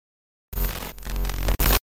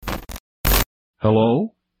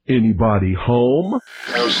Hello? Anybody home?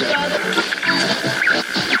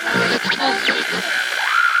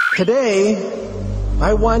 Today,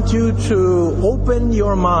 I want you to open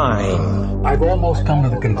your mind. I've almost come to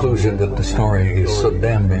the conclusion that the story is so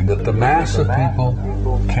damning that the mass of people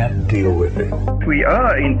can't deal with it. We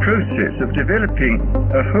are in process of developing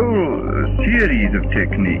a whole series of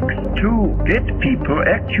techniques to get people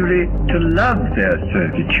actually to love their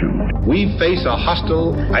servitude. We face a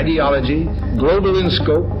hostile ideology, global in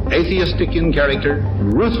scope, atheistic in character,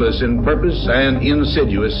 ruthless in purpose, and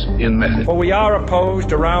insidious in method. For we are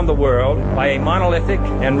opposed around the world by a monolithic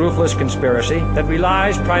and ruthless conspiracy that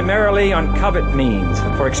relies primarily on covert means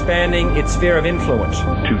for expanding its sphere of influence.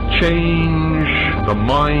 To change the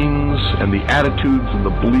minds and the attitudes and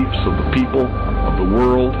the beliefs of the people of the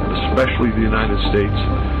world, especially the United States,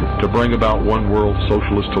 to bring about one world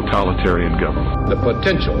socialist totalitarian government. The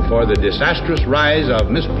potential for the disastrous rise of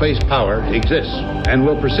misplaced power exists and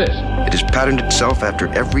will persist. It has patterned itself after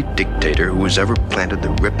every dictator who has ever planted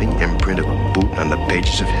the ripping imprint of a boot on the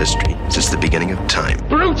pages of history since the beginning of time.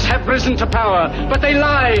 Brutes have risen to power, but they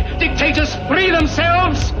lie. Dictators free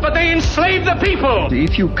themselves, but they enslave the people.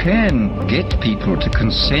 If you can get people to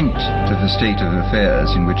consent to the state of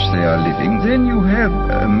affairs in which they are living, then you have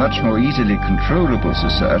a much more easily controllable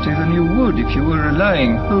society than you would if you were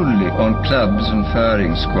relying wholly on clubs and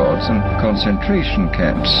firing squads and concentration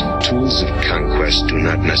camps. Tools of conquest do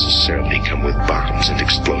not necessarily come with bombs and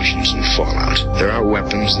explosions and fallout. There are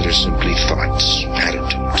weapons that are simply thoughts,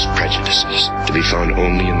 attitudes, prejudices, to be found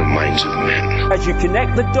only in the minds of men. As you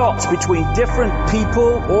connect the dots between different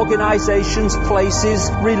people, organizations, places,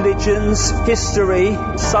 religions, history,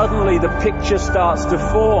 suddenly the picture starts to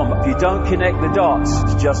form. If you don't connect the dots,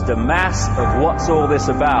 it's just a mass of what's all this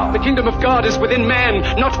about. The kingdom of God is within man,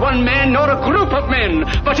 not one man nor a group of men,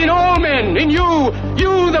 but in all men, in you.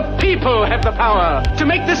 You, the people, have the power to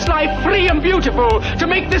make this life free and beautiful, to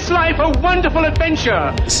make this life a wonderful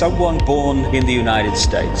adventure. Someone born in the United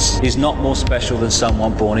States is not more special than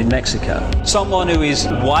someone born in Mexico. Someone who is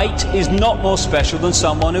white is not more special than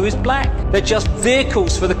someone who is black. They're just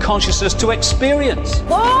vehicles for the consciousness to experience.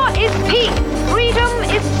 War is peace. Freedom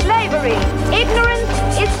is slavery. Ignorance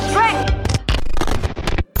is strength.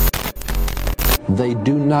 They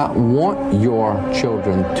do not want your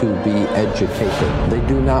children to be educated. They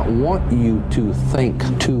do not want you to think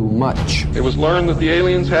too much. It was learned that the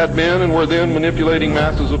aliens had been and were then manipulating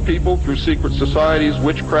masses of people through secret societies,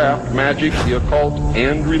 witchcraft, magic, the occult,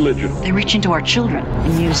 and religion. They reach into our children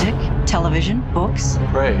in music, television, books.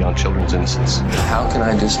 Prey on children's innocence. How can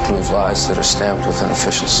I disprove lies that are stamped with an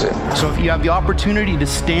official seal? So if you have the opportunity to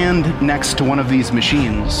stand next to one of these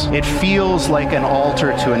machines, it feels like an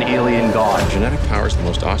altar to an alien god. Genetic power is the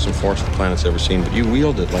most awesome force the planet's ever seen, but you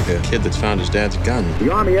wield it like a kid that's found his dad's gun. The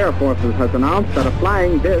Army Air Forces has announced that a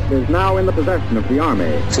flying disc is now in the possession of the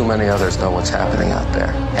Army. Too many others know what's happening out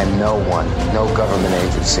there, and no government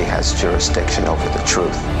agency has jurisdiction over the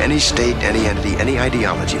truth. Any state, any entity, any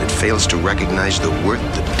ideology that fails to recognize the worth,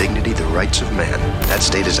 the dignity, the rights of man, that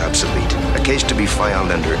state is obsolete. A case to be filed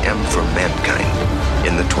under M for Mankind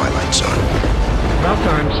in the Twilight Zone. About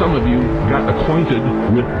time some of you got acquainted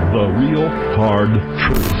with the real hard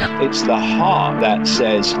truth. It's the heart that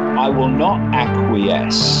says, I will not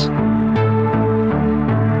acquiesce.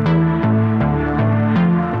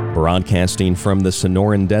 Broadcasting from the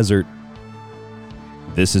Sonoran Desert,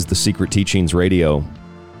 this is the Secret Teachings Radio,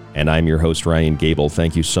 and I'm your host, Ryan Gable.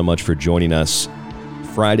 Thank you so much for joining us.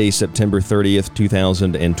 Friday, September 30th,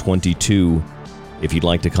 2022. If you'd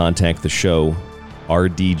like to contact the show,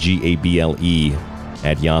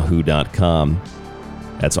 rdgable@yahoo.com.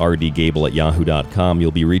 That's rdgable@yahoo.com.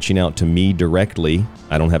 You'll be reaching out to me directly.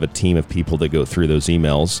 I don't have a team of people that go through those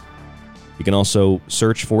emails. You can also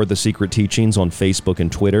search for The Secret Teachings on Facebook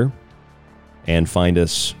and Twitter, and find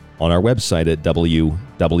us on our website at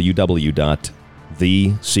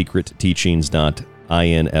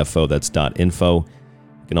www.thesecretteachings.info. That's .info. You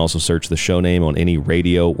can also search the show name on any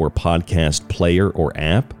radio or podcast player or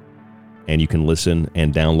app, and you can listen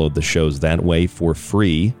and download the shows that way for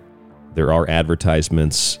free. There are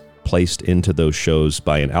advertisements placed into those shows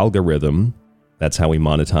by an algorithm. That's how we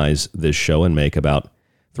monetize this show and make about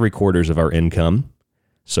 3/4 of our income.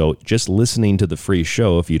 So just listening to the free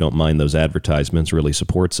show, if you don't mind those advertisements, really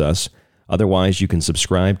supports us. Otherwise, you can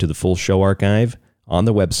subscribe to the full show archive. On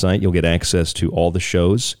the website, you'll get access to all the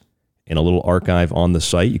shows in a little archive on the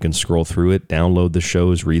site. You can scroll through it, download the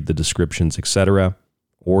shows, read the descriptions, etc.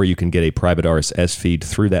 Or you can get a private RSS feed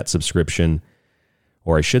through that subscription.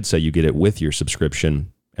 Or I should say you get it with your subscription,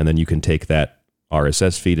 and then you can take that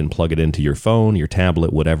RSS feed and plug it into your phone, your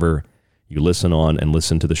tablet, whatever you listen on and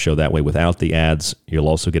listen to the show that way without the ads. You'll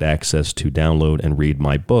also get access to download and read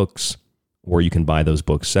my books, or you can buy those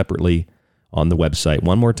books separately on the website.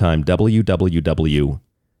 One more time,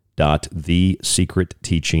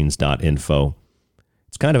 www.thesecretteachings.info.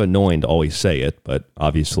 It's kind of annoying to always say it, but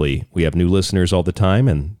obviously we have new listeners all the time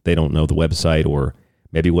and they don't know the website or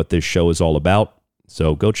maybe what this show is all about.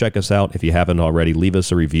 So go check us out. If you haven't already, leave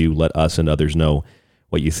us a review. Let us and others know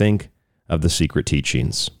what you think of the Secret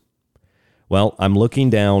Teachings. Well, I'm looking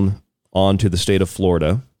down onto the state of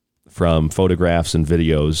Florida from photographs and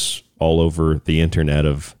videos all over the internet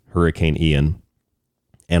of Hurricane Ian.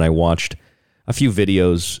 And I watched a few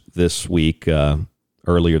videos this week,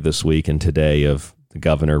 earlier this week and today, of the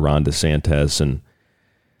governor, Ron DeSantis, and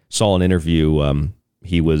saw an interview.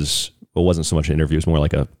 He was, well, it wasn't so much an interview, it was more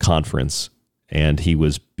like a conference. And he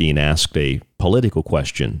was being asked a political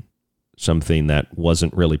question, something that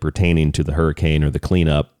wasn't really pertaining to the hurricane or the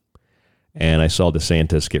cleanup. And I saw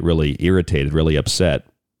DeSantis get really irritated, really upset.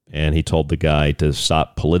 And he told the guy to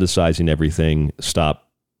stop politicizing everything, stop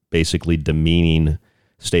basically demeaning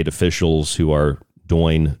state officials who are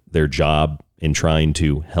doing their job in trying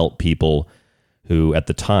to help people who at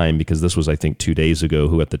the time, because this was, I think, 2 days ago,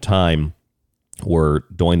 who at the time were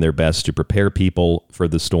doing their best to prepare people for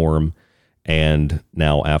the storm and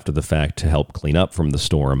now after the fact to help clean up from the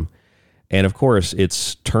storm. And of course,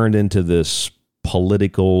 it's turned into this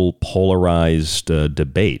political, polarized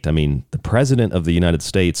debate. I mean, the president of the United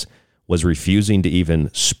States was refusing to even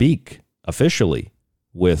speak officially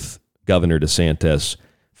with Governor DeSantis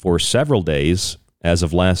for several days. As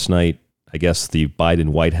of last night, I guess the Biden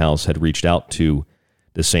White House had reached out to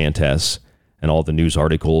DeSantis, and all the news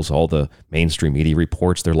articles, all the mainstream media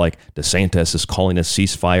reports, they're like, DeSantis is calling a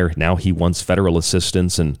ceasefire. Now he wants federal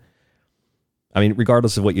assistance. And I mean,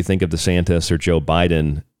 regardless of what you think of DeSantis or Joe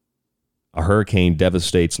Biden, a hurricane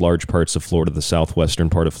devastates large parts of Florida, the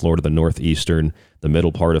southwestern part of Florida, the northeastern, the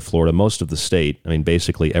middle part of Florida, most of the state. I mean,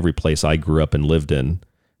 basically every place I grew up and lived in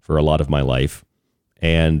for a lot of my life.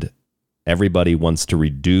 And everybody wants to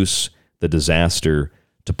reduce the disaster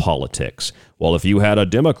to politics. Well, if you had a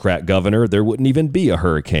Democrat governor, there wouldn't even be a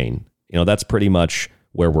hurricane. You know, that's pretty much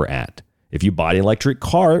where we're at. If you bought an electric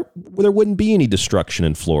car, there wouldn't be any destruction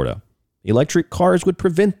in Florida. Electric cars would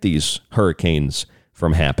prevent these hurricanes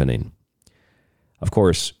from happening. Of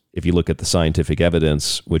course, if you look at the scientific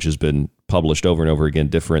evidence, which has been published over and over again,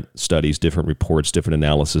 different studies, different reports, different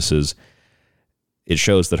analyses, it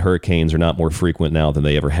shows that hurricanes are not more frequent now than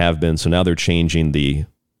they ever have been. So now they're changing the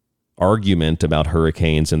argument about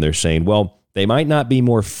hurricanes, and they're saying, well, they might not be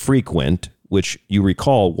more frequent, which you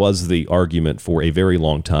recall was the argument for a very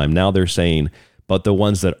long time. Now they're saying, but the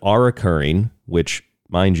ones that are occurring, which,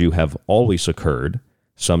 mind you, have always occurred,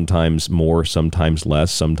 sometimes more, sometimes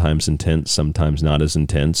less, sometimes intense, sometimes not as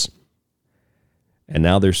intense. And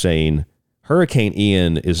now they're saying Hurricane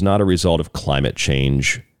Ian is not a result of climate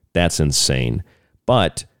change. That's insane.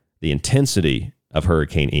 But the intensity of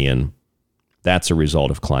Hurricane Ian, that's a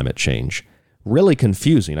result of climate change. Really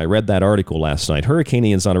confusing. I read that article last night. Hurricane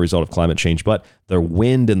Ian's not a result of climate change, but the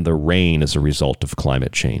wind and the rain is a result of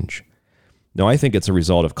climate change. No, I think it's a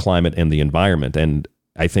result of climate and the environment, and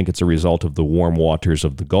I think it's a result of the warm waters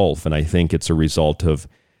of the Gulf, and I think it's a result of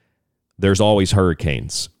there's always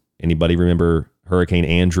hurricanes. Anybody remember Hurricane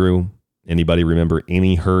Andrew? Anybody remember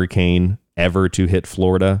any hurricane ever to hit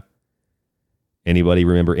Florida? Anybody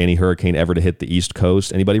remember any hurricane ever to hit the East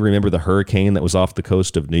Coast? Anybody remember the hurricane that was off the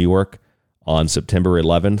coast of New York on September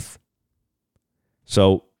 11th?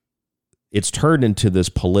 So it's turned into this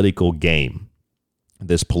political game,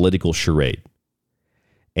 this political charade.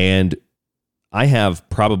 And I have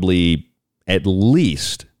probably at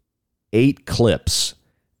least 8 clips,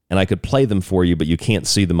 and I could play them for you, but you can't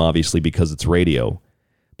see them obviously because it's radio.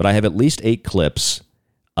 But I have at least 8 clips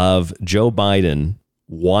of Joe Biden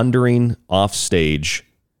wandering off stage,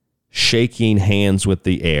 shaking hands with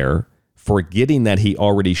the air, forgetting that he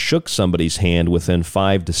already shook somebody's hand within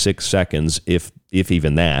 5 to 6 seconds, if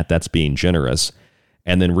even that, that's being generous,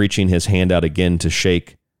 and then reaching his hand out again to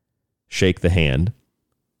shake the hand.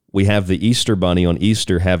 We have the Easter Bunny on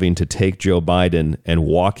Easter having to take Joe Biden and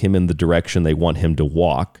walk him in the direction they want him to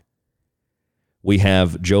walk. We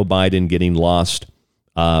have Joe Biden getting lost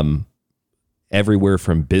everywhere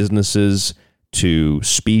from businesses to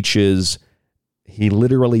speeches. He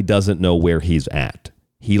literally doesn't know where he's at.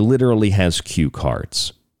 He literally has cue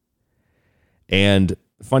cards. And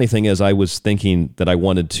the funny thing is, I was thinking that I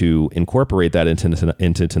wanted to incorporate that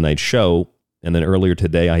into tonight's show. And then earlier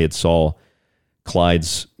today, I had saw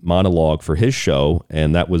Clyde's monologue for his show,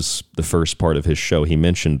 and that was the first part of his show. He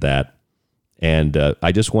mentioned that. And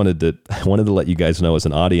I just wanted to let you guys know as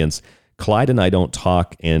an audience, Clyde and I don't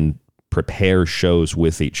talk and prepare shows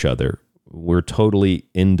with each other. We're totally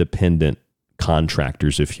independent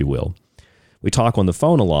contractors, if you will. We talk on the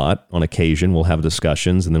phone a lot on occasion. We'll have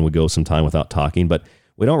discussions and then we go some time without talking, but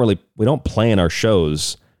we don't plan our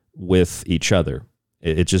shows with each other.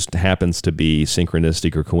 It just happens to be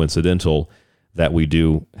synchronistic or coincidental that we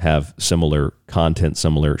do have similar content,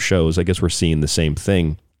 similar shows. I guess we're seeing the same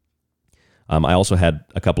thing. I also had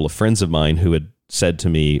a couple of friends of mine who had said to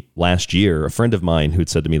me last year, a friend of mine who'd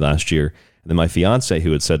said to me last year, and then my fiance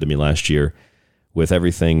who had said to me last year, with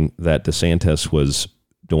everything that DeSantis was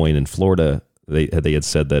doing in Florida, they had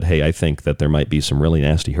said that, hey, I think that there might be some really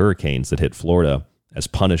nasty hurricanes that hit Florida as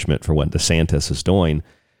punishment for what DeSantis is doing.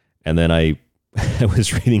 And then I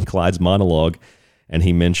was reading Clyde's monologue, and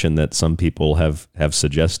he mentioned that some people have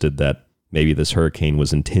suggested that maybe this hurricane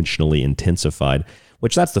was intentionally intensified,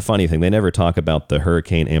 which that's the funny thing. They never talk about the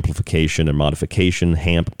hurricane amplification and modification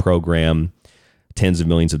HAMP program, tens of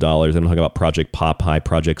millions of dollars. They don't talk about Project Pawpaw,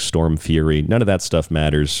 Project Storm Fury. None of that stuff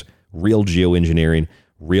matters. Real geoengineering,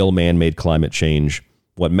 real man-made climate change.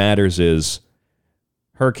 What matters is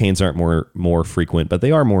hurricanes aren't more frequent, but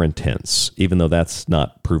they are more intense, even though that's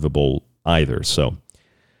not provable either. So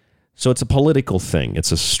it's a political thing.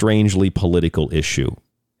 It's a strangely political issue.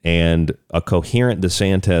 And a coherent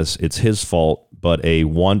DeSantis, it's his fault, but a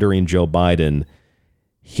wandering Joe Biden,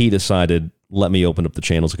 he decided, let me open up the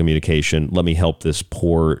channels of communication. Let me help this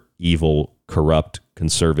poor, evil, corrupt,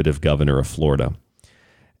 conservative governor of Florida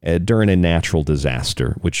during a natural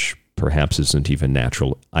disaster, which perhaps isn't even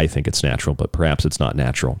natural. I think it's natural, but perhaps it's not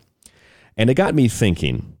natural. And it got me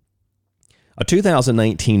thinking. A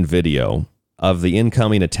 2019 video of the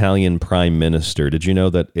incoming Italian prime minister. Did you know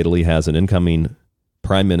that Italy has an incoming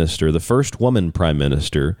prime minister, the first woman prime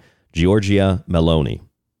minister, Giorgia Meloni,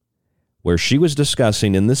 where she was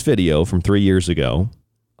discussing in this video from 3 years ago,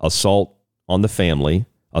 assault on the family,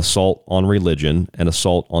 assault on religion, and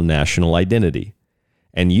assault on national identity.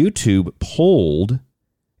 And YouTube pulled,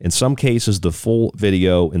 in some cases, the full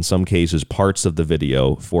video, in some cases, parts of the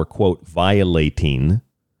video for, quote, violating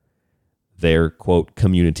their, quote,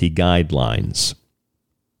 community guidelines.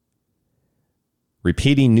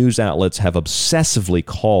 Repeating news outlets have obsessively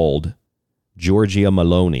called Giorgia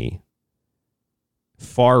Meloni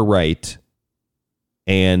far-right,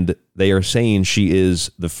 and they are saying she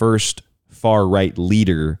is the first far-right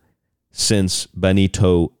leader since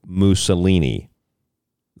Benito Mussolini,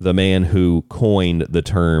 the man who coined the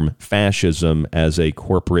term fascism as a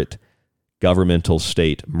corporate governmental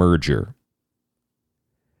state merger.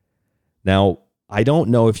 Now, I don't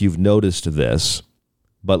know if you've noticed this,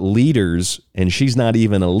 but leaders, and she's not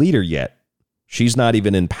even a leader yet. She's not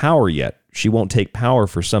even in power yet. She won't take power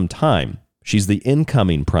for some time. She's the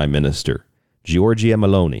incoming prime minister, Giorgia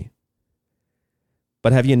Meloni.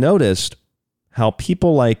 But have you noticed how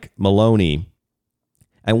people like Meloni,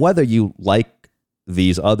 and whether you like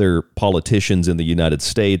these other politicians in the United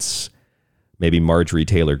States, maybe Marjorie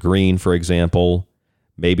Taylor Greene, for example,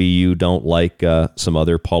 maybe you don't like some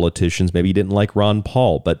other politicians, maybe you didn't like Ron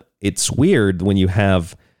Paul, but it's weird when you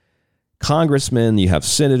have congressmen, you have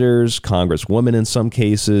senators, congresswomen in some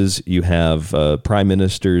cases, you have prime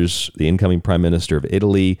ministers, the incoming prime minister of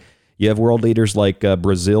Italy, you have world leaders like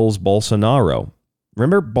Brazil's Bolsonaro.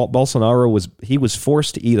 Remember, Bolsonaro was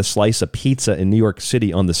forced to eat a slice of pizza in New York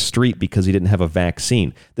City on the street because he didn't have a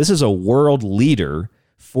vaccine. This is a world leader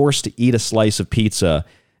forced to eat a slice of pizza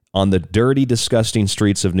on the dirty, disgusting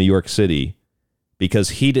streets of New York City because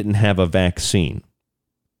he didn't have a vaccine.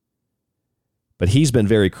 But he's been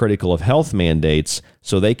very critical of health mandates,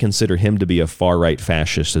 so they consider him to be a far-right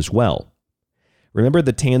fascist as well. Remember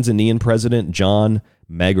the Tanzanian President John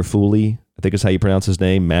Magufuli? I think is how you pronounce his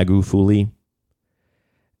name, Magufuli.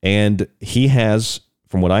 And he has,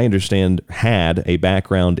 from what I understand, had a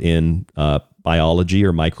background in biology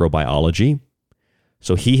or microbiology.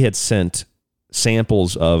 So he had sent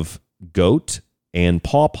samples of goat and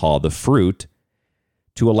pawpaw, the fruit,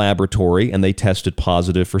 to a laboratory, and they tested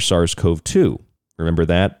positive for SARS-CoV-2. Remember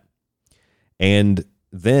that? And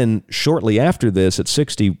then shortly after this, at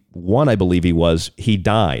 61, I believe he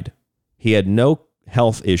died. He had no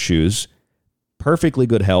health issues, perfectly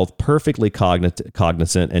good health, perfectly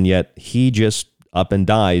cognizant, and yet he just up and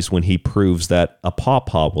dies when he proves that a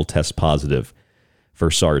pawpaw will test positive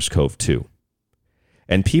for SARS-CoV-2.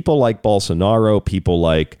 And people like Bolsonaro, people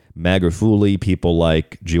like Magufuli, people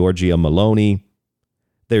like Giorgia Meloni,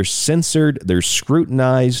 they're censored, they're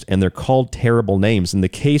scrutinized, and they're called terrible names. In the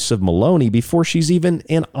case of Meloni, before she's even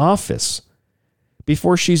in office,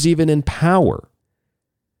 before she's even in power.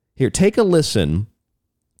 Here, take a listen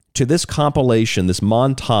to this compilation, this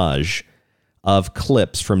montage of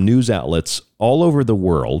clips from news outlets all over the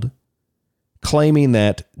world claiming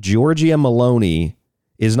that Giorgia Meloni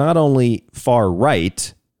is not only far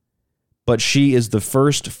right, but she is the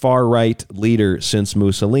first far-right leader since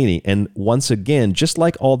Mussolini. And once again, just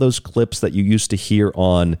like all those clips that you used to hear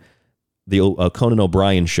on the Conan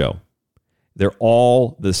O'Brien show, they're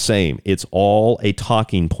all the same. It's all a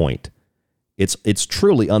talking point. It's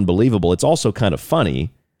truly unbelievable. It's also kind of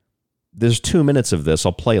funny. There's 2 minutes of this.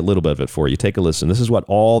 I'll play a little bit of it for you. Take a listen. This is what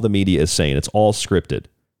all the media is saying. It's all scripted.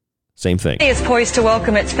 Same thing. Italy is poised to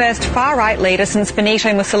welcome its first far-right leader since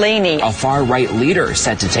Benito Mussolini. A far-right leader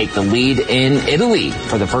set to take the lead in Italy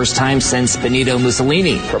for the first time since Benito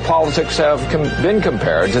Mussolini. Her politics have been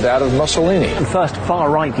compared to that of Mussolini. The first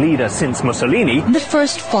far-right leader since Mussolini. The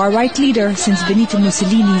first far-right leader since Benito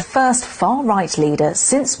Mussolini. First far-right leader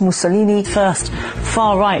since Mussolini. First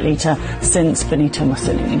far-right leader since Benito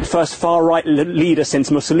Mussolini. First far-right leader since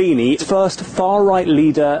Mussolini. First far-right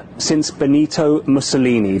leader since Benito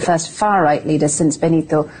Mussolini. First far-right leader since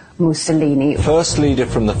Benito Mussolini. First leader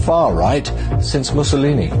from the far right since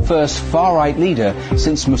Mussolini. First far-right leader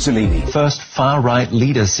since Mussolini. First far-right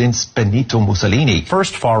leader since Benito Mussolini.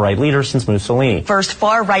 First far-right leader since Mussolini. First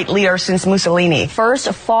far-right leader since Mussolini.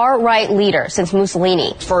 First far-right leader since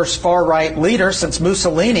Mussolini. First far-right leader since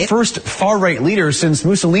Mussolini. First far-right leader since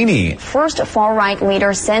Mussolini. First far-right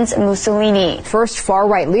leader since Mussolini. First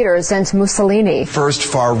far-right leader since Mussolini. First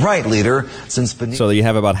far-right leader since Benito. So you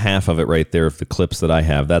have about half of it right there of the clips that I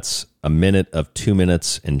have. That's a minute of 2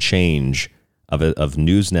 minutes and change of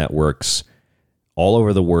news networks all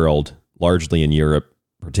over the world, largely in Europe,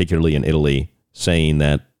 particularly in Italy, saying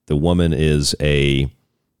that the woman is a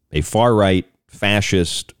far-right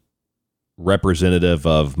fascist representative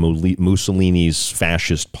of Mussolini's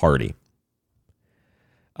fascist party.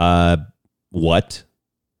 What?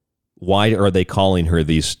 Why are they calling her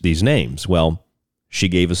these names? Well, she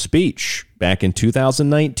gave a speech back in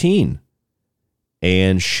 2019.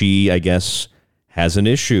 And she, I guess, has an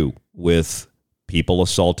issue with people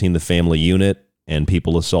assaulting the family unit and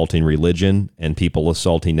people assaulting religion and people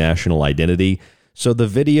assaulting national identity. So the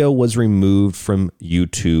video was removed from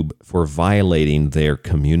YouTube for violating their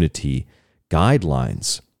community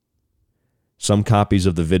guidelines. Some copies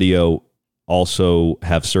of the video also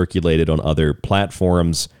have circulated on other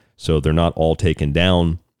platforms, so they're not all taken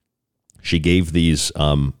down. She gave these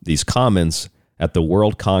comments at the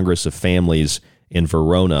World Congress of Families in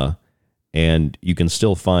Verona, and you can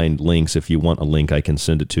still find links. If you want a link, I can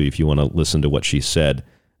send it to you if you want to listen to what she said.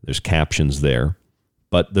 There's captions there.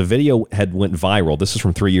 But the video went viral. This is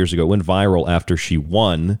from 3 years ago. It went viral after she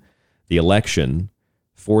won the election.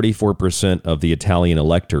 44% of the Italian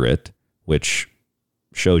electorate, which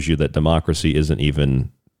shows you that democracy isn't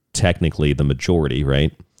even technically the majority,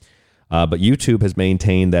 right? But YouTube has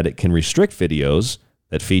maintained that it can restrict videos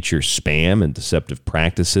that feature spam and deceptive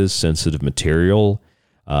practices, sensitive material,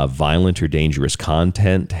 violent or dangerous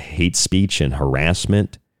content, hate speech, and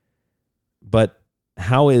harassment. But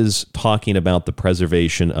how is talking about the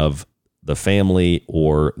preservation of the family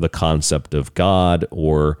or the concept of God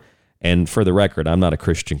and for the record, I'm not a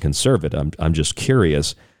Christian conservative. I'm just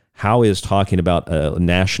curious, how is talking about a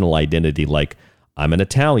national identity like I'm an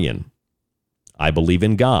Italian, I believe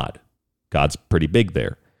in God. God's pretty big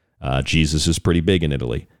there. Jesus is pretty big in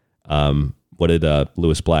Italy. What did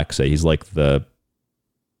Lewis Black say? He's like the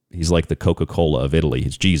Coca-Cola of Italy.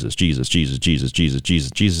 It's Jesus, Jesus, Jesus, Jesus, Jesus,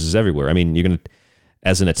 Jesus. Jesus is everywhere. I mean, you're going to,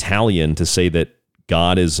 as an Italian, to say that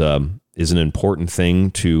God is an important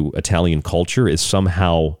thing to Italian culture is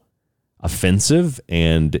somehow offensive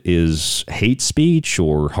and is hate speech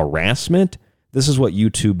or harassment. This is what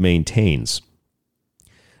YouTube maintains.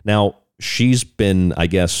 Now, she's been, I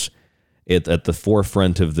guess, at the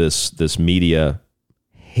forefront of this media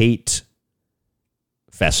hate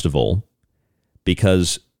festival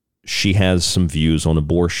because she has some views on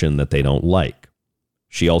abortion that they don't like.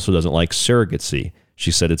 She also doesn't like surrogacy.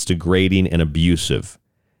 She said it's degrading and abusive.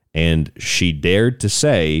 And she dared to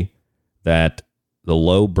say that the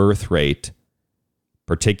low birth rate,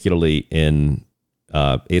 particularly in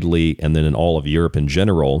Italy and then in all of Europe in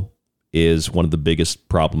general, is one of the biggest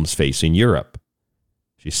problems facing Europe.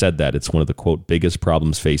 She said that. It's one of the, quote, biggest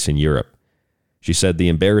problems facing Europe. She said the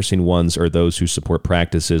embarrassing ones are those who support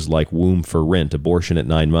practices like womb for rent, abortion at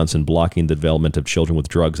 9 months, and blocking the development of children with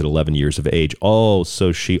drugs at 11 years of age. Oh,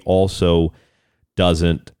 so she also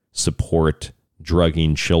doesn't support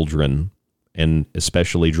drugging children, and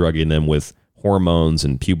especially drugging them with hormones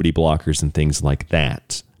and puberty blockers and things like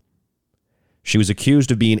that. She was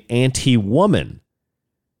accused of being anti-woman,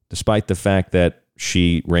 despite the fact that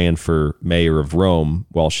she ran for mayor of Rome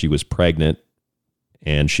while she was pregnant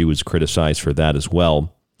and she was criticized for that as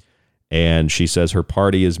well. And she says her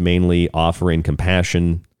party is mainly offering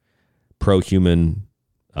compassion, pro-human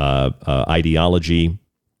ideology,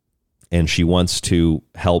 and she wants to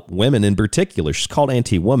help women in particular. She's called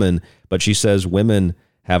anti-woman, but she says women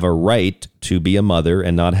have a right to be a mother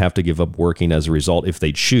and not have to give up working as a result if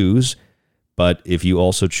they choose. But if you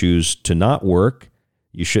also choose to not work,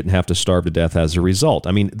 you shouldn't have to starve to death as a result.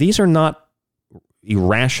 I mean, these are not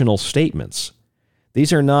irrational statements.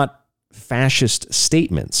 These are not fascist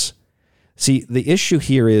statements. See, the issue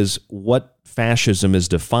here is what fascism is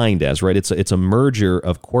defined as, right? It's a merger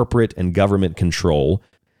of corporate and government control.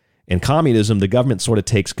 In communism, the government sort of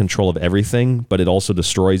takes control of everything, but it also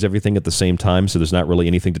destroys everything at the same time, so there's not really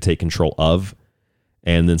anything to take control of.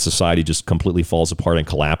 And then society just completely falls apart and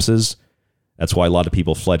collapses. That's why a lot of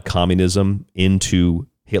people fled communism into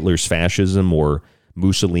Hitler's fascism or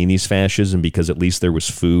Mussolini's fascism, because at least there was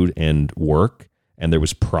food and work, and there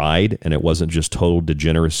was pride, and it wasn't just total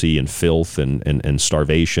degeneracy and filth and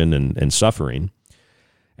starvation and suffering.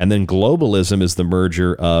 And then globalism is the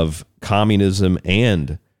merger of communism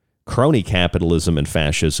and crony capitalism and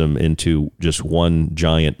fascism into just one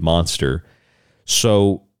giant monster.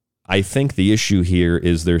 So I think the issue here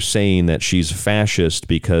is they're saying that she's fascist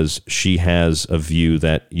because she has a view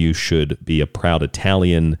that you should be a proud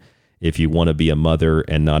Italian. If you want to be a mother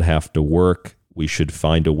and not have to work, we should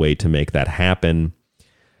find a way to make that happen.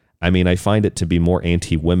 I mean, I find it to be more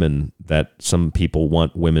anti-women that some people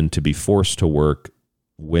want women to be forced to work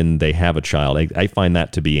when they have a child. I find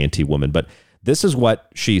that to be anti-woman, but this is what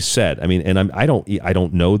she said. I mean, and I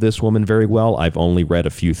don't know this woman very well. I've only read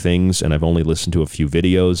a few things and I've only listened to a few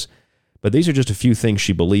videos, but these are just a few things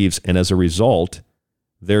she believes. And as a result,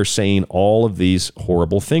 they're saying all of these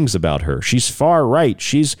horrible things about her. She's far right.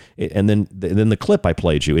 And then the clip I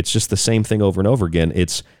played you, it's just the same thing over and over again.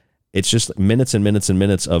 It's just minutes and minutes and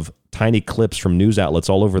minutes of tiny clips from news outlets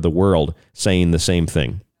all over the world saying the same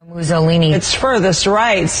thing. Mussolini. It's furthest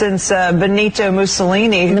right since Benito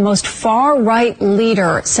Mussolini. The most far-right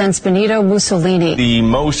leader since Benito Mussolini. The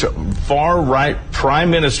most far-right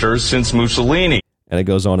prime minister since Mussolini. And it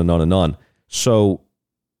goes on and on and on. So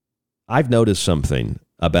I've noticed something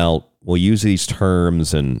about, we'll use these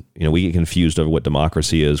terms and, we get confused over what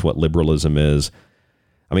democracy is, what liberalism is.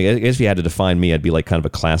 I mean, I guess if you had to define me, I'd be like kind of a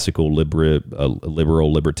classical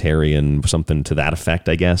liberal libertarian, something to that effect,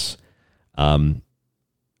 I guess.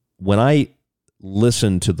 When I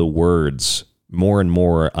listen to the words more and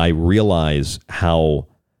more, I realize how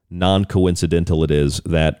non-coincidental it is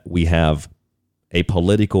that we have a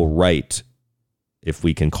political right, if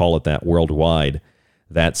we can call it that worldwide,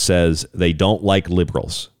 that says they don't like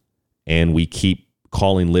liberals. And we keep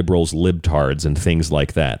calling liberals libtards and things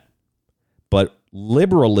like that. But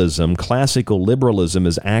liberalism, classical liberalism,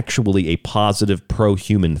 is actually a positive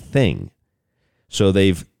pro-human thing. So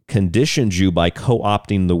they've conditioned you by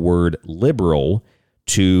co-opting the word liberal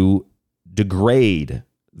to degrade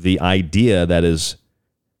the idea that is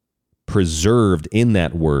preserved in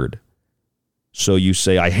that word. So you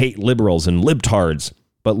say, I hate liberals and libtards,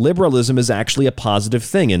 but liberalism is actually a positive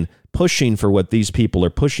thing, and pushing for what these people are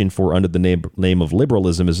pushing for under the name of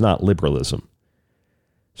liberalism is not liberalism.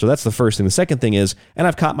 So that's the first thing. The second thing is, and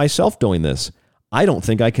I've caught myself doing this, I don't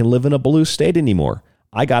think I can live in a blue state anymore.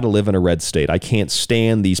 I got to live in a red state. I can't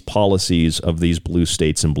stand these policies of these blue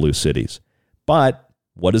states and blue cities. But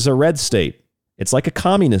what is a red state? It's like a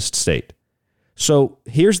communist state. So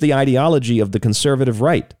here's the ideology of the conservative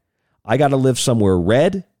right. I got to live somewhere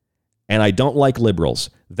red, and I don't like liberals.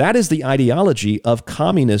 That is the ideology of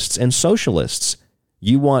communists and socialists.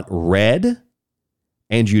 You want red,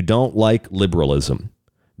 and you don't like liberalism.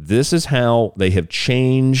 This is how they have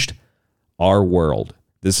changed our world.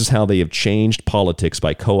 This is how they have changed politics,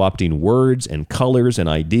 by co-opting words and colors and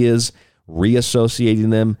ideas,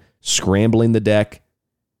 reassociating them, scrambling the deck.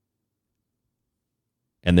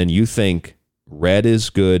 And then you think red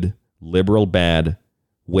is good, liberal bad,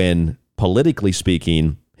 when politically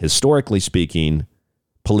speaking, historically speaking,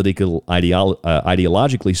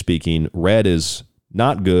 ideologically speaking, red is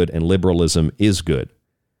not good and liberalism is good.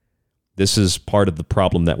 This is part of the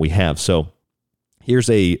problem that we have. So here's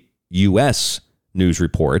a U.S. news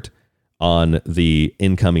report on the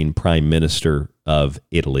incoming prime minister of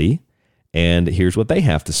Italy. And here's what they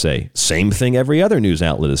have to say. Same thing every other news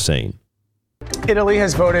outlet is saying. Italy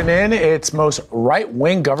has voted in its most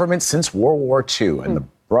right-wing government since World War II. And the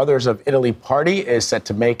Brothers of Italy party is set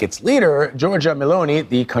to make its leader, Giorgia Meloni,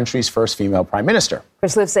 the country's first female prime minister.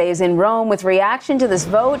 Chris Livesay is in Rome with reaction to this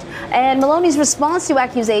vote and Meloni's response to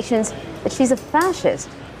accusations that she's a fascist.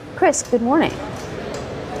 Chris, good morning.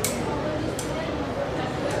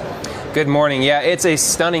 Good morning. Yeah, it's a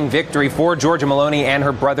stunning victory for Giorgia Meloni and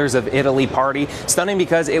her Brothers of Italy party. Stunning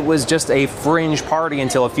because it was just a fringe party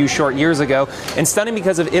until a few short years ago. And stunning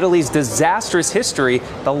because of Italy's disastrous history,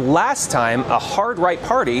 the last time a hard right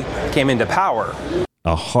party came into power.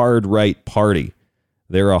 A hard right party.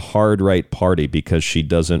 They're a hard right party because she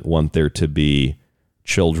doesn't want there to be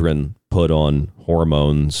children put on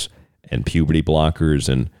hormones and puberty blockers,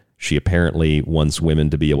 and she apparently wants women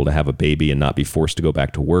to be able to have a baby and not be forced to go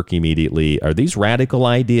back to work immediately. Are these radical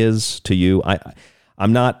ideas to you?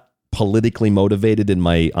 I'm not politically motivated in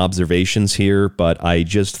my observations here, but I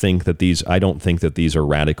just think that I don't think that these are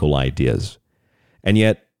radical ideas. And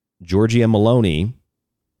yet, Giorgia Meloni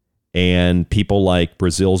and people like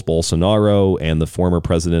Brazil's Bolsonaro and the former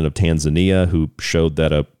president of Tanzania, who showed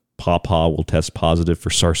that a pawpaw will test positive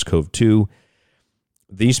for SARS-CoV-2,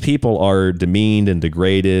 these people are demeaned and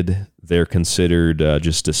degraded. They're considered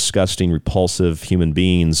just disgusting, repulsive human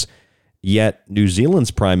beings. Yet New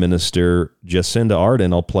Zealand's Prime Minister, Jacinda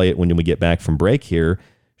Arden, I'll play it when we get back from break here,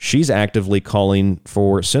 she's actively calling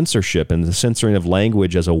for censorship and the censoring of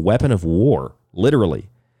language as a weapon of war, literally.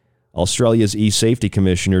 Australia's E-Saftey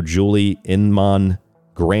Commissioner, Inman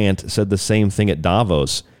Grant, said the same thing at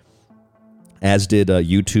Davos, as did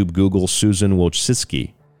YouTube Google Susan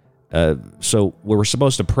Wojciki. So we're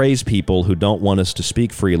supposed to praise people who don't want us to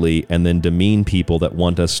speak freely and then demean people that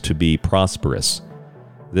want us to be prosperous.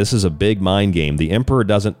 This is a big mind game. The emperor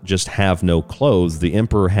doesn't just have no clothes. The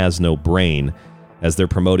emperor has no brain, as they're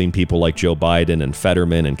promoting people like Joe Biden and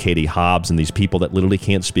Fetterman and Katie Hobbs and these people that literally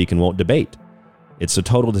can't speak and won't debate. It's a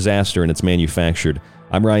total disaster and it's manufactured.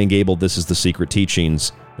 I'm Ryan Gable. This is The Secret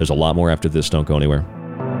Teachings. There's a lot more after this. Don't go anywhere.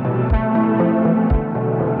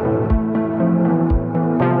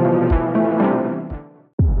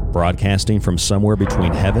 Broadcasting from somewhere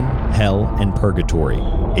between heaven, hell, and purgatory,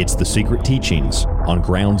 it's The Secret Teachings on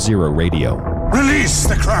Ground Zero Radio. Release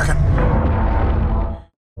the Kraken!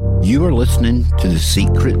 You are listening to The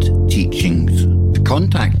Secret Teachings. To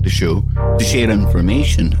contact the show, to share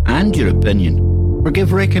information and your opinion, or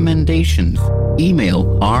give recommendations,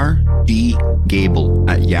 email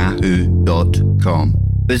rdgable@yahoo.com.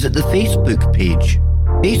 Visit the Facebook page,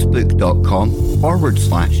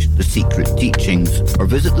 facebook.com/The Secret Teachings, or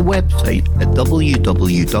visit the website at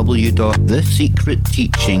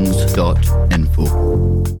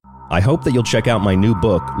www.thesecretteachings.info. I hope that you'll check out my new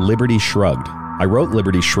book, Liberty Shrugged. I wrote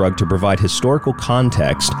Liberty Shrugged to provide historical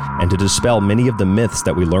context and to dispel many of the myths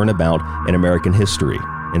that we learn about in American history.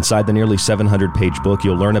 Inside the nearly 700-page book,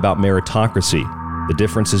 you'll learn about meritocracy, the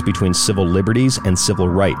differences between civil liberties and civil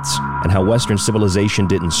rights, and how Western civilization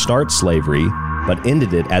didn't start slavery, but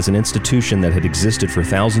ended it as an institution that had existed for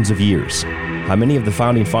thousands of years. How many of the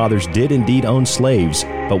Founding Fathers did indeed own slaves,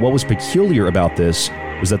 but what was peculiar about this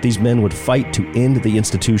was that these men would fight to end the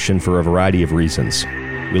institution for a variety of reasons.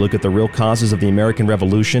 We look at the real causes of the American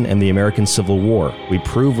Revolution and the American Civil War. We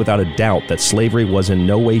prove without a doubt that slavery was in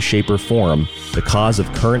no way, shape, or form the cause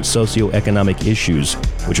of current socioeconomic issues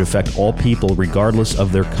which affect all people regardless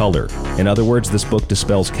of their color. In other words, this book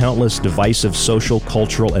dispels countless divisive social,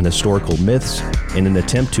 cultural, and historical myths in an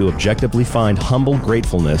attempt to objectively find humble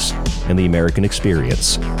gratefulness in the American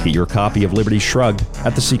experience. Get your copy of Liberty Shrugged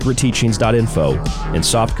at thesecretteachings.info in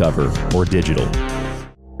softcover or digital.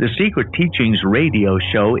 The Secret Teachings radio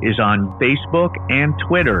show is on Facebook and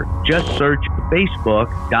Twitter. Just search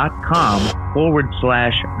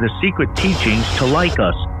facebook.com/The Secret Teachings to like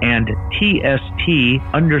us and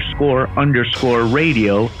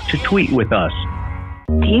TST__radio to tweet with us.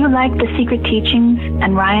 Do you like The Secret Teachings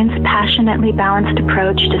and Ryan's passionately balanced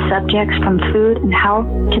approach to subjects from food and health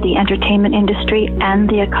to the entertainment industry and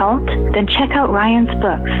the occult? Then check out Ryan's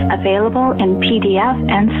books, available in PDF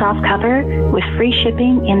and softcover with free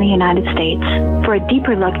shipping in the United States. For a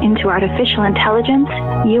deeper look into artificial intelligence,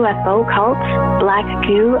 UFO cults, black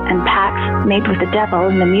goo, and pacts made with the devil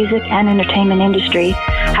in the music and entertainment industry,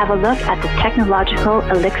 have a look at the Technological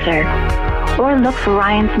Elixir. Or look for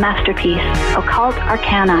Ryan's masterpiece, Occult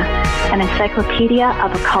Arcana, an encyclopedia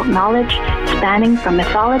of occult knowledge spanning from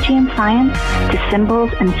mythology and science to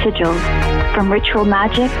symbols and sigils, from ritual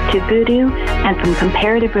magic to voodoo, and from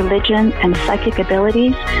comparative religion and psychic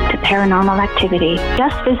abilities to paranormal activity.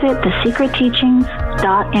 Just visit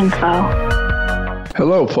thesecretteachings.info.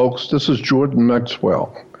 Hello, folks. This is Jordan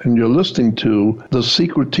Maxwell, and you're listening to The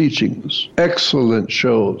Secret Teachings. Excellent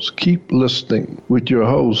shows. Keep listening with your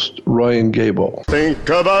host, Ryan Gable. Think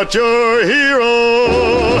about your hero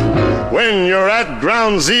when you're at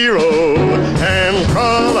ground zero and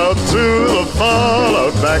crawl out through the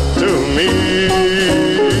fallout back to me.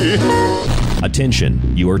 A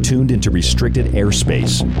Attention, you are tuned into restricted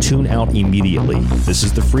airspace. Tune out immediately. This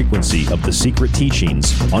is the frequency of the secret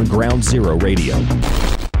teachings on Ground Zero Radio.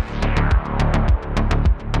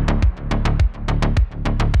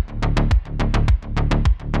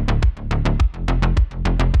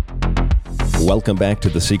 Welcome back to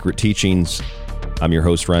the Secret Teachings. I'm your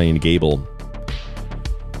host, Ryan Gable.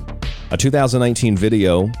 A 2019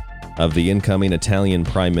 video of the incoming Italian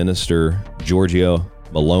Prime Minister, Giorgia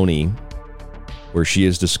Meloni, where she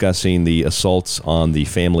is discussing the assaults on the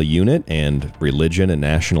family unit and religion and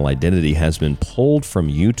national identity, has been pulled from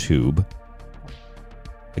YouTube.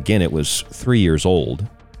 Again, it was 3 years old,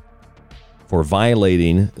 for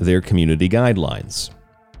violating their community guidelines.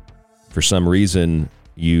 For some reason,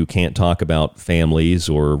 you can't talk about families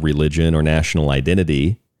or religion or national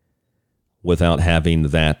identity without having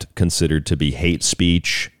that considered to be hate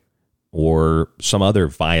speech or some other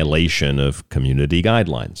violation of community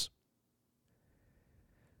guidelines.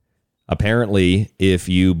 Apparently, if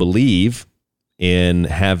you believe in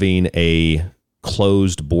having a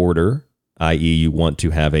closed border, i.e. you want to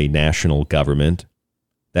have a national government,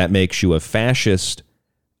 that makes you a fascist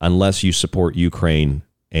unless you support Ukraine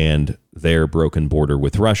and their broken border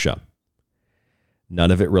with Russia.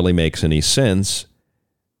 None of it really makes any sense,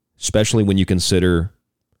 especially when you consider,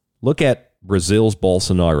 look at Brazil's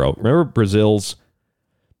Bolsonaro. Remember Brazil's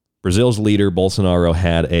leader, Bolsonaro,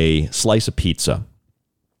 had a slice of pizza,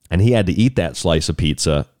 and he had to eat that slice of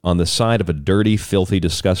pizza on the side of a dirty, filthy,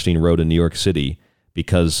 disgusting road in New York City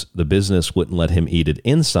because the business wouldn't let him eat it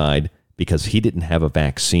inside because he didn't have a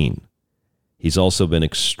vaccine. He's also been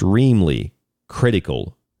extremely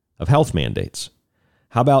critical of health mandates.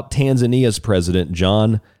 How about Tanzania's President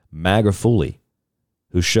John Magufuli,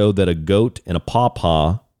 who showed that a goat and a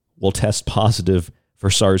pawpaw will test positive for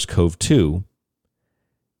SARS-CoV-2?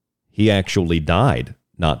 He actually died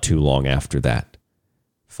not too long after that.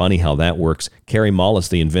 Funny how that works. Kary Mullis,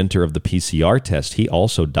 the inventor of the PCR test, he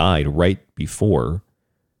also died right before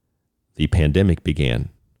the pandemic began.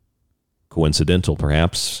 Coincidental,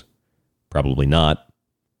 perhaps? Probably not.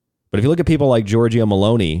 But if you look at people like Giorgia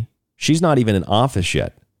Meloni, she's not even in office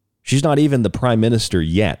yet. She's not even the prime minister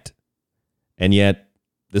yet. And yet,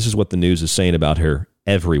 this is what the news is saying about her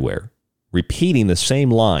everywhere, repeating the same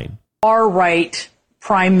line. Far-right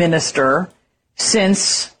prime minister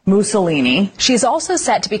since Mussolini. She's also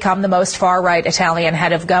set to become the most far-right Italian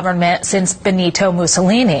head of government since Benito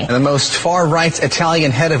Mussolini. And the most far-right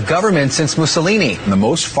Italian head of government since Mussolini. And the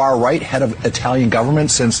most far-right head of Italian government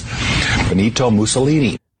since Benito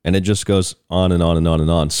Mussolini. And it just goes on and on and on and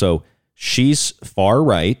on. So she's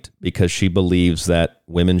far-right because she believes that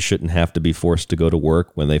women shouldn't have to be forced to go to work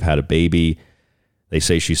when they've had a baby. They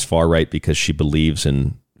say she's far-right because she believes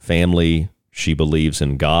in family. She believes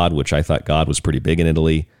in God, which I thought God was pretty big in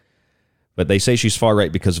Italy. But they say she's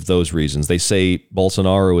far-right because of those reasons. They say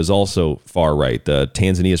Bolsonaro is also far-right.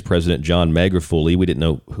 Tanzania's President John Magufuli, we didn't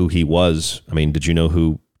know who he was. I mean, did you know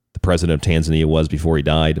who the president of Tanzania was before he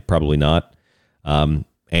died? Probably not.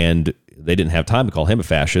 And they didn't have time to call him a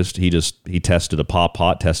fascist. He tested a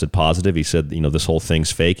pawpaw, tested positive. He said, this whole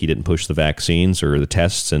thing's fake. He didn't push the vaccines or the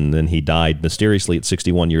tests, and then he died mysteriously at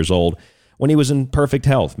 61 years old when he was in perfect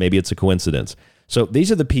health. Maybe it's a coincidence. So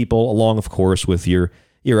these are the people, along, of course, with your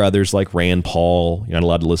others like Rand Paul. You're not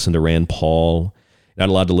allowed to listen to Rand Paul. You're not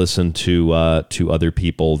allowed to listen to other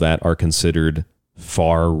people that are considered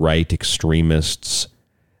far-right extremists.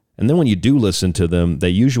 And then when you do listen to them, they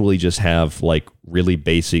usually just have like really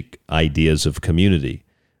basic ideas of community.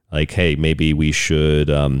 Like, hey, maybe we should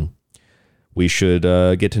get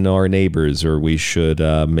to know our neighbors, or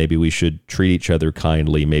maybe we should treat each other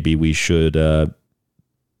kindly. Maybe we should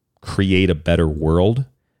create a better world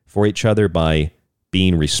for each other by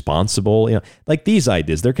being responsible. Like these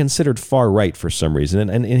ideas, they're considered far right for some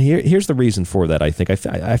reason. And here's the reason for that. I think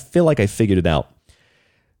I feel like I figured it out.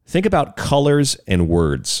 Think about colors and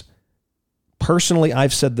words. Personally,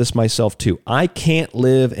 I've said this myself too. I can't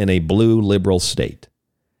live in a blue liberal state.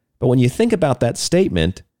 But when you think about that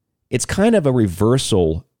statement, it's kind of a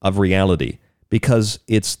reversal of reality, because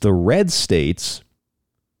it's the red states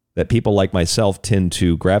that people like myself tend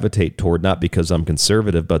to gravitate toward, not because I'm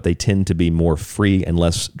conservative, but they tend to be more free and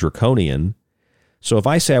less draconian. So if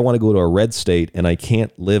I say I want to go to a red state and I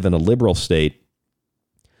can't live in a liberal state,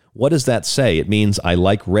 what does that say? It means I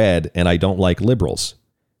like red and I don't like liberals.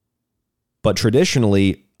 But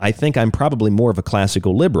traditionally, I think I'm probably more of a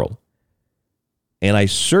classical liberal. And I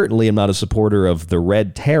certainly am not a supporter of the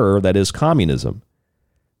red terror that is communism.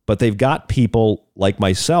 But they've got people like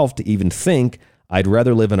myself to even think I'd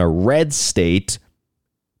rather live in a red state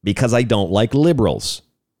because I don't like liberals.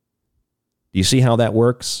 Do you see how that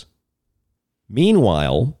works?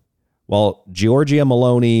 Meanwhile, while Giorgia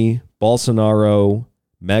Meloni, Bolsonaro,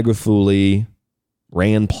 Magufuli,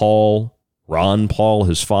 Ron Paul,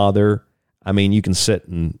 his father, I mean, you can sit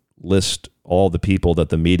and list all the people that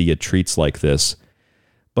the media treats like this.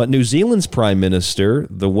 But New Zealand's prime minister,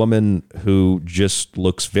 the woman who just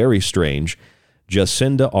looks very strange,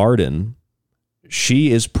 Jacinda Arden,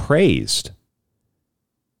 she is praised.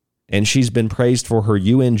 And she's been praised for her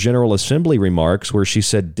UN General Assembly remarks where she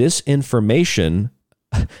said disinformation,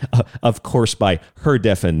 of course by her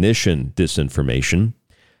definition, disinformation,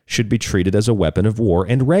 should be treated as a weapon of war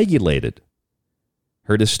and regulated.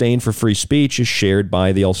 Her disdain for free speech is shared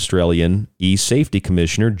by the Australian E-Saftey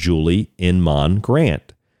Commissioner Julie Inman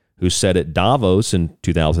Grant, who said at Davos in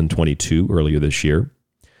 2022, earlier this year,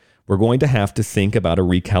 we're going to have to think about a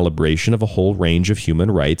recalibration of a whole range of human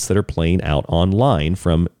rights that are playing out online,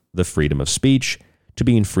 from the freedom of speech to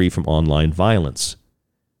being free from online violence.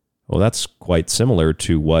 Well, that's quite similar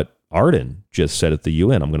to what Arden just said at the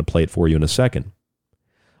UN. I'm going to play it for you in a second.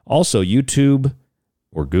 Also, YouTube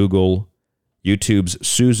or Google, YouTube's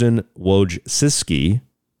Susan Wojciki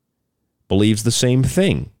believes the same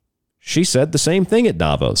thing. She said the same thing at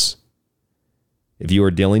Davos. If you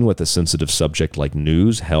are dealing with a sensitive subject like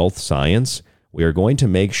news, health, science, we are going to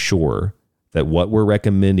make sure that what we're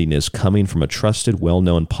recommending is coming from a trusted,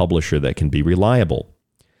 well-known publisher that can be reliable.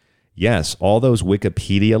 Yes, all those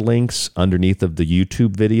Wikipedia links underneath of the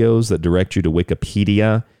YouTube videos that direct you to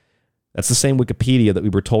Wikipedia, that's the same Wikipedia that we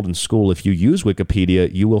were told in school. If you use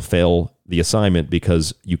Wikipedia, you will fail the assignment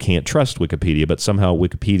because you can't trust Wikipedia. But somehow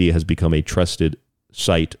Wikipedia has become a trusted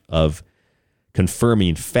site of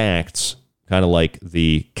confirming facts, kind of like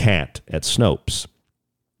the cat at Snopes.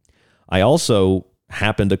 I also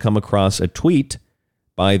happened to come across a tweet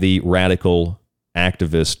by the radical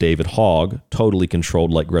activist David Hogg, totally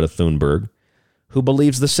controlled like Greta Thunberg, who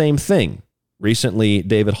believes the same thing. Recently,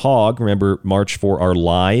 David Hogg, remember March for Our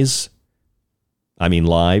Lives?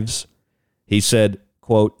 He said,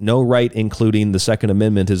 quote, no right, including the Second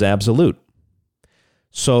Amendment, is absolute.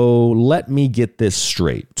 So let me get this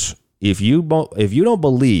straight. If you don't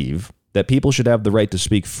believe that people should have the right to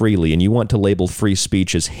speak freely, and you want to label free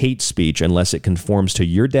speech as hate speech unless it conforms to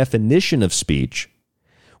your definition of speech,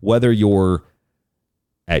 whether you're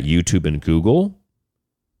at YouTube and Google,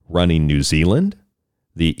 running New Zealand,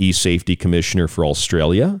 the E-Saftey Commissioner for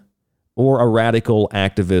Australia, or a radical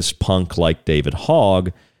activist punk like David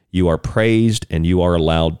Hogg, you are praised and you are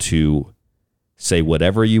allowed to say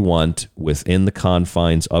whatever you want within the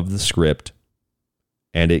confines of the script,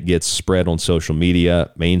 and it gets spread on social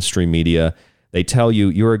media, mainstream media. They tell you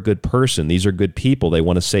you're a good person. These are good people. They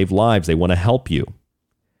want to save lives. They want to help you.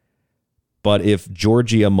 But if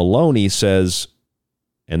Giorgia Meloni says,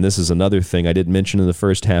 and this is another thing I didn't mention in the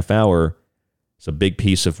first half hour, it's a big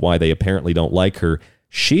piece of why they apparently don't like her.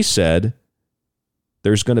 She said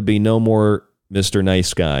there's going to be no more Mr.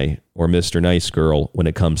 Nice Guy or Mr. Nice Girl when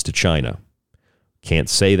it comes to China. Can't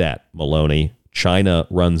say that, Meloni. China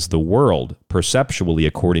runs the world, perceptually,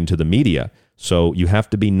 according to the media. So you have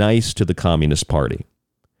to be nice to the Communist Party.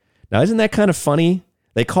 Now, isn't that kind of funny?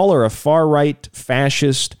 They call her a far-right,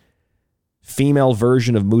 fascist, female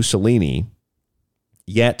version of Mussolini,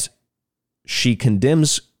 yet she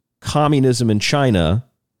condemns communism in China,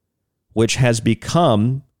 which has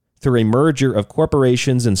become, through a merger of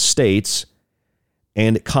corporations and states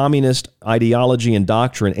and communist ideology and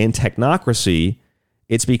doctrine and technocracy,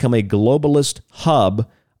 it's become a globalist hub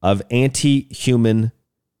of anti-human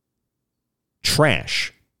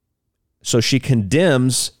trash. So she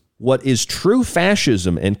condemns what is true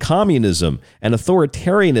fascism and communism and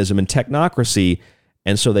authoritarianism and technocracy,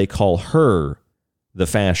 and so they call her the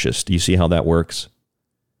fascist. Do you see how that works?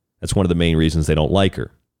 That's one of the main reasons they don't like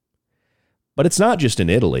her. But it's not just in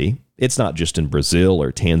Italy. It's not just in Brazil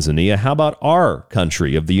or Tanzania. How about our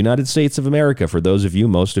country of the United States of America, for those of you,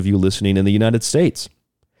 most of you listening in the United States?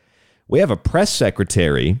 We have a press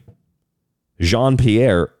secretary,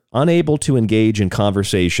 Jean-Pierre, unable to engage in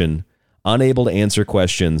conversation, unable to answer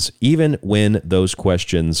questions, even when those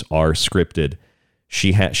questions are scripted.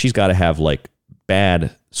 She's got to have like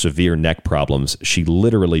bad, severe neck problems. She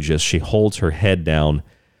literally she holds her head down.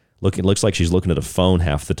 Looks like she's looking at a phone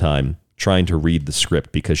half the time, trying to read the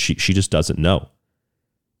script because she just doesn't know.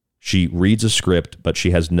 She reads a script, but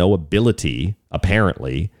she has no ability,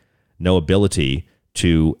 apparently,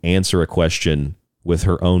 to answer a question with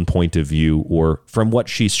her own point of view or from what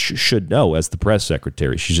she should know as the press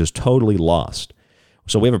secretary. She's just totally lost.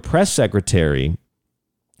 So we have a press secretary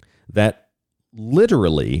that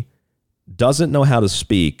literally doesn't know how to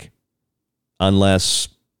speak unless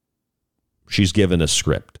she's given a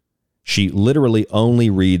script. She literally only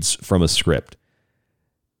reads from a script.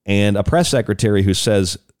 and a press secretary who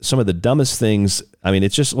says some of the dumbest things. I mean,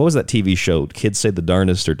 it's just, what was that TV show? Kids say the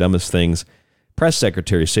darndest or dumbest things. Press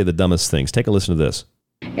secretaries say the dumbest things. Take a listen to this.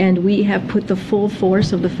 And we have put the full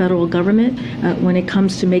force of the federal government when it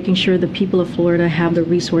comes to making sure the people of Florida have the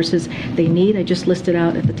resources they need. I just listed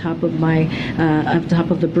out at the top of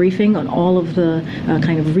the briefing on all of the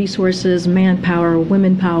kind of resources, manpower,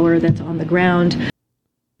 women power that's on the ground.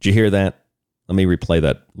 Did you hear that? Let me replay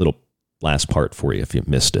that little last part for you if you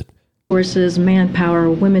missed it. Resources,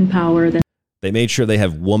 manpower, women power. They made sure they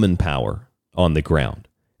have woman power on the ground.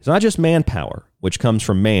 It's not just manpower, which comes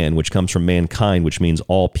from man, which comes from mankind, which means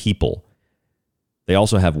all people. They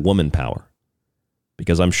also have woman power.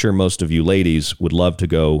 Because I'm sure most of you ladies would love to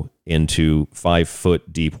go into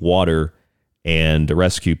 5-foot deep water and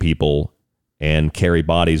rescue people and carry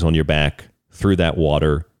bodies on your back through that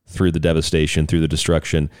water, through the devastation, through the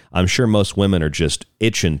destruction. I'm sure most women are just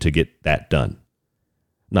itching to get that done.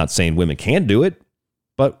 I'm not saying women can't do it,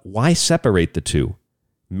 but why separate the two?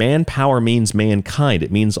 Manpower means mankind. It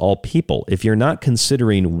means all people. If you're not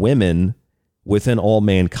considering women within all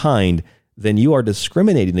mankind, then you are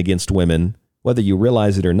discriminating against women, whether you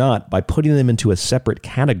realize it or not, by putting them into a separate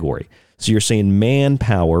category. So you're saying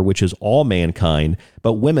manpower, which is all mankind,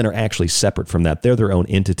 but women are actually separate from that. They're their own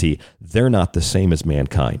entity. They're not the same as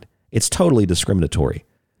mankind. It's totally discriminatory.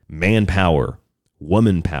 Manpower,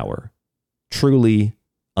 woman power, truly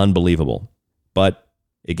unbelievable. But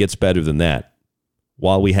it gets better than that.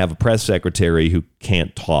 While we have a press secretary who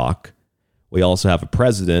can't talk, we also have a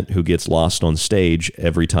president who gets lost on stage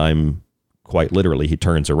every time, quite literally, he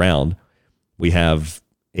turns around. We have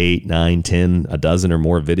 8, 9, 10, a dozen or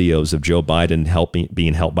more videos of Joe Biden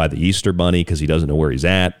being helped by the Easter Bunny because he doesn't know where he's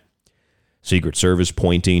at. Secret Service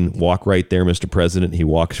pointing, walk right there, Mr. President. He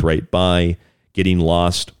walks right by, getting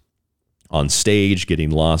lost on stage, getting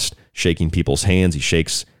lost, shaking people's hands. He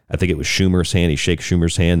shakes, I think it was Schumer's hand. He shakes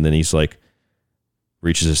Schumer's hand, and then he's like,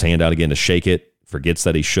 reaches his hand out again to shake it, forgets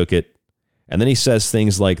that he shook it. And then he says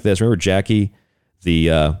things like this. Remember Jackie,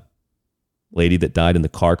 the lady that died in the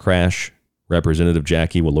car crash, Representative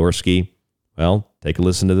Jackie Walorski? Well, take a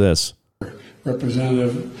listen to this.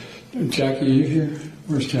 Representative Jackie, are you here?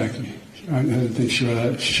 Where's Jackie? I didn't think she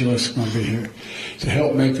was going to be here to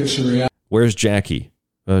help make this a reality. Where's Jackie?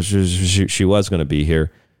 She was going to be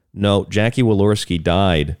here. No, Jackie Walorski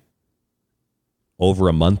died over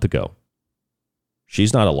a month ago.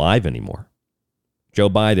 She's not alive anymore. Joe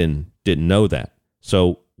Biden didn't know that.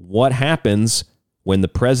 So what happens when the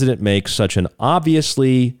president makes such an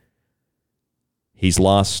obviously he's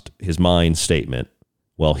lost his mind statement?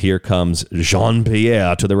 Well, here comes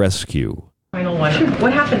Jean-Pierre to the rescue. Final one.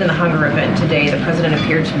 What happened in the Hunger event today? The president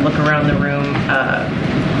appeared to look around the room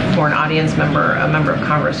for an audience member, a member of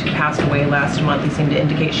Congress who passed away last month. He seemed to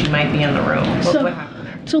indicate she might be in the room. What happened?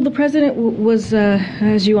 So the president was,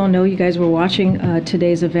 as you all know, you guys were watching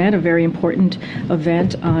today's event, a very important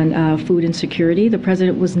event on food insecurity. The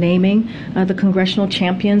president was naming the congressional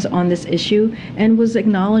champions on this issue and was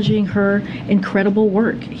acknowledging her incredible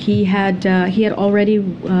work. He had already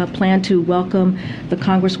planned to welcome the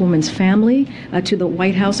congresswoman's family to the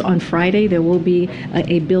White House on Friday. There will be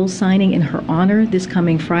a bill signing in her honor this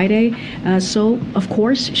coming Friday. So, of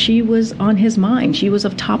course, she was on his mind. She was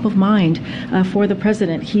of top of mind for the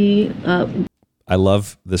president. I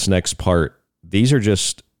love this next part. These are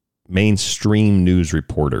just mainstream news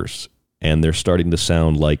reporters, and they're starting to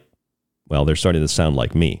sound like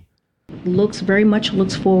me. Very much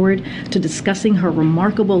looks forward to discussing her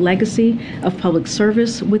remarkable legacy of public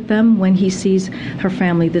service with them when he sees her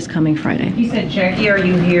family this coming Friday. He said, Jackie, are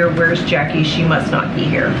you here? Where's Jackie? She must not be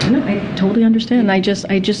here. No, I totally understand. I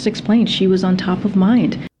just explained she was on top of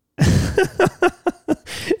mind.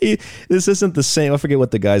 This isn't the same. I forget what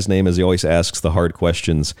the guy's name is. He always asks the hard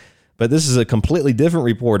questions. But this is a completely different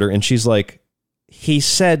reporter. And she's like, he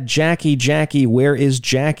said, Jackie, where is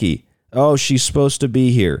Jackie? Oh, she's supposed to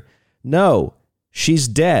be here. No, she's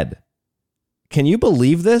dead. Can you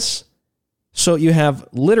believe this? So you have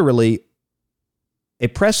literally a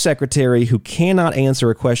press secretary who cannot answer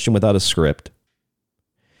a question without a script.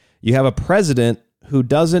 You have a president who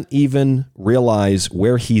doesn't even realize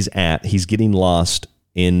where he's at. He's getting lost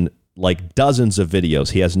in like dozens of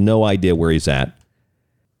videos. He has no idea where he's at.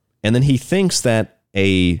 And then he thinks that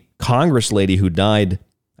a Congress lady who died,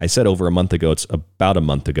 I said over a month ago, it's about a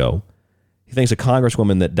month ago. He thinks a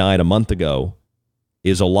congresswoman that died a month ago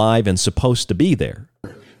is alive and supposed to be there.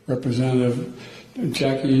 Representative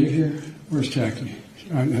Jackie, are you here? Where's Jackie?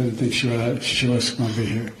 I didn't think she was going to be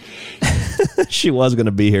here. She was going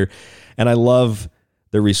to be here. And I love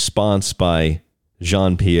the response by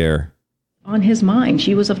Jean-Pierre. On his mind.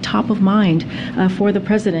 She was of top of mind for the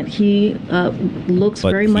president. He looks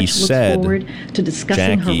forward to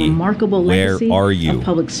discussing her remarkable legacy of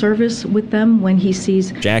public service with them when he sees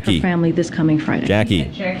her family this coming Friday.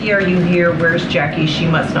 Jackie, are you here? Where's Jackie? She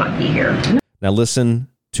must not be here. Now listen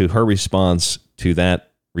to her response to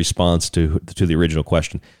that response to the original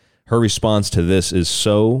question. Her response to this is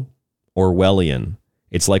so Orwellian.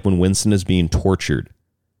 It's like when Winston is being tortured.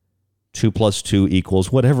 2 + 2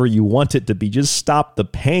 = whatever you want it to be. Just stop the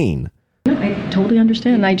pain. I totally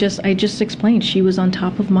understand. I just explained she was on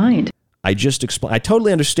top of mind. I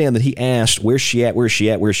totally understand that he asked, where's she at? Where's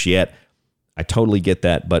she at? Where's she at? I totally get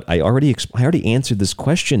that. But I already answered this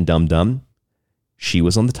question, dum-dum. She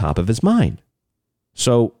was on the top of his mind.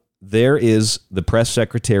 So there is the press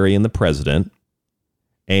secretary and the president.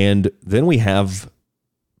 And then we have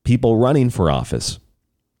people running for office.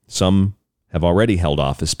 Some have already held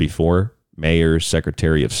office before, mayors,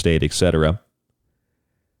 secretary of state, etc.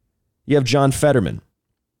 You have John Fetterman.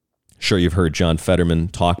 Sure, you've heard John Fetterman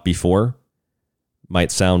talk before.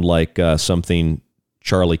 Might sound like something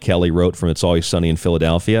Charlie Kelly wrote from It's Always Sunny in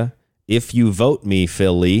Philadelphia. If you vote me,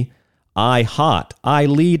 Philly, I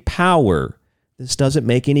lead power. This doesn't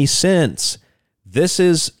make any sense. This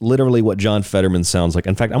is literally what John Fetterman sounds like.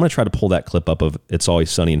 In fact, I'm going to try to pull that clip up of It's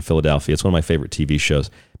Always Sunny in Philadelphia. It's one of my favorite TV shows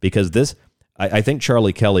because I think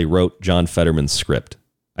Charlie Kelly wrote John Fetterman's script.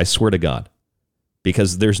 I swear to God.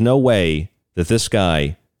 Because there's no way that this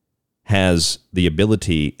guy has the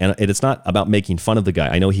ability, and it's not about making fun of the guy.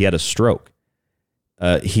 I know he had a stroke.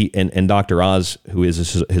 And Dr. Oz, who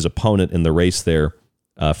is his opponent in the race there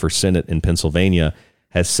for Senate in Pennsylvania,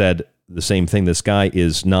 has said the same thing. This guy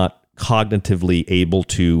is not cognitively able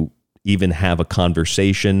to even have a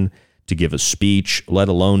conversation, to give a speech, let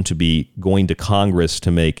alone to be going to Congress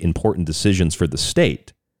to make important decisions for the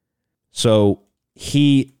state. So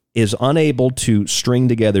he is unable to string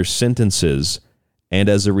together sentences, and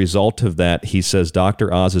as a result of that, he says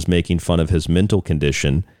Dr. Oz is making fun of his mental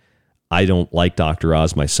condition. I don't like Dr.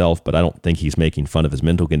 Oz myself, but I don't think he's making fun of his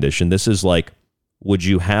mental condition. This is like, would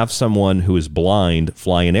you have someone who is blind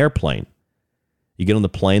fly an airplane? You get on the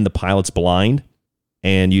plane, the pilot's blind,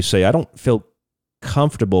 and you say, I don't feel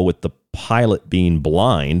comfortable with the pilot being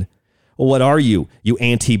blind. Well, what are you? You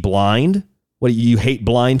anti-blind? What, you hate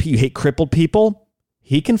blind people? You hate crippled people?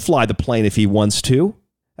 He can fly the plane if he wants to.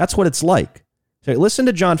 That's what it's like. So listen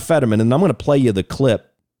to John Fetterman, and I'm going to play you the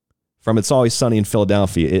clip from It's Always Sunny in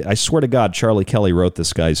Philadelphia. I swear to God, Charlie Kelly wrote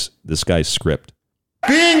this guy's script.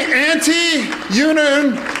 Being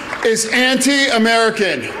anti-union is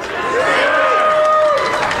anti-American.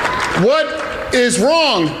 What is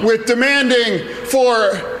wrong with demanding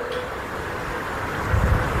for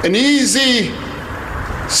an easy,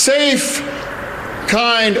 safe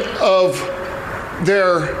kind of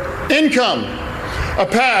their income, a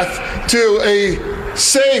path to a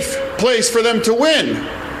safe place for them to win,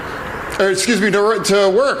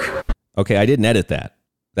 to work? Okay, I didn't edit that.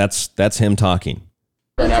 That's him talking.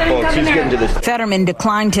 Fetterman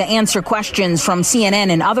declined to answer questions from CNN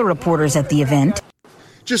and other reporters at the event.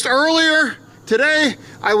 Just earlier today,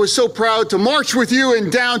 I was so proud to march with you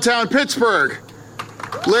in downtown Pittsburgh.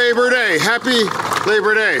 Labor Day. Happy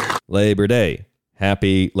Labor Day. Labor Day.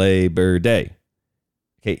 Happy Labor Day.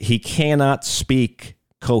 Okay, he cannot speak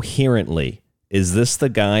coherently. Is this the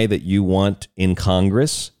guy that you want in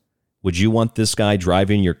Congress? Would you want this guy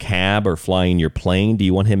driving your cab or flying your plane? Do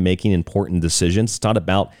you want him making important decisions? It's not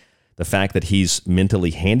about the fact that he's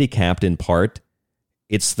mentally handicapped in part.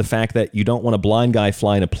 It's the fact that you don't want a blind guy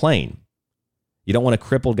flying a plane. You don't want a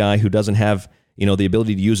crippled guy who doesn't have, the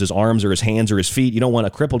ability to use his arms or his hands or his feet. You don't want a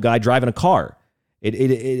crippled guy driving a car.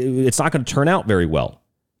 It's not going to turn out very well.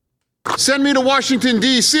 Send me to Washington,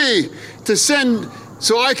 D.C.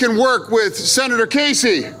 so I can work with Senator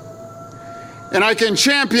Casey. And I can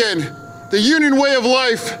champion the union way of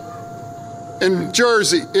life in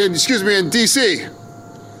in D.C.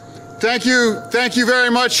 Thank you very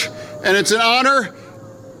much, and it's an honor.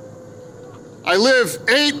 I live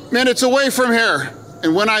 8 minutes away from here,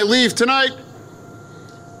 and when I leave tonight,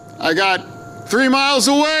 I got 3 miles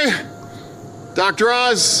away, Dr.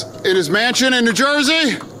 Oz in his mansion in New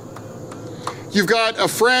Jersey. You've got a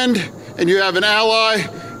friend, and you have an ally.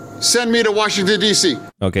 Send me to Washington, D.C.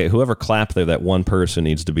 Okay, whoever clapped there, that one person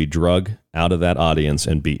needs to be drugged out of that audience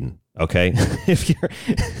and beaten. Okay?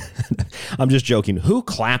 I'm just joking. Who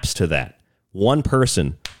claps to that? One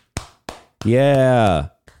person. Yeah.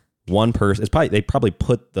 One person. They probably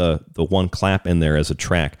put the one clap in there as a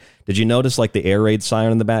track. Did you notice like the air raid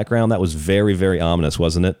siren in the background? That was very, very ominous,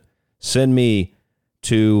 wasn't it? Send me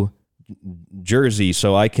to Jersey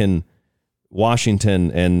so I can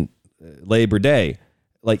Washington and Labor Day.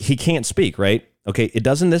 Like, he can't speak, right? Okay,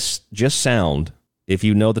 doesn't this just sound, if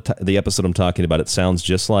you know the episode I'm talking about, it sounds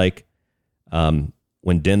just like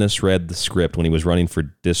when Dennis read the script when he was running for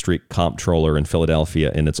district comptroller in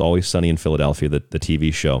Philadelphia, and It's Always Sunny in Philadelphia, the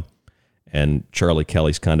TV show. And Charlie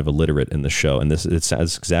Kelly's kind of illiterate in the show, and it's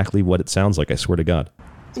exactly what it sounds like, I swear to God.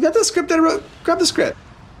 You got the script that I wrote? Grab the script.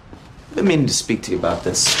 I've been meaning to speak to you about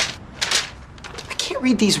this. I can't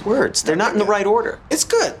read these words. They're not in the right order. It's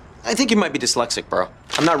good. I think you might be dyslexic, bro.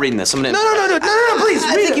 I'm not reading this. I'm gonna... No, please,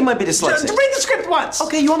 read it. I think you might be dyslexic. Read the script once.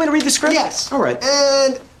 Okay, you want me to read the script? Yes. All right.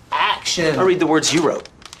 And action. I'll read the words you wrote.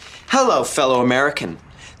 Hello, fellow American.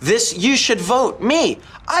 This you should vote. Me.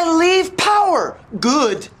 I leave power.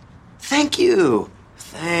 Good. Thank you.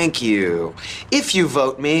 Thank you. If you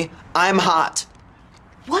vote me, I'm hot.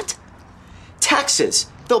 What? Taxes.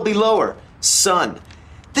 They'll be lower. Son.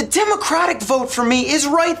 The Democratic vote for me is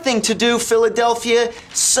right thing to do, Philadelphia.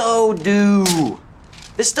 So do.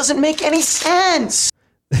 This doesn't make any sense.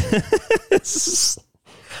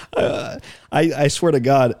 I swear to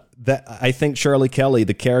God, that I think Charlie Kelly,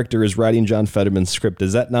 the character, is writing John Fetterman's script.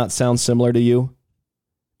 Does that not sound similar to you?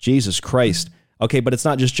 Jesus Christ. Okay, but it's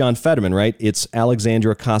not just John Fetterman, right? It's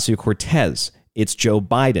Alexandria Ocasio-Cortez. It's Joe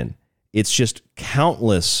Biden. It's just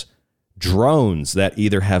countless drones that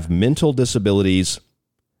either have mental disabilities,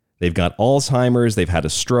 they've got Alzheimer's, they've had a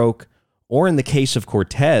stroke, or in the case of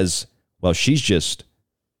Cortez, well, she's just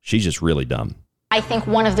really dumb. I think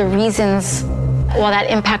one of the reasons why that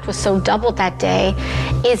impact was so doubled that day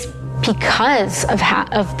is because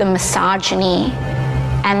of the misogyny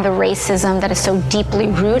and the racism that is so deeply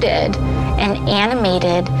rooted and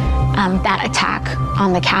animated that attack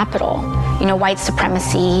on the Capitol. You know, white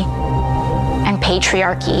supremacy and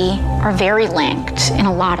patriarchy are very linked in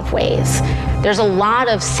a lot of ways. There's a lot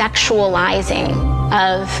of sexualizing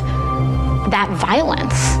of that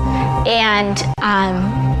violence. And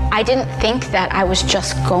I didn't think that I was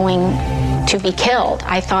just going to be killed.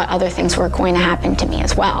 I thought other things were going to happen to me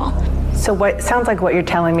as well. So what sounds like what you're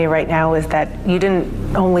telling me right now is that you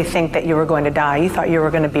didn't only think that you were going to die, you thought you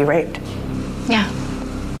were going to be raped. Yeah.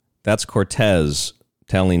 That's Cortez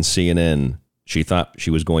telling CNN she thought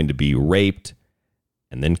she was going to be raped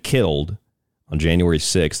and then killed on January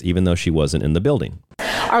 6th, even though she wasn't in the building.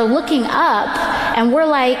 Are looking up and we're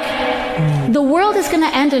like, the world is going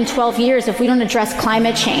to end in 12 years if we don't address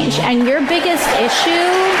climate change. And your biggest issue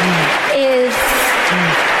is...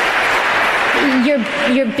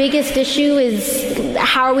 Your biggest issue is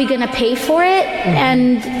how are we going to pay for it?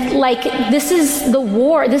 And like, this is the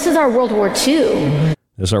war. This is our World War II.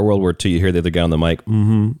 This is our World War II. You hear the other guy on the mic.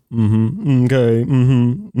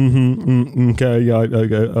 Okay.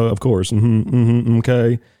 Yeah, of course.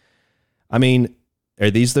 Okay. I mean,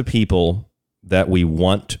 are these the people that we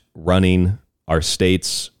want running our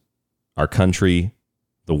states, our country,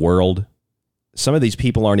 the world? Some of these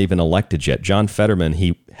people aren't even elected yet. John Fetterman,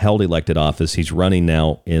 he held elected office. He's running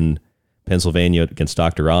now in Pennsylvania against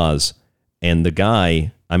Dr. Oz. And the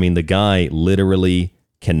guy literally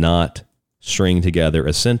cannot string together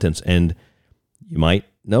a sentence. And you might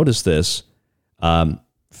notice this.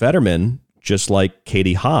 Fetterman, just like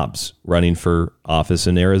Katie Hobbs, running for office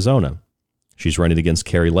in Arizona. She's running against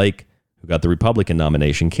Kari Lake, who got the Republican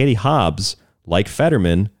nomination. Katie Hobbs, like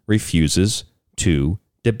Fetterman, refuses to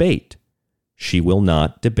debate. She will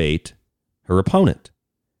not debate her opponent.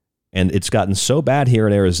 And it's gotten so bad here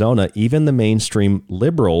in Arizona, even the mainstream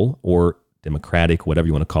liberal or Democratic, whatever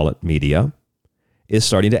you want to call it, media is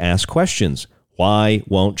starting to ask questions. Why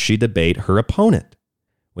won't she debate her opponent?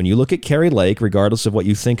 When you look at Kari Lake, regardless of what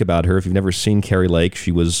you think about her, if you've never seen Kari Lake,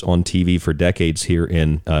 she was on TV for decades here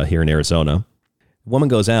in Arizona. The woman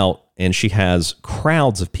goes out and she has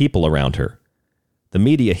crowds of people around her. The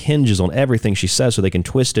media hinges on everything she says so they can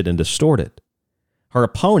twist it and distort it. Her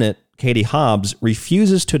opponent, Katie Hobbs,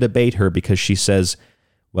 refuses to debate her because she says,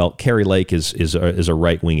 well, Kari Lake is a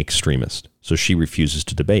right-wing extremist, so she refuses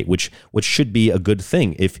to debate, which should be a good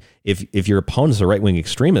thing. If your opponent is a right-wing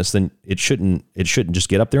extremist, then it shouldn't just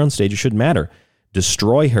get up there on stage. It shouldn't matter.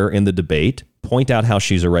 Destroy her in the debate, point out how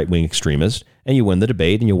she's a right-wing extremist, and you win the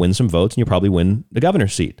debate, and you win some votes, and you probably win the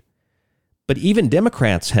governor's seat. But even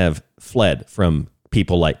Democrats have fled from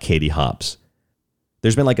people like Katie Hobbs.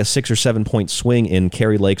 There's been like a 6 or 7 point swing in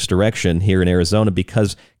Kari Lake's direction here in Arizona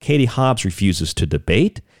because Katie Hobbs refuses to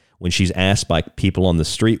debate. When she's asked by people on the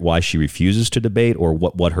street why she refuses to debate or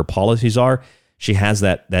what her policies are, she has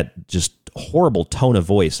that just horrible tone of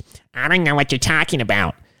voice. I don't know what you're talking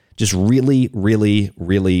about. Just really, really,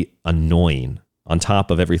 really annoying on top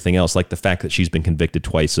of everything else, like the fact that she's been convicted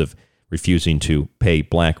twice of refusing to pay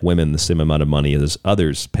black women the same amount of money as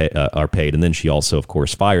others are paid. And then she also, of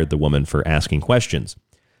course, fired the woman for asking questions.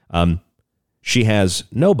 She has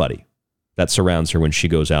nobody that surrounds her when she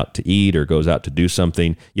goes out to eat or goes out to do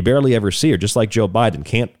something. You barely ever see her, just like Joe Biden.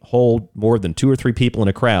 Can't hold more than 2 or 3 people in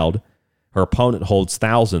a crowd. Her opponent holds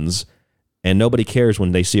thousands, and nobody cares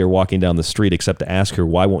when they see her walking down the street except to ask her,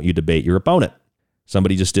 why won't you debate your opponent?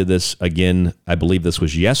 Somebody just did this again. I believe this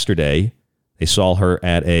was yesterday. They saw her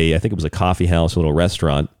at I think it was a coffee house, a little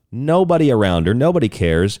restaurant. Nobody around her, nobody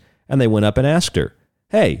cares. And they went up and asked her,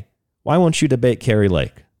 hey, why won't you debate Kari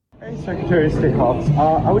Lake? Hey, Secretary of State Hobbs.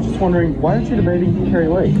 I was just wondering, why aren't you debating Kari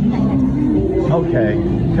Lake? Okay,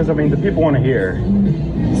 because, I mean, the people want to hear.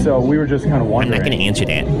 So we were just kind of wondering. I'm not going to answer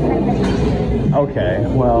that. Okay,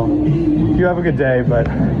 well, you have a good day, but,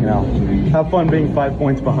 have fun being 5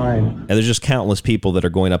 points behind. And there's just countless people that are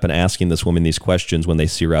going up and asking this woman these questions when they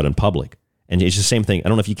see her out in public. And it's the same thing. I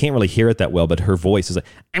don't know if you can't really hear it that well, but her voice is like,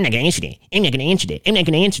 I'm not going to answer that. I'm not going to answer that. I'm not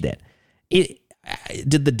going to answer that.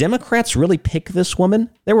 Did the Democrats really pick this woman?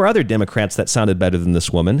 There were other Democrats that sounded better than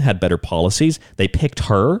this woman, had better policies. They picked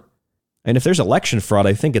her. And if there's election fraud,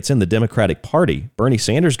 I think it's in the Democratic Party. Bernie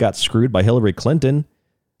Sanders got screwed by Hillary Clinton.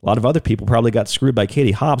 A lot of other people probably got screwed by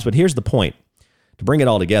Katie Hobbs. But here's the point. To bring it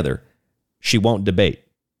all together, she won't debate.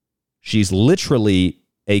 She's literally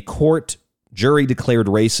a court jury declared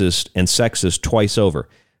racist and sexist twice over.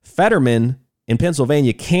 Fetterman in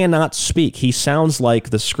Pennsylvania cannot speak. He sounds like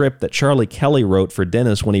the script that Charlie Kelly wrote for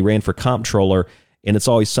Dennis when he ran for comptroller in It's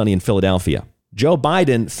Always Sunny in Philadelphia. Joe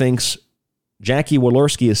Biden thinks Jackie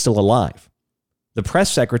Walorski is still alive. The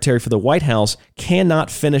press secretary for the White House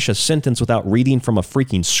cannot finish a sentence without reading from a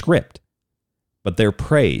freaking script. But they're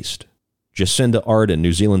praised. Jacinda Arden,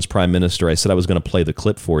 New Zealand's prime minister, I said I was going to play the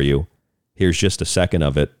clip for you. Here's just a second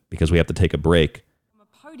of it because we have to take a break. A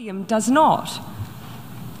podium does not.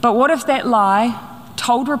 But what if that lie,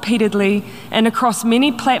 told repeatedly and across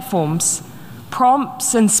many platforms,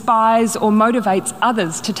 prompts, inspires or motivates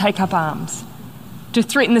others to take up arms, to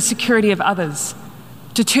threaten the security of others,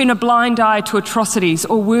 to turn a blind eye to atrocities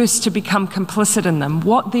or worse, to become complicit in them?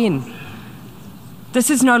 What then? This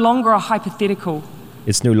is no longer a hypothetical.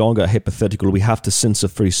 It's no longer a hypothetical. We have to censor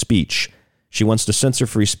free speech. She wants to censor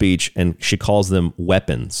free speech, and she calls them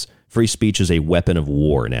weapons. Free speech is a weapon of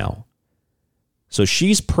war now. So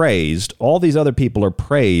she's praised. All these other people are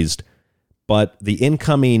praised, but the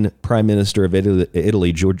incoming prime minister of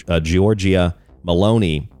Italy, Giorgia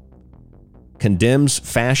Meloni, condemns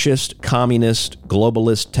fascist, communist,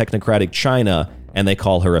 globalist, technocratic China, and they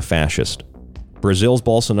call her a fascist. Brazil's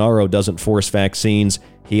Bolsonaro doesn't force vaccines.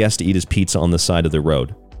 He has to eat his pizza on the side of the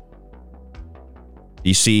road. Do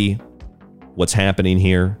you see what's happening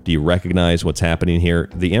here? Do you recognize what's happening here?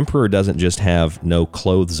 The emperor doesn't just have no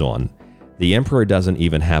clothes on. The emperor doesn't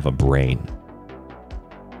even have a brain.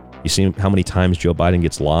 You see how many times Joe Biden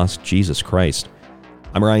gets lost? Jesus Christ.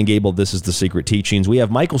 I'm Ryan Gable. This is The Secret Teachings. We have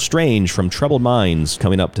Michael Strange from Troubled Minds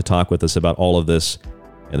coming up to talk with us about all of this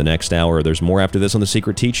in the next hour. There's more after this on The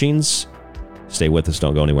Secret Teachings. Stay with us.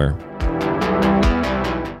 Don't go anywhere.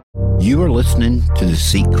 You are listening to The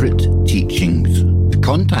Secret Teachings. To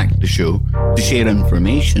contact the show, to share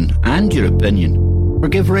information and your opinion, or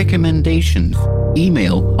give recommendations,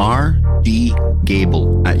 email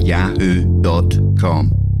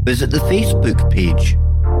rdgable@yahoo.com. Visit the Facebook page,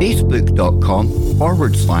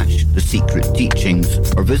 facebook.com/The Secret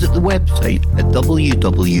Teachings, or visit the website at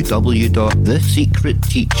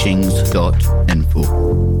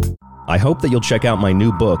www.thesecretteachings.info. I hope that you'll check out my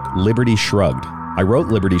new book, Liberty Shrugged. I wrote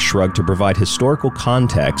Liberty Shrugged to provide historical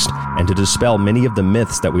context and to dispel many of the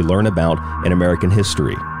myths that we learn about in American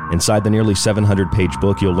history. Inside the nearly 700-page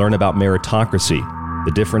book, you'll learn about meritocracy,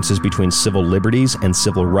 the differences between civil liberties and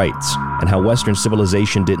civil rights, and how Western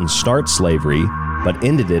civilization didn't start slavery, but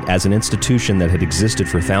ended it as an institution that had existed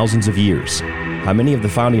for thousands of years. How many of the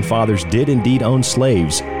founding fathers did indeed own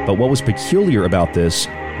slaves, but what was peculiar about this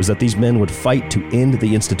was that these men would fight to end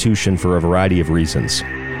the institution for a variety of reasons.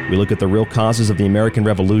 We look at the real causes of the American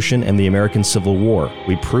Revolution and the American Civil War.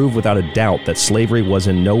 We prove without a doubt that slavery was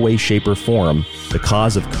in no way, shape, or form the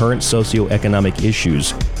cause of current socioeconomic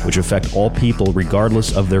issues which affect all people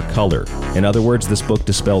regardless of their color. In other words, this book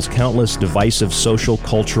dispels countless divisive social,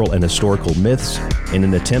 cultural, and historical myths in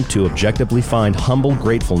an attempt to objectively find humble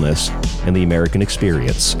gratefulness in the American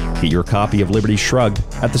experience. Get your copy of Liberty Shrugged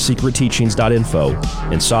at thesecretteachings.info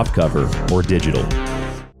in softcover or digital.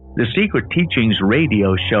 The Secret Teachings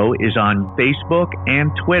radio show is on Facebook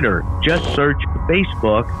and Twitter. Just search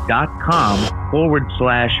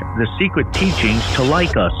facebook.com/The Secret Teachings to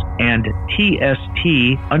like us, and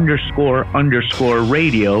TST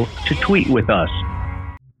 __radio to tweet with us.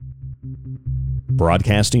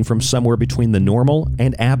 broadcasting from somewhere between the normal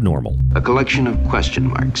and abnormal. A collection of question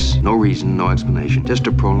marks. No reason, no explanation. Just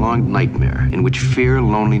a prolonged nightmare in which fear,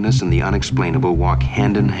 loneliness, and the unexplainable walk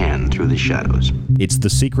hand in hand through the shadows. It's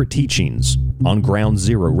The Secret Teachings on Ground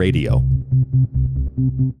Zero Radio.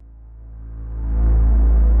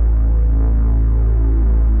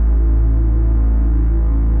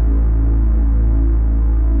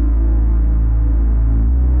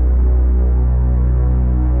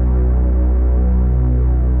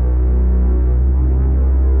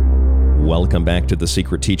 Welcome back to The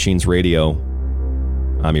Secret Teachings Radio.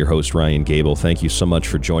 I'm your host, Ryan Gable. Thank you so much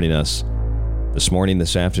for joining us this morning,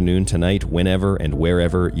 this afternoon, tonight, whenever and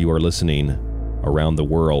wherever you are listening around the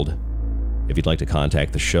world. If you'd like to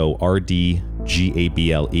contact the show,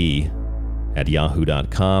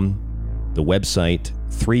 rdgable@yahoo.com. The website,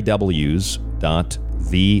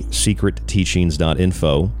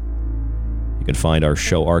 3ws.thesecretteachings.info. You can find our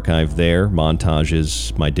show archive there,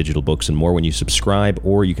 montages, my digital books, and more when you subscribe,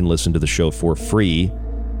 or you can listen to the show for free.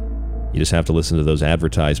 You just have to listen to those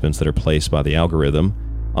advertisements that are placed by the algorithm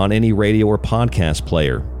on any radio or podcast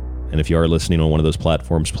player. And if you are listening on one of those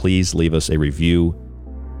platforms, please leave us a review,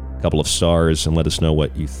 a couple of stars, and let us know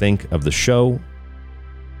what you think of the show.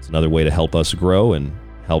 It's another way to help us grow and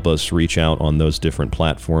help us reach out on those different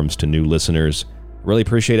platforms to new listeners. Really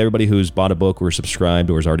appreciate everybody who's bought a book or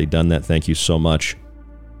subscribed or has already done that. Thank you so much.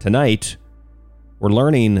 Tonight, we're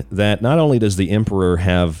learning that not only does the emperor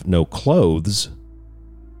have no clothes,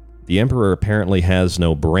 the emperor apparently has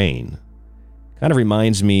no brain. Kind of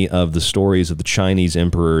reminds me of the stories of the Chinese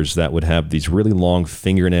emperors that would have these really long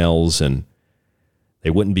fingernails and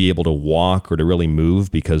they wouldn't be able to walk or to really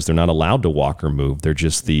move because they're not allowed to walk or move. They're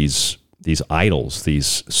just these idols,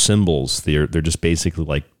 these symbols. They're just basically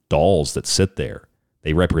like dolls that sit there.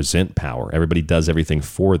 They represent power. Everybody does everything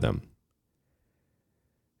for them.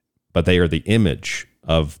 But they are the image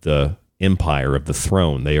of the empire, of the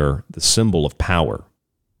throne. They are the symbol of power.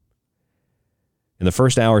 In the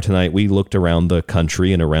first hour tonight, we looked around the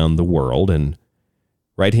country and around the world. And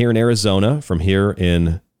right here in Arizona, from here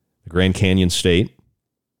in the Grand Canyon State,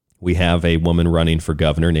 we have a woman running for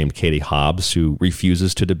governor named Katie Hobbs who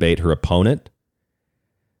refuses to debate her opponent.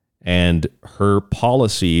 And her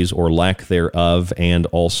policies, or lack thereof, and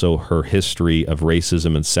also her history of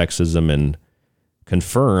racism and sexism, and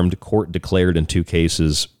confirmed, court declared in 2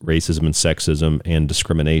 cases, racism and sexism and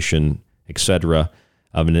discrimination, etc.,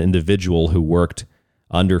 of an individual who worked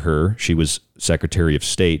under her. She was Secretary of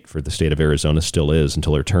State for the state of Arizona, still is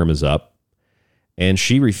until her term is up. And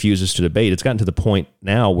she refuses to debate. It's gotten to the point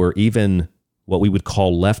now where even what we would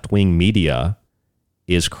call left-wing media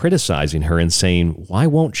is criticizing her and saying, why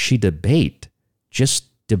won't she debate? Just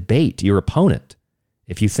debate your opponent.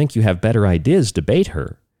 If you think you have better ideas, debate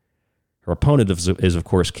her. Her opponent is of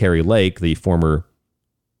course, Kari Lake, the former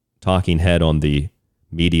talking head on the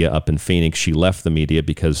media up in Phoenix. She left the media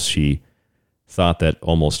because she thought that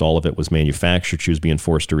almost all of it was manufactured. She was being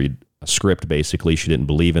forced to read a script, basically. She didn't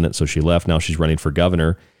believe in it, so she left. Now she's running for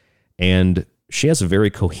governor. And she has a very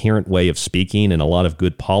coherent way of speaking and a lot of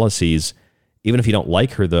good policies. Even if you don't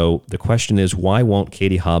like her, though, the question is, why won't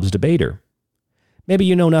Katie Hobbs debate her? Maybe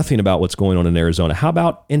you know nothing about what's going on in Arizona. How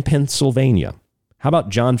about in Pennsylvania? How about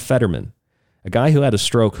John Fetterman, a guy who had a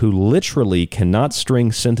stroke who literally cannot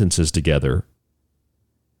string sentences together?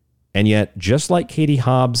 And yet, just like Katie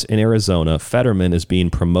Hobbs in Arizona, Fetterman is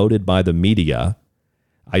being promoted by the media.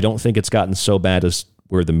 I don't think it's gotten so bad as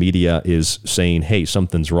where the media is saying, hey,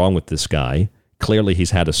 something's wrong with this guy. Clearly, he's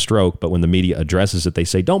had a stroke, but when the media addresses it, they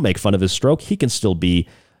say, don't make fun of his stroke. He can still be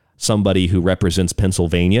somebody who represents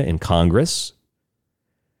Pennsylvania in Congress.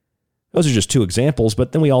 Those are just 2 examples,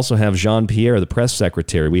 but then we also have Jean-Pierre, the press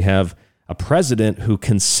secretary. We have a president who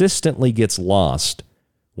consistently gets lost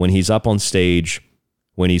when he's up on stage,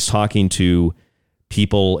 when he's talking to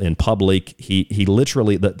people in public. He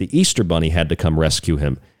literally, the Easter Bunny had to come rescue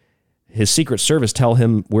him. His Secret Service tell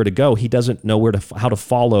him where to go. He doesn't know how to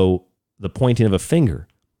follow the pointing of a finger.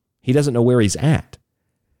 He doesn't know where he's at.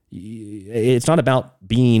 It's not about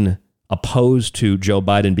being opposed to Joe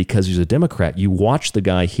Biden because he's a Democrat. You watch the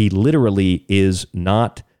guy, he literally is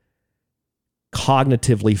not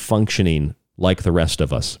cognitively functioning like the rest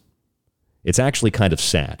of us. It's actually kind of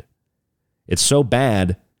sad. It's so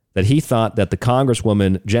bad that he thought that the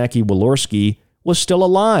Congresswoman, Jackie Walorski, was still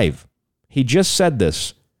alive. He just said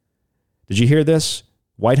this. Did you hear this?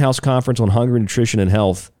 White House Conference on Hunger, Nutrition, and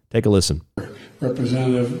Health. Take a listen.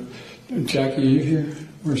 Representative Jackie, are you here?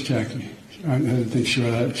 Where's Jackie? I didn't think she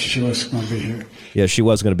was going to be here. Yeah, she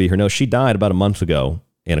was going to be here. No, she died about a month ago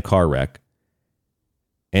in a car wreck.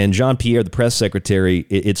 And Jean-Pierre, the press secretary,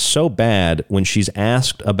 it's so bad when she's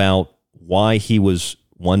asked about why he was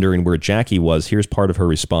wondering where Jackie was, here's part of her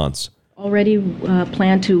response. Already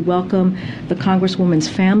plan to welcome the Congresswoman's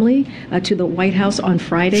family to the White House on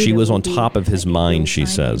Friday. She was on top of his mind, she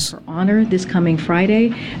says. For honor this coming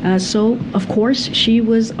Friday. So, of course, she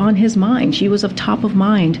was on his mind. She was of top of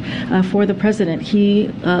mind for the president.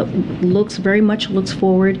 He very much looks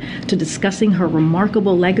forward to discussing her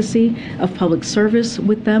remarkable legacy of public service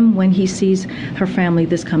with them when he sees her family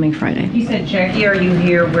this coming Friday. He said, Jackie, are you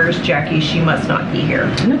here? Where's Jackie? She must not be here.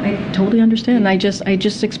 No, I totally understand. I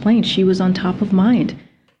just explained she was on top of mind.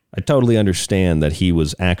 I totally understand that he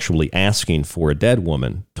was actually asking for a dead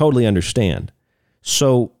woman. Totally understand.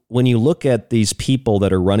 So when you look at these people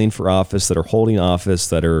that are running for office, that are holding office,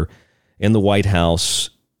 that are in the White House,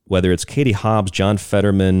 whether it's Katie Hobbs, John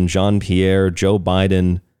Fetterman, Jean-Pierre, Joe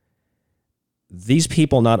Biden, these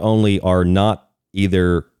people not only are not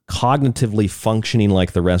either cognitively functioning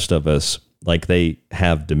like the rest of us, like they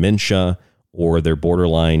have dementia or they're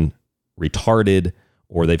borderline retarded,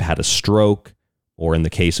 or they've had a stroke, or in the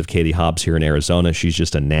case of Katie Hobbs here in Arizona, she's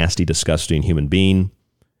just a nasty, disgusting human being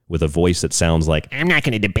with a voice that sounds like, I'm not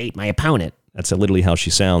going to debate my opponent. That's literally how she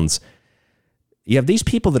sounds. You have these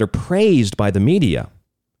people that are praised by the media,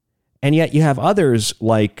 and yet you have others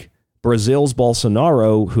like Brazil's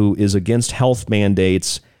Bolsonaro, who is against health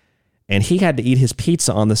mandates, and he had to eat his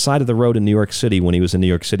pizza on the side of the road in New York City when he was in New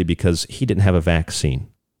York City because he didn't have a vaccine.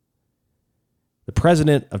 The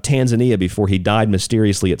president of Tanzania, before he died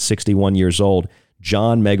mysteriously at 61 years old,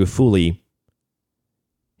 John Magufuli,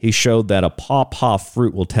 he showed that a pawpaw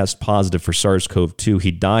fruit will test positive for SARS-CoV-2.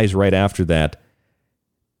 He dies right after that,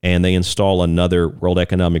 and they install another World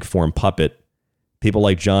Economic Forum puppet. People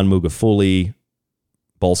like John Magufuli,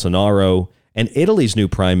 Bolsonaro, and Italy's new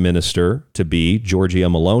prime minister-to-be,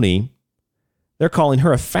 Giorgia Meloni, they're calling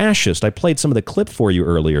her a fascist. I played some of the clip for you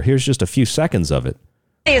earlier. Here's just a few seconds of it.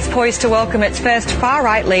 Is poised to welcome its first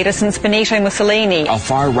far-right leader since Benito Mussolini. A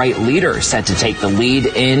far-right leader set to take the lead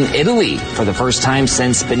in Italy for the first time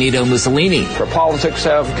since Benito Mussolini. Her politics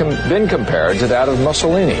have been compared to that of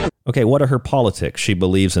Mussolini. Okay, what are her politics? She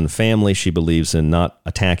believes in family. She believes in not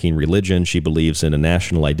attacking religion. She believes in a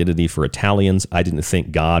national identity for Italians. I didn't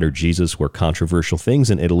think God or Jesus were controversial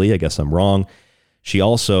things in Italy. I guess I'm wrong. She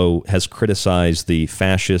also has criticized the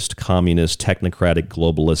fascist, communist, technocratic,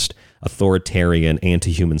 globalist, authoritarian,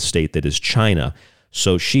 anti-human state that is China.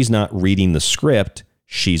 So she's not reading the script.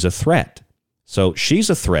 She's a threat. So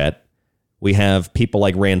she's a threat. We have people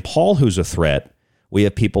like Rand Paul who's a threat. We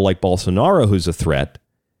have people like Bolsonaro who's a threat.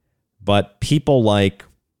 But people like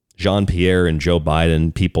Jean-Pierre and Joe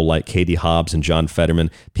Biden, people like Katie Hobbs and John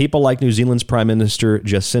Fetterman, people like New Zealand's Prime Minister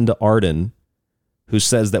Jacinda Arden, who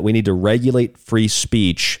says that we need to regulate free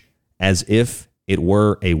speech as if it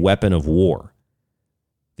were a weapon of war.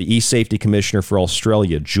 The E-Saftey Commissioner for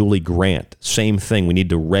Australia, Julie Grant, same thing. We need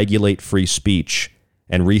to regulate free speech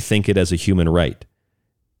and rethink it as a human right.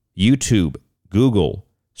 YouTube, Google,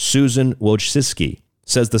 Susan Wojciki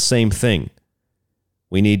says the same thing.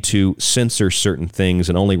 We need to censor certain things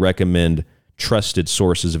and only recommend trusted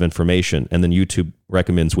sources of information. And then YouTube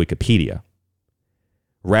recommends Wikipedia.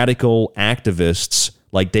 Radical activists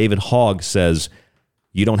like David Hogg says,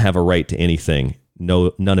 you don't have a right to anything.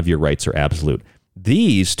 No, none of your rights are absolute.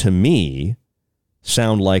 These, to me,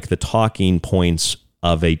 sound like the talking points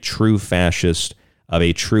of a true fascist, of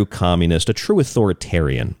a true communist, a true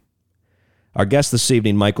authoritarian. Our guest this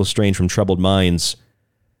evening, Michael Strange from Troubled Minds.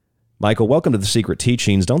 Michael, welcome to The Secret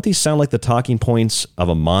Teachings. Don't these sound like the talking points of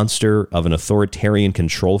a monster, of an authoritarian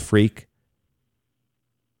control freak?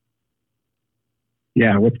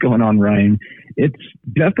 Yeah, what's going on, Ryan? It's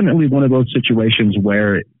definitely one of those situations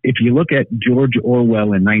where if you look at George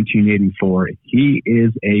Orwell in 1984, he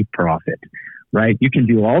is a prophet, right? You can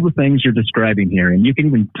do all the things you're describing here, and you can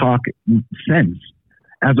even talk sense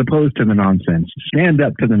as opposed to the nonsense. Stand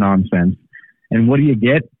up to the nonsense. And what do you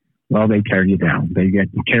get? Well, they tear you down. They get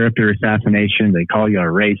character assassination. They call you a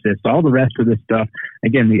racist. All the rest of this stuff.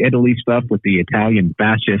 Again, the Italy stuff with the Italian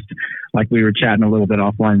fascist, like we were chatting a little bit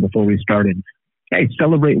offline before we started. Hey,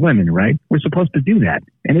 celebrate women, right? We're supposed to do that.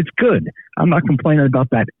 And it's good. I'm not complaining about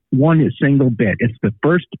that one single bit. It's the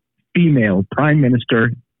first female prime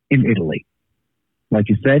minister in Italy. Like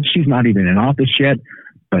you said, she's not even in office yet,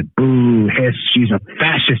 but boo, hiss, she's a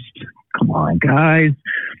fascist. Come on, guys.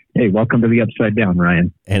 Hey, welcome to the Upside Down,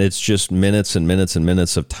 Ryan. And it's just minutes and minutes and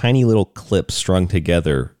minutes of tiny little clips strung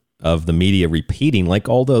together of the media repeating, like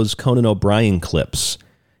all those Conan O'Brien clips.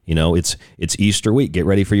 You know, it's Easter week. Get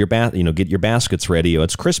ready for your get your baskets ready.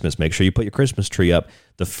 It's Christmas. Make sure you put your Christmas tree up.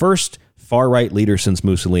 The first far-right leader since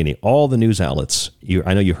Mussolini. All the news outlets.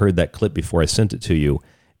 I know you heard that clip before I sent it to you.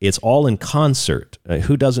 it's all in concert.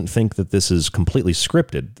 Who doesn't think that this is completely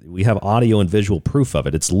scripted? We have audio and visual proof of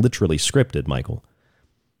it. It's literally scripted, Michael.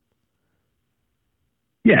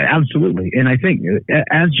 Yeah, absolutely. And I think,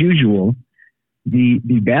 as usual, the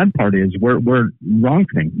bad part is we're wrong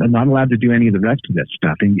thing. They're not allowed to do any of the rest of this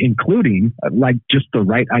stuff, including like just the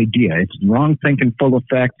right idea. It's wrong thinking full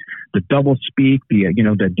effect, the double speak,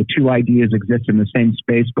 the two ideas exist in the same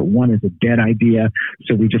space, but one is a dead idea.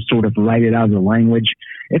 So we just sort of write it out of the language.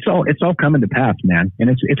 It's all coming to pass, man. And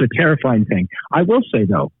it's a terrifying thing. I will say,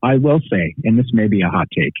 and this may be a hot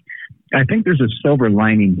take, I think there's a silver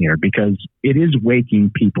lining here because it is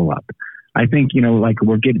waking people up. I think,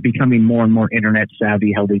 we're becoming more and more internet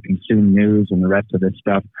savvy, how they consume news and the rest of this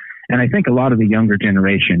stuff. And I think a lot of the younger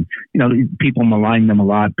generation, people malign them a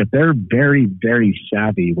lot, but they're very, very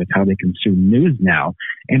savvy with how they consume news now.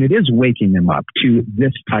 And it is waking them up to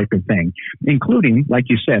this type of thing, including, like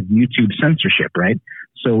you said, YouTube censorship, right?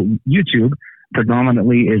 So YouTube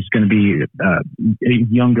predominantly is going to be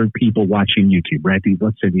younger people watching YouTube, right?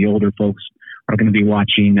 Let's say the older folks are going to be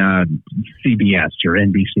watching CBS or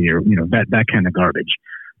NBC or, that kind of garbage.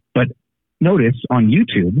 But notice on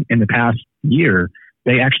YouTube in the past year,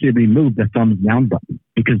 they actually removed the thumbs down button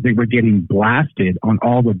because they were getting blasted on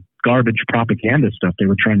all the garbage propaganda stuff they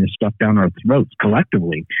were trying to stuff down our throats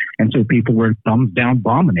collectively. And so people were thumbs down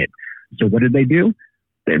bombing it. So what did they do?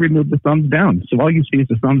 They removed the thumbs down. So all you see is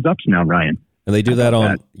the thumbs ups now, Ryan. And they do that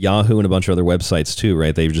on Yahoo and a bunch of other websites too,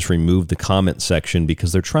 right? They've just removed the comment section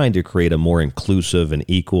because they're trying to create a more inclusive and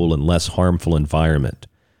equal and less harmful environment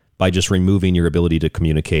by just removing your ability to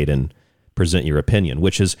communicate and present your opinion,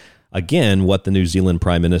 which is, again, what the New Zealand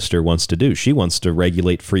Prime Minister wants to do. She wants to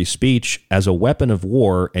regulate free speech as a weapon of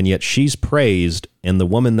war, and yet she's praised, and the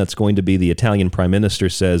woman that's going to be the Italian Prime Minister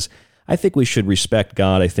says, I think we should respect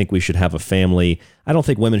God. I think we should have a family. I don't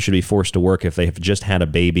think women should be forced to work if they have just had a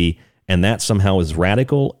baby. And that somehow is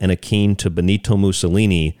radical and akin to Benito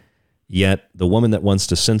Mussolini, yet the woman that wants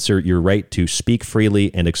to censor your right to speak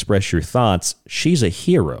freely and express your thoughts, she's a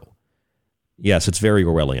hero. Yes, it's very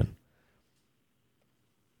Orwellian.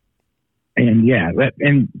 And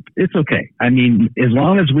and it's okay. I mean, as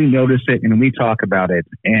long as we notice it and we talk about it,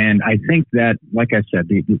 and I think that, like I said,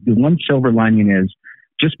 the one silver lining is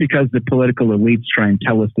just because the political elites try and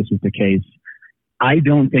tell us this is the case, I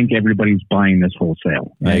don't think everybody's buying this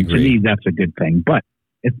wholesale. I agree. To me, that's a good thing. But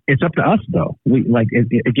it's up to us, though. We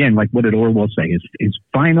again, like what did Orwell say? His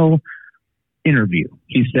final interview,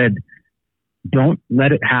 he said, "Don't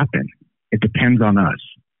let it happen. It depends on us."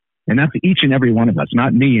 And that's each and every one of us,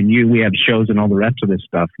 not me and you. We have shows and all the rest of this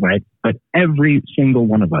stuff, right? But every single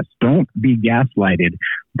one of us. Don't be gaslighted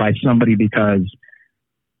by somebody because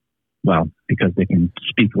they can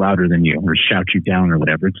speak louder than you or shout you down or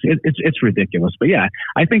whatever. It's ridiculous. But yeah,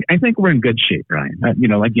 I think we're in good shape, Ryan.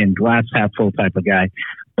 Again, glass half full type of guy.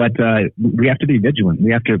 But we have to be vigilant.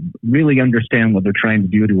 We have to really understand what they're trying to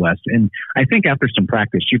do to us. And I think after some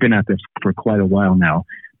practice, you've been at this for quite a while now,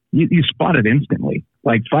 you spot it instantly.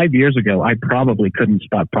 Like 5 years ago, I probably couldn't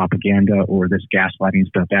spot propaganda or this gaslighting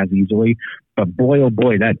stuff as easily. But boy, oh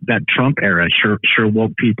boy, that Trump era sure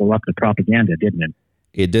woke people up to propaganda, didn't it?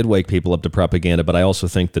 It did wake people up to propaganda, but I also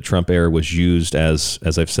think the Trump era was used as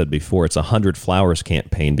I've said before, it's a 100 Flowers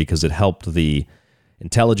campaign because it helped the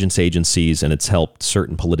intelligence agencies and it's helped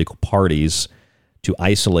certain political parties to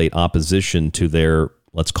isolate opposition to their,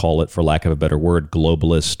 let's call it, for lack of a better word,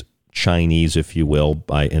 globalist Chinese, if you will.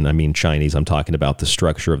 And I mean Chinese, I'm talking about the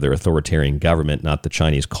structure of their authoritarian government, not the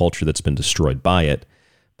Chinese culture that's been destroyed by it.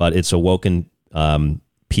 But it's awoken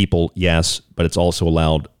people, yes, but it's also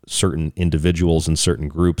allowed certain individuals and certain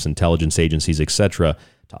groups, intelligence agencies, etc.,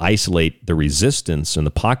 to isolate the resistance and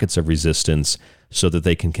the pockets of resistance so that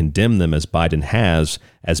they can condemn them, as Biden has,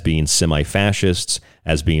 as being semi-fascists,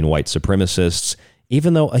 as being white supremacists,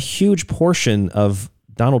 even though a huge portion of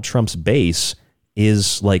Donald Trump's base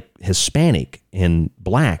is like Hispanic and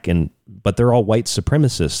black, but they're all white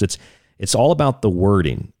supremacists. It's all about the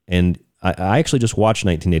wording. And I actually just watched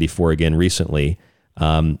 1984 again recently.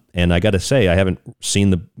 And I got to say, I haven't seen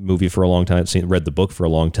the movie for a long time. I've read the book for a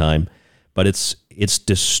long time, but it's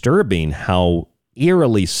disturbing how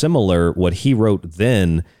eerily similar what he wrote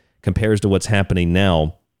then compares to what's happening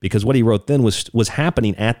now, because what he wrote then was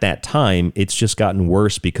happening at that time. It's just gotten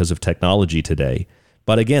worse because of technology today.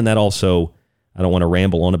 But again, that also, I don't want to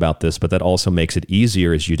ramble on about this, but that also makes it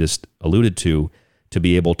easier, as you just alluded to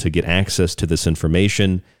be able to get access to this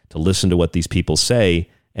information, to listen to what these people say,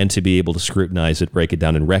 and to be able to scrutinize it, break it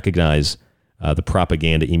down, and recognize the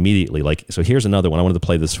propaganda immediately. So here's another one. I wanted to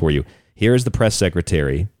play this for you. Here's the press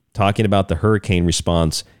secretary talking about the hurricane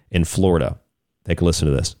response in Florida. Take a listen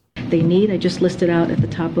to this. they need. I just listed out at the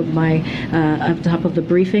top of the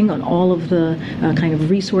briefing on all of the kind of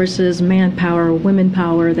resources, manpower, women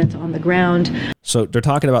power that's on the ground. So they're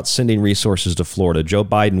talking about sending resources to Florida. Joe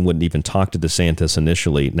Biden wouldn't even talk to DeSantis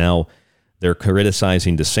initially. Now they're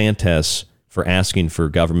criticizing DeSantis for asking for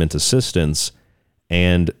government assistance,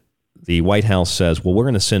 and the White House says, well, we're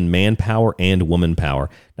going to send manpower and woman power.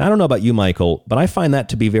 Now, I don't know about you, Michael, but I find that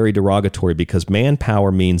to be very derogatory because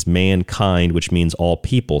manpower means mankind, which means all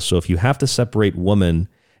people. So if you have to separate woman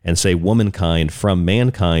and say womankind from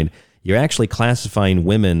mankind, you're actually classifying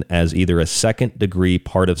women as either a second degree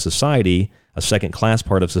part of society, a second class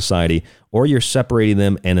part of society, or you're separating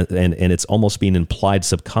them and it's almost being implied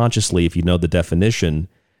subconsciously, if you know the definition,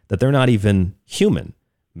 that they're not even human.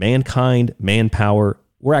 Mankind, manpower,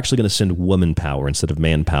 we're actually going to send woman power instead of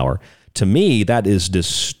manpower. To me, that is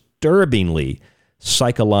disturbingly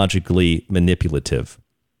psychologically manipulative.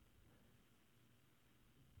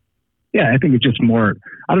 Yeah, I think it's just more,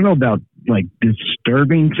 I don't know about like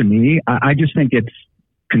disturbing to me. I just think it's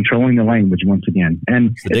controlling the language once again.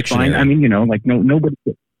 And it's fine. I mean, you know, like nobody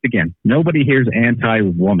here's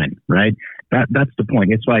anti-woman, right? That's the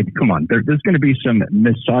point. It's like, come on, there's going to be some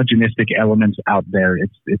misogynistic elements out there.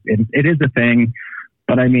 It is a thing,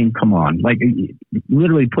 but I mean, come on, like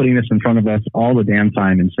literally putting this in front of us all the damn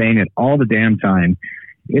time and saying it all the damn time.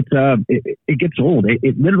 It gets old.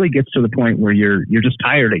 It literally gets to the point where you're just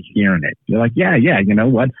tired of hearing it. You're like, yeah, you know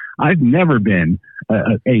what? I've never been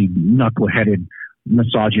a knuckleheaded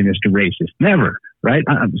misogynist or racist. Never. Right.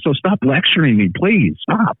 So stop lecturing me, please.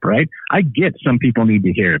 Stop. Right. I get some people need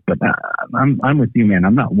to hear it, but I'm with you, man.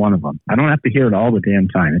 I'm not one of them. I don't have to hear it all the damn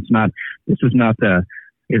time. This is not a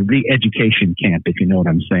re-education camp, if you know what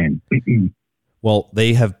I'm saying. Well,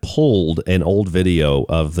 they have pulled an old video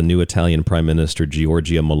of the new Italian Prime Minister,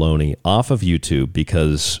 Giorgia Meloni, off of YouTube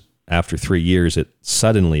because after 3 years, it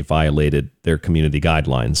suddenly violated their community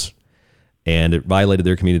guidelines. And it violated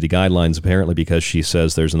their community guidelines apparently because she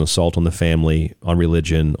says there's an assault on the family, on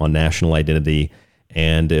religion, on national identity.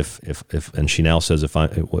 And and she now says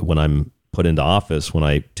when I'm put into office, when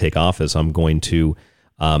I take office, I'm going to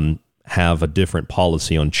have a different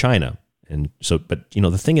policy on China. And so, but you know,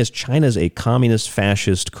 the thing is, China is a communist,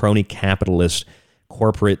 fascist, crony capitalist,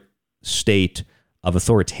 corporate state of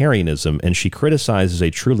authoritarianism. And she criticizes a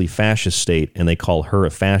truly fascist state and they call her a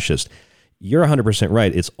fascist. You're 100%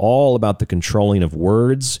 right. It's all about the controlling of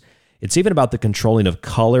words. It's even about the controlling of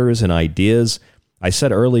colors and ideas. I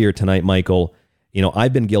said earlier tonight, Michael, you know,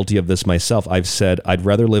 I've been guilty of this myself. I've said I'd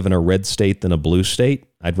rather live in a red state than a blue state.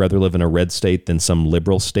 I'd rather live in a red state than some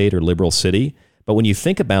liberal state or liberal city. But when you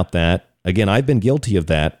think about that, again, I've been guilty of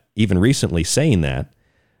that, even recently saying that.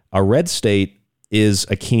 A red state is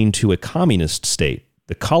akin to a communist state,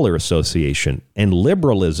 the color association, and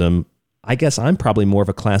liberalism. I guess I'm probably more of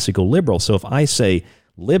a classical liberal. So if I say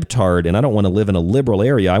libtard and I don't want to live in a liberal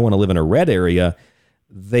area, I want to live in a red area,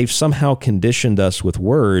 they've somehow conditioned us with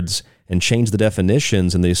words and changed the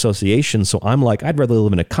definitions and the associations. So I'm like, I'd rather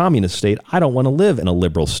live in a communist state. I don't want to live in a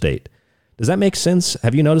liberal state. Does that make sense?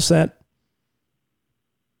 Have you noticed that?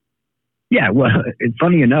 Yeah, well,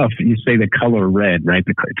 funny enough, you say the color red, right?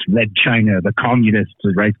 It's red China, the communists,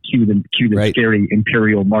 right? Cue the right. Scary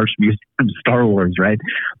Imperial March music from Star Wars, right?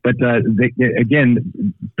 But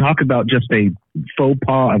again, talk about just a faux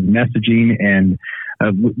pas of messaging, and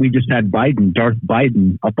we just had Darth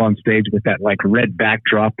Biden, up on stage with that like red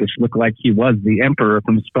backdrop, which looked like he was the emperor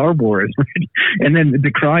from Star Wars, right? And then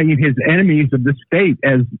decrying his enemies of the state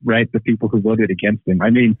as the people who voted against him. I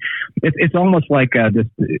mean, it's almost like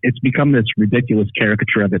it's become this ridiculous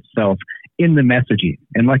caricature of itself in the messaging.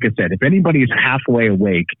 And like I said, if anybody's halfway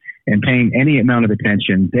awake and paying any amount of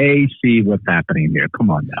attention, they see what's happening here. Come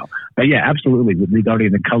on now. But yeah, absolutely,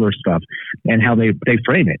 regarding the color stuff and how they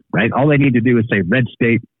frame it, right? All they need to do is say red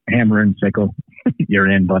state, hammer and sickle. You're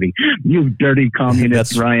in, buddy. You dirty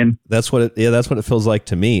communist, Ryan. That's what it feels like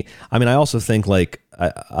to me. I mean, I also think like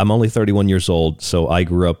I'm only 31 years old, so I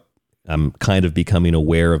grew up, I'm kind of becoming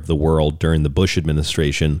aware of the world during the Bush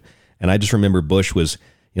administration. And I just remember Bush was,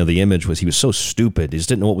 the image was he was so stupid. He just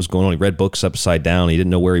didn't know what was going on. He read books upside down. He didn't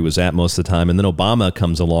know where he was at most of the time. And then Obama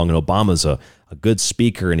comes along, and Obama's a good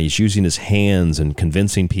speaker, and he's using his hands and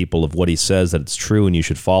convincing people of what he says, that it's true and you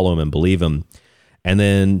should follow him and believe him. And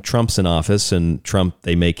then Trump's in office, and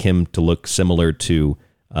they make him to look similar to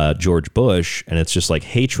George Bush, and it's just like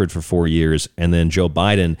hatred for 4 years. And then Joe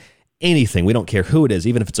Biden, anything, we don't care who it is,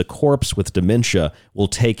 even if it's a corpse with dementia, will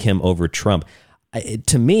take him over Trump.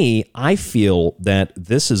 To me, I feel that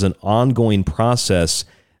this is an ongoing process,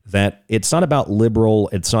 that it's not about liberal,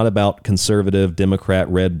 it's not about conservative, Democrat,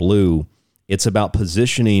 red, blue. It's about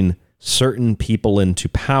positioning certain people into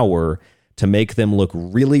power to make them look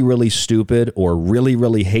really, really stupid or really,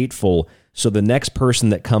 really hateful. So the next person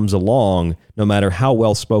that comes along, no matter how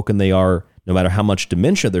well-spoken they are, no matter how much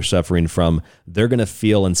dementia they're suffering from, they're going to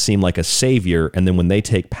feel and seem like a savior. And then when they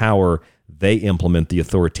take power, they implement the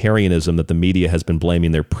authoritarianism that the media has been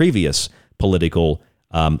blaming their previous political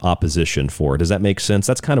opposition for. Does that make sense?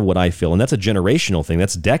 That's kind of what I feel. And that's a generational thing.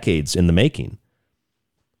 That's decades in the making.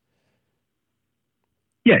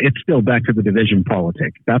 Yeah, it's still back to the division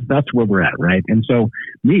politic. That's where we're at, right? And so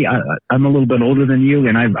I'm a little bit older than you,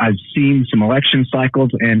 and I've seen some election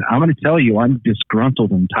cycles, and I'm going to tell you, I'm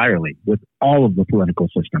disgruntled entirely with all of the political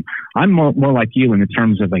system. I'm more like you in the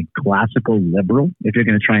terms of a classical liberal, if you're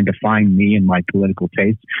going to try and define me and my political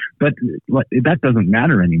taste. But that doesn't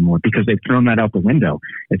matter anymore because they've thrown that out the window.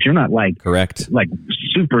 If you're not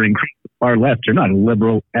super far left, you're not a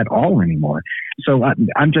liberal at all anymore. So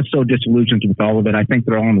I'm just so disillusioned with all of it. I think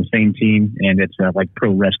they're all on the same team, and it's like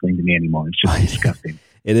pro wrestling to me anymore. It's just disgusting.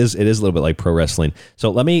 It is a little bit like pro wrestling. So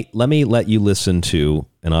let me let you listen to,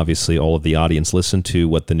 and obviously all of the audience listen to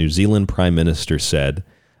what the New Zealand Prime Minister said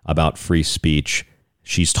about free speech.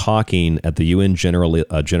 She's talking at the UN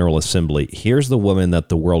General Assembly. Here's the woman that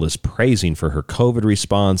the world is praising for her COVID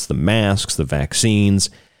response, the masks, the vaccines,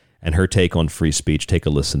 and her take on free speech. Take a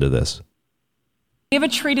listen to this. Never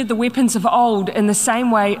treated the weapons of old in the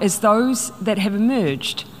same way as those that have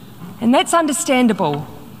emerged. And that's understandable.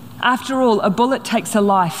 After all, a bullet takes a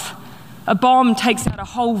life. A bomb takes out a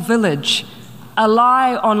whole village. A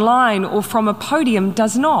lie online or from a podium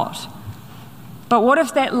does not. But what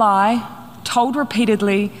if that lie, told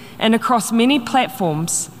repeatedly and across many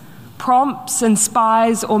platforms, prompts,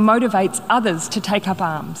 inspires or motivates others to take up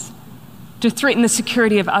arms, to threaten the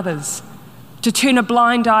security of others, to turn a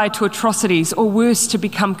blind eye to atrocities, or worse, to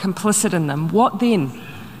become complicit in them? What then?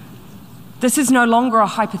 This is no longer a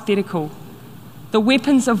hypothetical. The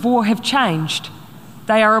weapons of war have changed.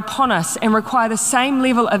 They are upon us and require the same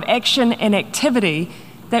level of action and activity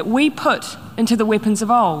that we put into the weapons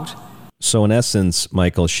of old. So in essence,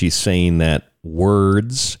 Michael, she's saying that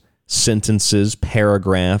words, sentences,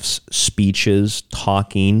 paragraphs, speeches,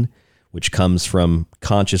 talking, which comes from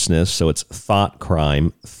consciousness, so it's thought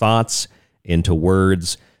crime, thoughts into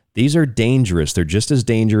words. These are dangerous. They're just as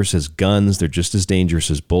dangerous as guns. They're just as dangerous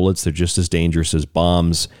as bullets. They're just as dangerous as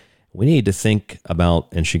bombs. We need to think about,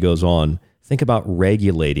 and she goes on, think about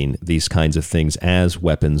regulating these kinds of things as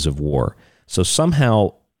weapons of war. So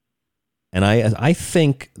somehow, and I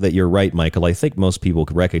think that you're right, Michael. I think most people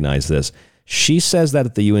could recognize this. She says that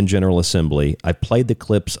at the UN General Assembly. I played the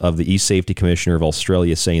clips of the E-Saftey Commissioner of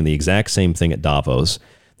Australia saying the exact same thing at Davos.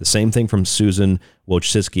 The same thing from Susan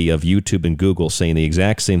Wojciki of YouTube and Google saying the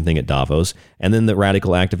exact same thing at Davos. And then the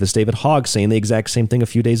radical activist David Hogg saying the exact same thing a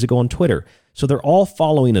few days ago on Twitter. So they're all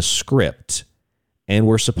following a script. And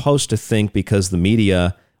we're supposed to think, because the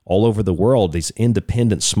media all over the world, these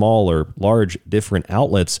independent, small or large, different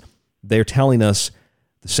outlets, they're telling us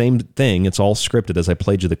the same thing. It's all scripted, as I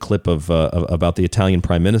played you the clip of about the Italian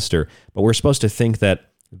Prime Minister. But we're supposed to think that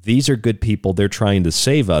these are good people. They're trying to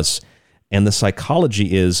save us. And the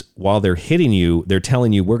psychology is, while they're hitting you, they're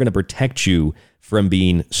telling you, we're going to protect you from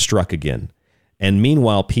being struck again. And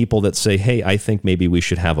meanwhile, people that say, hey, I think maybe we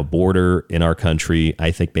should have a border in our country.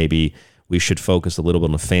 I think maybe we should focus a little bit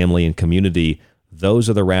on family and community. Those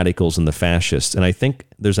are the radicals and the fascists. And I think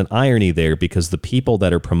there's an irony there, because the people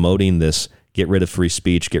that are promoting this, get rid of free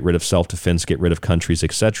speech, get rid of self-defense, get rid of countries,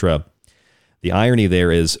 etc., the irony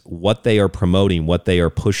there is what they are promoting, what they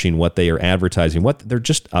are pushing, what they are advertising, what they're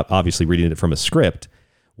just obviously reading it from a script.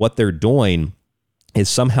 What they're doing is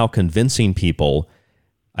somehow convincing people,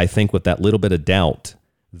 I think with that little bit of doubt,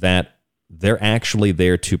 that they're actually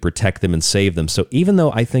there to protect them and save them. So even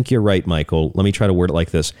though I think you're right, Michael, let me try to word it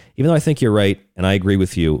like this. Even though I think you're right, and I agree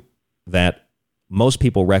with you, that most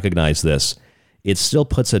people recognize this, it still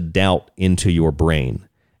puts a doubt into your brain.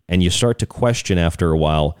 And you start to question after a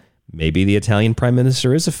while, maybe the Italian Prime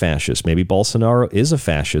Minister is a fascist. Maybe Bolsonaro is a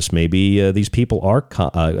fascist. Maybe these people are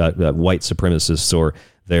white supremacists, or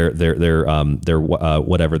they're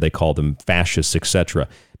whatever they call them, fascists, etc.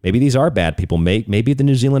 Maybe these are bad people. Maybe the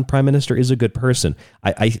New Zealand Prime Minister is a good person.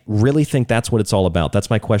 I really think that's what it's all about. That's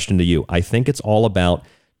my question to you. I think it's all about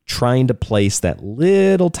trying to place that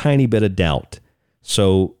little tiny bit of doubt.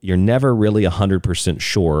 So you're never really 100%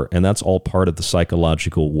 sure, and that's all part of the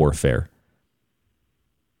psychological warfare.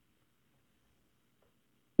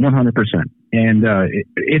 100%. And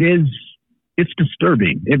it is it's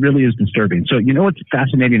disturbing. It really is disturbing. So, what's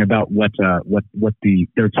fascinating about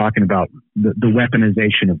they're talking about the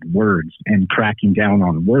weaponization of words and cracking down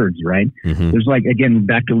on words, right? Mm-hmm. There's again,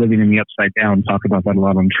 back to living in the upside down, talk about that a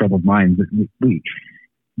lot on Troubled Minds. We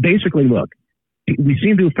basically, look, we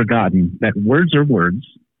seem to have forgotten that words are words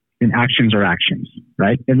and actions are actions,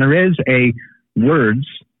 right? And there is a words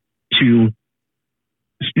to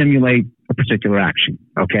stimulate a particular action,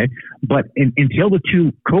 okay? But until the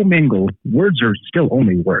two commingle, words are still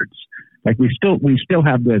only words. We still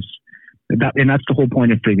have this, and that's the whole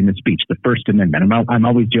point of freedom of speech, the First Amendment. I'm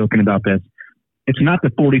always joking about this. It's not the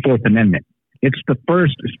 44th Amendment. It's the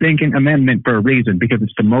first stinking amendment for a reason, because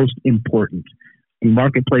it's the most important. The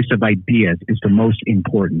marketplace of ideas is the most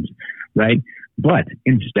important, right? But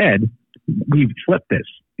instead, we've flipped this.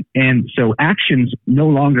 And so actions no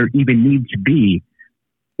longer even need to be,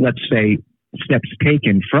 let's say, steps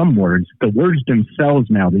taken from words. The words themselves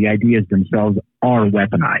now, the ideas themselves are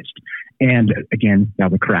weaponized. And again, now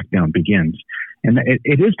the crackdown begins. And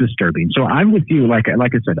it is disturbing. So I'm with you, like I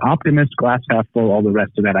said, optimist, glass half full, all the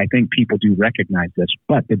rest of that. I think people do recognize this.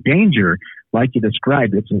 But the danger, like you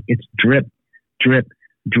described, it's drip, drip,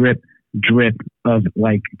 drip, drip of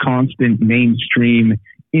constant mainstream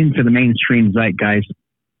into the mainstream zeitgeist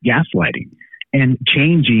gaslighting and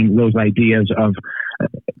changing those ideas of,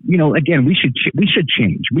 again, we should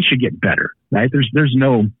change. We should get better, right? There's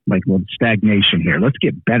no stagnation here. Let's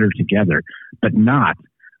get better together, but not,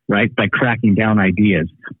 right, by cracking down ideas.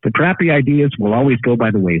 The crappy ideas will always go by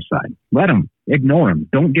the wayside. Let them. Ignore them.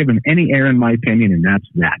 Don't give them any air, in my opinion, and that's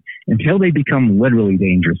that. Until they become literally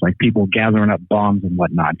dangerous, like people gathering up bombs and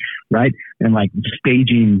whatnot, right? And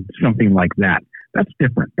staging something like that. That's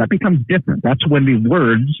different. That becomes different. That's when the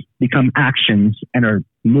words become actions and are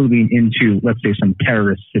moving into, let's say, some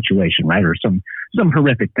terrorist situation, right? Or some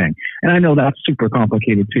horrific thing. And I know that's super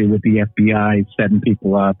complicated too, with the FBI setting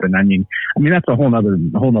people up. And I mean, that's a whole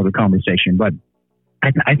nother conversation, but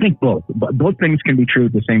I think both things can be true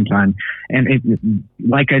at the same time. And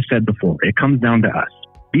like I said before, it comes down to us.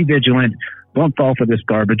 Be vigilant. Don't fall for this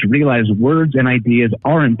garbage. Realize words and ideas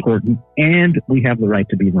are important, and we have the right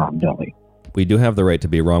to be wrong, don't we? We do have the right to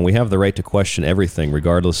be wrong. We have the right to question everything,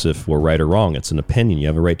 regardless if we're right or wrong. It's an opinion. You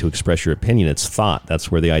have a right to express your opinion. It's thought.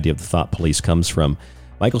 That's where the idea of the thought police comes from.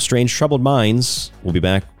 Michael Strange, Troubled Minds. We'll be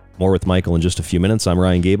back more with Michael in just a few minutes. I'm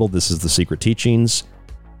Ryan Gable. This is The Secret Teachings.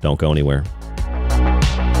 Don't go anywhere.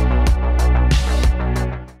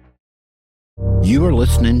 You are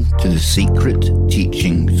listening to The Secret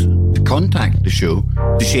Teachings. To contact the show,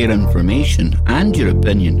 to share information and your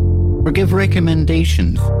opinion, or give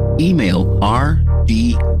recommendations, email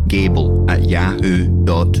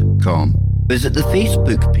rdgable@yahoo.com. Visit the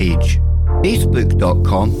Facebook page,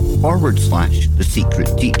 facebook.com/The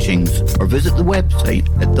Secret Teachings, or visit the website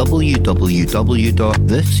at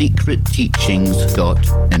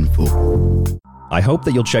www.thesecretteachings.info. I hope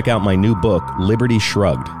that you'll check out my new book, Liberty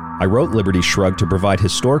Shrugged. I wrote Liberty Shrugged to provide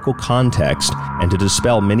historical context and to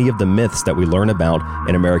dispel many of the myths that we learn about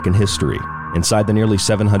in American history. Inside the nearly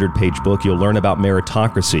 700-page book, you'll learn about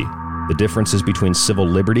meritocracy, the differences between civil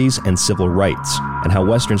liberties and civil rights, and how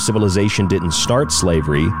Western civilization didn't start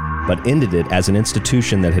slavery, but ended it as an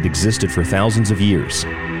institution that had existed for thousands of years.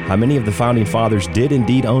 How many of the Founding Fathers did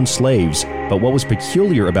indeed own slaves, but what was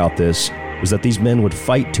peculiar about this was that these men would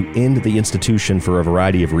fight to end the institution for a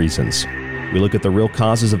variety of reasons. We look at the real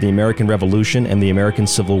causes of the American Revolution and the American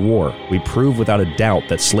Civil War. We prove without a doubt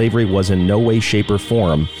that slavery was in no way, shape, or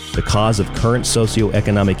form the cause of current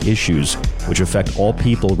socioeconomic issues which affect all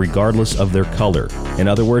people regardless of their color. In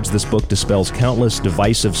other words, this book dispels countless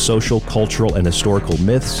divisive social, cultural, and historical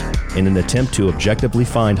myths in an attempt to objectively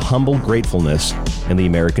find humble gratefulness in the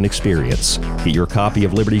American experience. Get your copy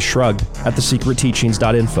of Liberty Shrugged at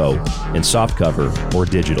thesecretteachings.info in softcover or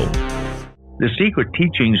digital. The Secret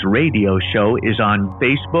Teachings radio show is on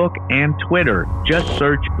Facebook and Twitter. Just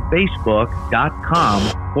search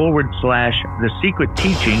facebook.com/The Secret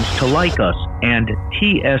Teachings to like us, and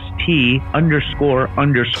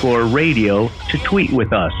TST__radio to tweet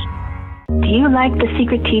with us. Do you like The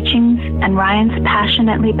Secret Teachings and Ryan's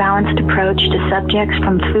passionately balanced approach to subjects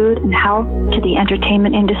from food and health to the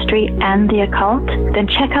entertainment industry and the occult? Then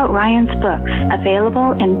check out Ryan's books,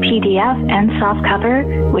 available in PDF and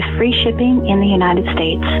softcover with free shipping in the United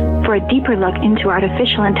States. For a deeper look into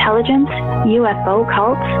artificial intelligence, UFO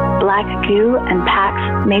cults, black goo, and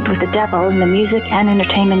pacts made with the devil in the music and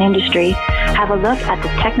entertainment industry, have a look at The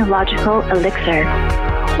Technological Elixir.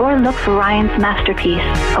 Or look for Ryan's masterpiece,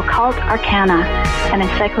 Occult Arcana, an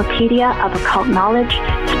encyclopedia of occult knowledge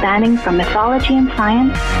spanning from mythology and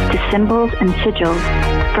science to symbols and sigils,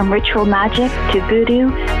 from ritual magic to voodoo,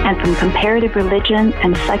 and from comparative religion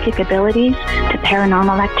and psychic abilities to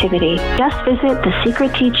paranormal activity. Just visit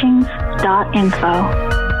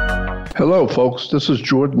thesecretteachings.info. Hello, folks. This is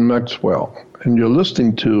Jordan Maxwell, and you're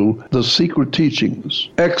listening to The Secret Teachings.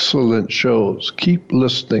 Excellent shows. Keep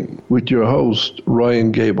listening with your host,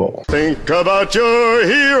 Ryan Gable. Think about your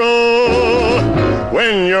hero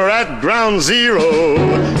when you're at ground zero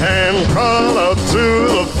and call out to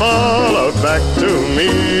the fallout back to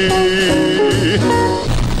me.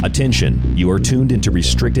 Attention, you are tuned into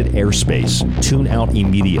restricted airspace. Tune out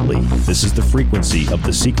immediately. This is the frequency of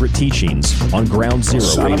The Secret Teachings on Ground Zero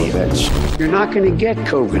Son Radio. Of a bitch. You're not going to get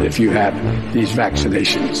COVID if you have these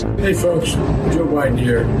vaccinations. Hey folks, Joe Biden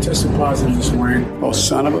here. Tested positive this morning. Oh,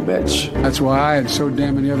 son of a bitch. That's why I and so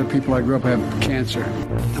damn many other people I grew up have cancer.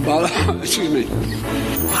 Excuse me.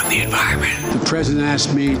 On the environment. The president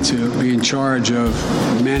asked me to be in charge of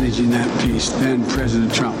managing that piece. Then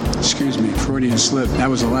President Trump. Excuse me, Freudian slip. That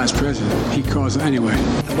was the last president. He caused anyway.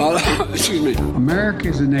 Excuse me. America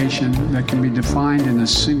is a nation that can be defined in a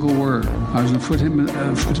single word. I was going to put him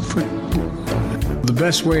The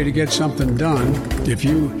best way to get something done, if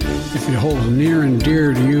it holds near and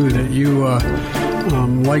dear to you that you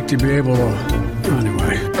like to be able to.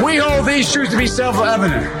 Anyway, we hold these truths to be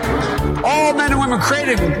self-evident. All men and women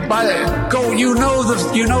created by the you know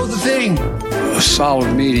the thing. A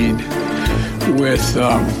solid meeting with.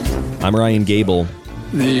 I'm Ryan Gable.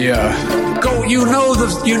 You know the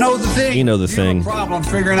thing. You know the thing. No problem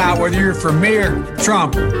figuring out whether you're for me or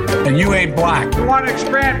Trump, and you ain't black. You want to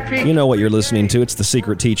expand peace. You know what you're listening to. It's The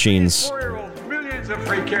Secret Teachings. Millions of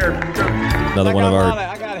free care. Another one of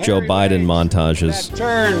our Joe Biden montages.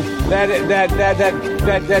 That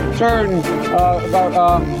turn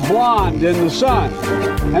blonde in the sun,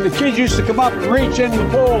 and the kids used to come up and reach in the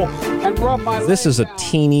pool and rub my. This is a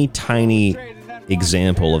teeny tiny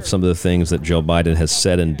example of some of the things that Joe Biden has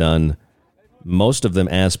said and done, most of them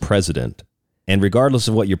as president. And regardless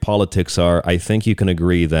of what your politics are, I think you can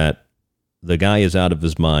agree that the guy is out of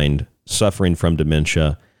his mind, suffering from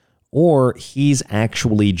dementia, or he's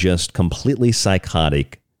actually just completely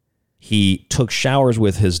psychotic. He took showers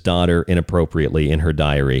with his daughter inappropriately in her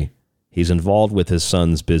diary. He's involved with his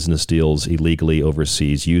son's business deals illegally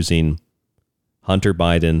overseas, using Hunter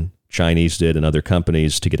Biden, Chinese did, and other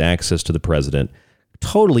companies to get access to the president.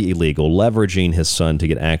 Totally illegal, leveraging his son to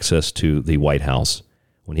get access to the White House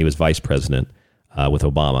when he was vice president with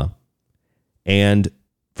Obama. And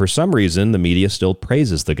for some reason, the media still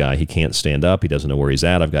praises the guy. He can't stand up. He doesn't know where he's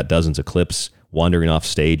at. I've got dozens of clips wandering off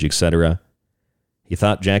stage, etc. He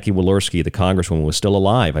thought Jackie Walorski, the congresswoman, was still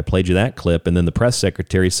alive. I played you that clip. And then the press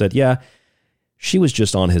secretary said, yeah, she was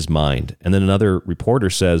just on his mind. And then another reporter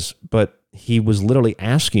says, but he was literally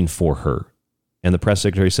asking for her. And the press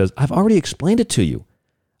secretary says, I've already explained it to you.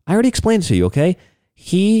 I already explained it to you, okay?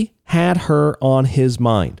 He had her on his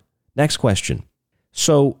mind. Next question.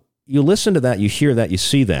 So you listen to that, you hear that, you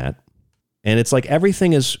see that, and it's like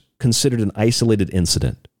everything is considered an isolated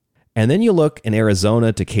incident. And then you look in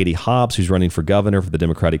Arizona to Katie Hobbs, who's running for governor for the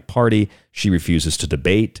Democratic Party. She refuses to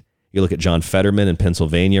debate. You look at John Fetterman in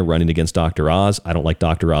Pennsylvania running against Dr. Oz. I don't like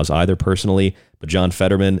Dr. Oz either personally, but John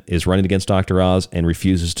Fetterman is running against Dr. Oz and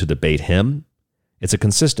refuses to debate him. It's a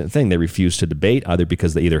consistent thing. They refuse to debate either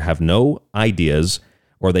because they either have no ideas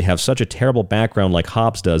or they have such a terrible background like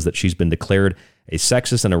Hobbs does that she's been declared a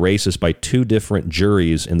sexist and a racist by two different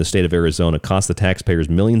juries in the state of Arizona, cost the taxpayers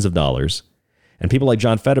millions of dollars. And people like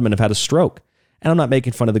John Fetterman have had a stroke. And I'm not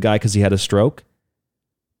making fun of the guy because he had a stroke,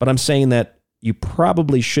 but I'm saying that you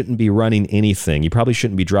probably shouldn't be running anything. You probably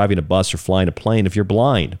shouldn't be driving a bus or flying a plane if you're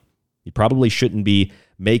blind. You probably shouldn't be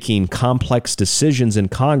making complex decisions in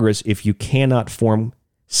Congress if you cannot form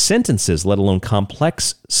sentences, let alone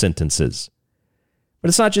complex sentences. But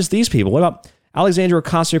it's not just these people. What about Alexandria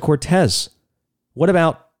Ocasio-Cortez? What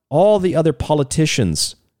about all the other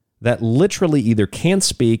politicians that literally either can't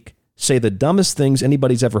speak, say the dumbest things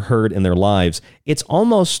anybody's ever heard in their lives? It's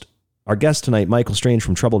almost, our guest tonight, Michael Strange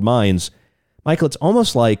from Troubled Minds, Michael, it's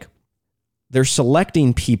almost like they're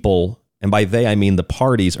selecting people, and by they I mean the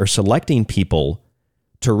parties are selecting people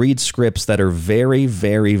to read scripts that are very,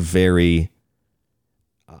 very, very,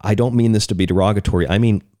 I don't mean this to be derogatory, I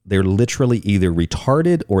mean they're literally either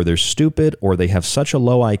retarded or they're stupid or they have such a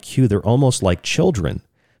low IQ, they're almost like children.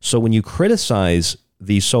 So when you criticize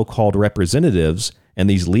these so-called representatives and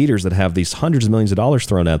these leaders that have these hundreds of millions of dollars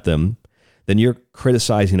thrown at them, then you're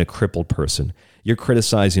criticizing a crippled person. You're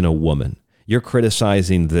criticizing a woman. You're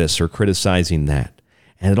criticizing this or criticizing that.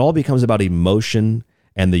 And it all becomes about emotion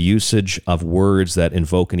and the usage of words that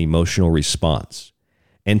invoke an emotional response.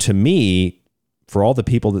 And to me, for all the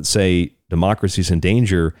people that say democracy is in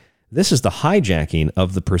danger, this is the hijacking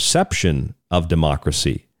of the perception of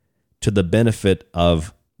democracy to the benefit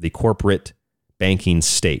of the corporate banking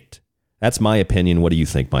state. That's my opinion. What do you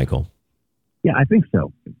think, Michael? Yeah, I think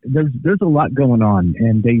so. There's a lot going on,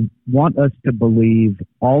 and they want us to believe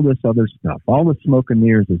all this other stuff. All the smoke and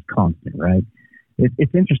mirrors is constant, right?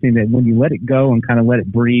 It's interesting that when you let it go and kind of let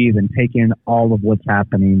it breathe and take in all of what's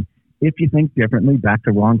happening, if you think differently, back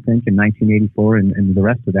to wrongthink in 1984 and the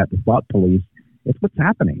rest of that, the thought police, it's what's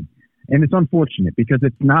happening. And it's unfortunate because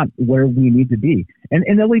it's not where we need to be.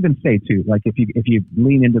 And they'll even say, too, like if you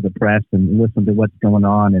lean into the press and listen to what's going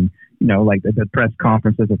on and, you know, like the press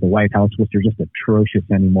conferences at the White House, which are just atrocious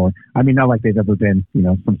anymore. I mean, not like they've ever been, you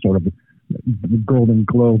know, some sort of Golden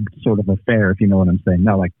Globe sort of affair, if you know what I'm saying.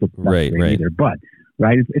 Not like that's right either, but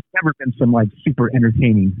right, it's never been some like super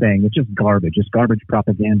entertaining thing. It's just garbage. It's garbage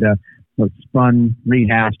propaganda. It's spun,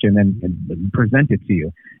 rehashed, and then presented to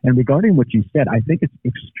you. And regarding what you said, I think it's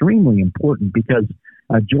extremely important because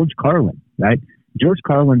George Carlin, right? George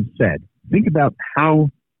Carlin said, think about how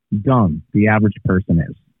dumb the average person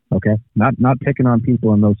is. Okay, not picking on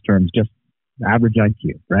people in those terms, just average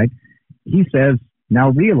IQ, right? He says, now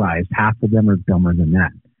realize half of them are dumber than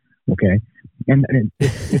that. Okay. And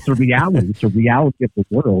it's a reality. It's a reality of the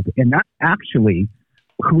world. And that's actually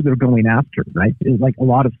who they're going after, right? It's like a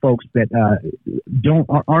lot of folks that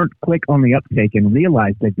aren't quick on the uptake and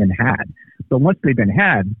realize they've been had. But once they've been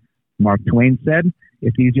had, Mark Twain said,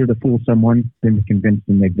 it's easier to fool someone than to convince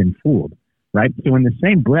them they've been fooled. Right. So in the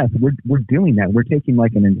same breath, we're doing that. We're taking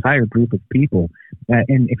like an entire group of people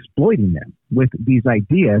and exploiting them with these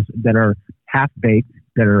ideas that are half-baked,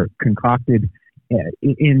 that are concocted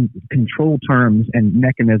in control terms and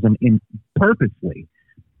mechanism in purposely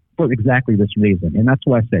for exactly this reason. And that's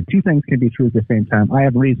why I said two things can be true at the same time. I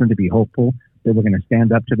have reason to be hopeful that we're going to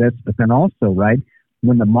stand up to this. But then also, right,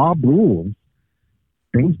 when the mob rules,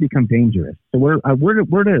 things become dangerous. So we're at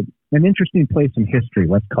an interesting place in history.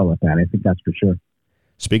 Let's call it that. I think that's for sure.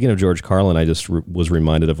 Speaking of George Carlin, I just was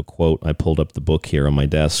reminded of a quote. I pulled up the book here on my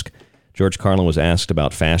desk. George Carlin was asked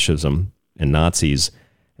about fascism and Nazis.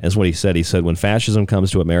 That's what he said. He said, when fascism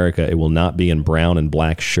comes to America, it will not be in brown and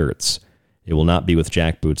black shirts. It will not be with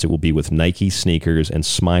jackboots. It will be with Nike sneakers and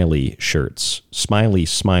smiley shirts. Smiley,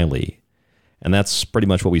 smiley. And that's pretty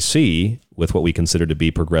much what we see with what we consider to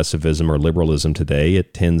be progressivism or liberalism today.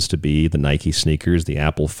 It tends to be the Nike sneakers, the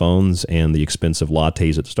Apple phones, and the expensive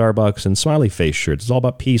lattes at Starbucks and smiley face shirts. It's all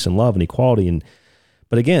about peace and love and equality.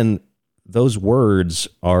 But again, those words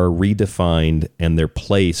are redefined and they're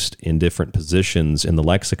placed in different positions in the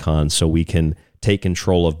lexicon so we can take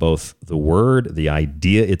control of both the word, the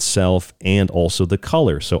idea itself, and also the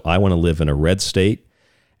color. So I want to live in a red state,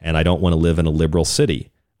 and I don't want to live in a liberal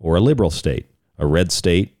city or a liberal state. A red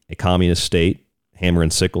state, a communist state, hammer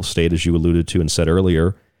and sickle state, as you alluded to and said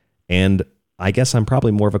earlier. And I guess I'm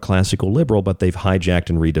probably more of a classical liberal, but they've hijacked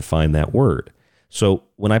and redefined that word. So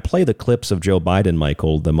when I play the clips of Joe Biden,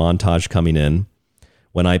 Michael, the montage coming in,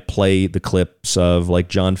 when I play the clips of like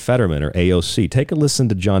John Fetterman or AOC, take a listen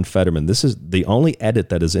to John Fetterman. This is the only edit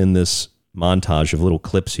that is in this montage of little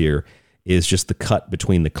clips here is just the cut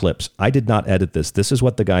between the clips. I did not edit this. This is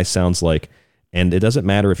what the guy sounds like. And it doesn't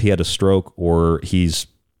matter if he had a stroke or he's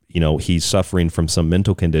suffering from some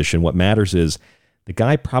mental condition. What matters is the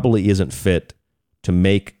guy probably isn't fit to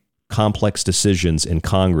make complex decisions in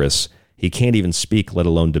Congress. He can't even speak, let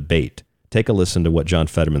alone debate. Take a listen to what John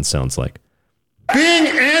Fetterman sounds like. Being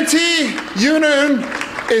anti-union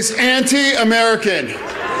is anti-American.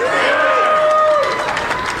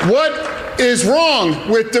 What is wrong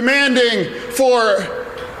with demanding for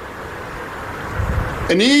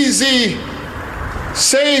an easy,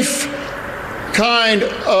 safe kind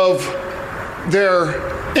of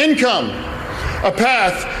their income, a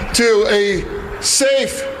path to a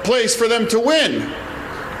safe place for them to win,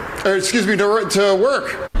 to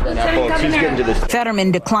work.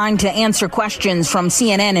 Fetterman declined to answer questions from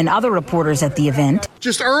CNN and other reporters at the event.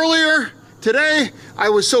 Just earlier today, I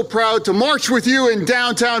was so proud to march with you in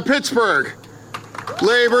downtown Pittsburgh.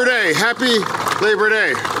 Labor Day, happy Labor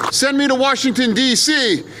Day. Send me to Washington,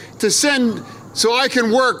 D.C. so I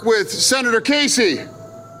can work with Senator Casey.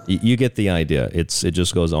 You get the idea. It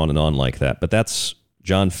just goes on and on like that. But that's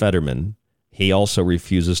John Fetterman. He also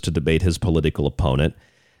refuses to debate his political opponent.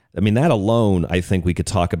 I mean, that alone, I think we could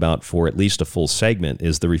talk about for at least a full segment,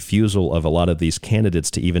 is the refusal of a lot of these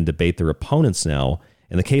candidates to even debate their opponents now.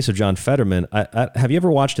 In the case of John Fetterman, have you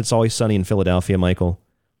ever watched It's Always Sunny in Philadelphia, Michael?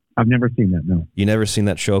 I've never seen that, no. You never seen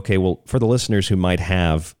that show? Okay, well, for the listeners who might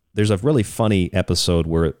have, there's a really funny episode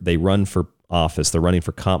where they run for office. They're running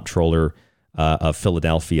for comptroller of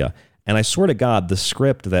Philadelphia. And I swear to God, the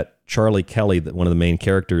script that Charlie Kelly, one of the main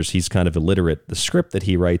characters, he's kind of illiterate. The script that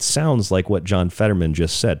he writes sounds like what John Fetterman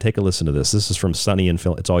just said. Take a listen to this. This is from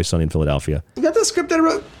It's Always Sunny in Philadelphia. You got the script that I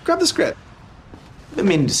wrote? Grab the script. I've been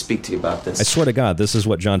meaning to speak to you about this. I swear to God, this is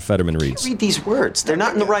what John Fetterman reads. Read these words. They're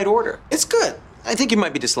not in the right order. It's good. I think you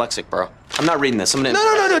might be dyslexic, bro. I'm not reading this. I'm gonna.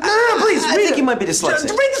 No, please. I think you might be dyslexic.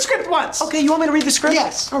 Just read the script once. Okay, you want me to read the script?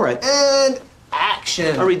 Yes. All right. And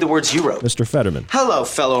action. I'll read the words you wrote. Mr. Fetterman. Hello,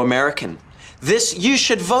 fellow American. This you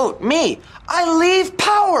should vote. Me. I leave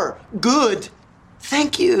power. Good.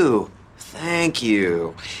 Thank you. Thank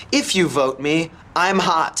you. If you vote me, I'm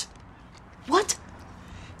hot. What?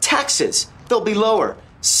 Taxes. They'll be lower.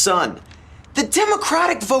 Son. The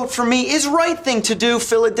Democratic vote for me is right thing to do,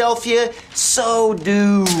 Philadelphia. So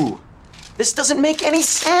do. This doesn't make any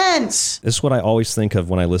sense. This is what I always think of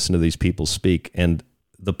when I listen to these people speak. And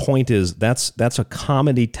the point is, that's a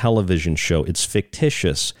comedy television show. It's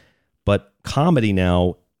fictitious, but comedy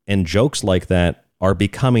now and jokes like that are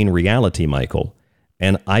becoming reality, Michael.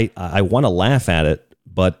 And I want to laugh at it,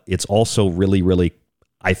 but it's also really, really,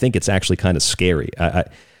 I think it's actually kind of scary.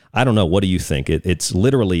 I don't know. What do you think? It's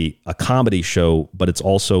literally a comedy show, but it's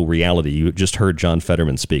also reality. You just heard John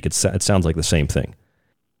Fetterman speak. It sounds like the same thing.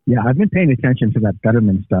 Yeah, I've been paying attention to that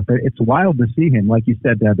Fetterman stuff. It's wild to see him. Like you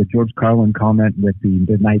said, the George Carlin comment with the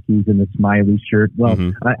Nikes and the smiley shirt. Well,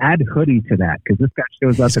 add hoodie to that, because this guy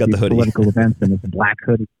shows up at these political events in this black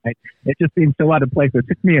hoodie. Right? It just seems so out of place. It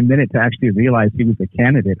took me a minute to actually realize he was a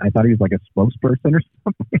candidate. I thought he was like a spokesperson or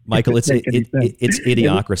something. Michael, it's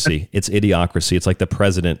idiocracy. It's idiocracy. It's like the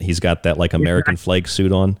president. He's got that like American flag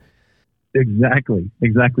suit on. Exactly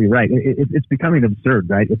right. It's becoming absurd,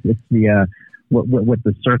 right? It's the what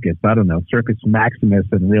the circus, I don't know, Circus Maximus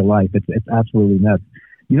in real life. It's absolutely nuts.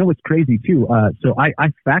 You know what's crazy too? So I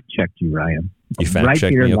fact checked you, Ryan. You fact right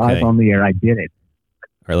checked here me, okay. Live on the air. I did it. All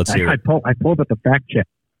right, let's hear it. I pulled up the fact check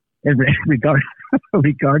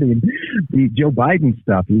regarding the Joe Biden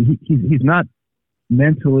stuff. He's not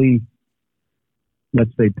mentally,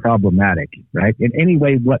 let's say, problematic, right? In any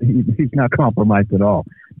way, he's not compromised at all.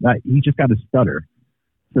 He just got a stutter.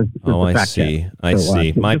 I see. I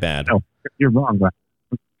see. My bad. No, you're wrong, but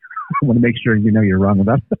I want to make sure you know you're wrong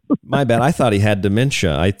about that. My bad. I thought he had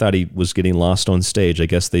dementia. I thought he was getting lost on stage. I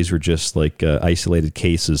guess these were just like isolated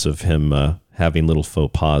cases of him having little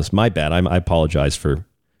faux pas. My bad. I apologize for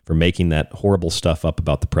making that horrible stuff up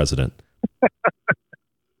about the president.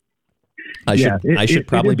 I should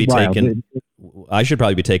probably be taken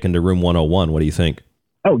to room 101. What do you think?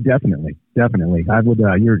 Oh, definitely. I would.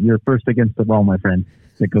 You're first against the wall, my friend.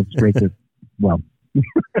 It goes straight to well.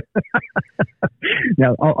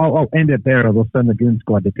 Now I'll end it there. We'll send the goon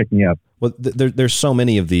squad to pick me up. Well, there's so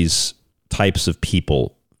many of these types of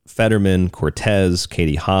people: Fetterman, Cortez,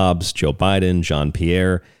 Katie Hobbs, Joe Biden, Jean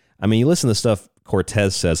Pierre. I mean, you listen to stuff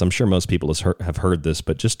Cortez says. I'm sure most people have heard this,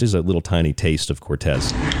 but just as a little tiny taste of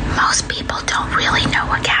Cortez. Most people don't really know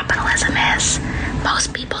what capitalism is.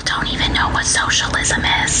 Most people don't even know what socialism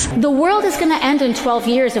is. The world is going to end in 12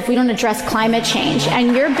 years if we don't address climate change.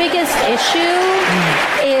 And your biggest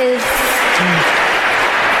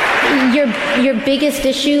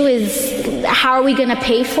issue is how are we going to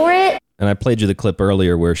pay for it? And I played you the clip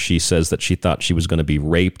earlier where she says that she thought she was going to be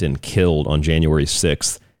raped and killed on January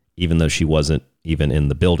 6th, even though she wasn't even in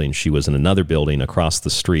the building. She was in another building across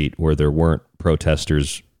the street where there weren't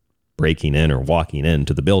protesters breaking in or walking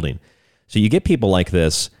into the building. So you get people like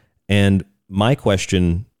this, and my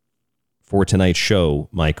question for tonight's show,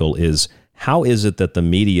 Michael, is how is it that the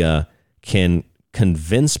media can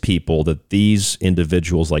convince people that these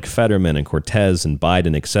individuals like Fetterman and Cortez and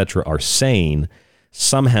Biden, etc., are sane?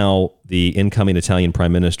 Somehow the incoming Italian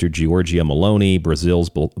Prime Minister Giorgia Meloni, Brazil's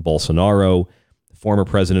Bolsonaro, former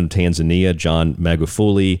president of Tanzania, John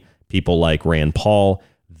Magufuli, people like Rand Paul,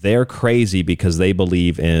 they're crazy because they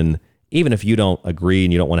believe in, even if you don't agree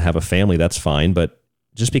and you don't want to have a family, that's fine. But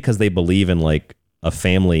just because they believe in like a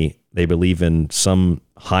family, they believe in some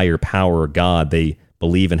higher power or God, they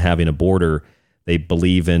believe in having a border, they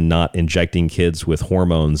believe in not injecting kids with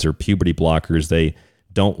hormones or puberty blockers, they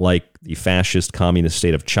don't like the fascist communist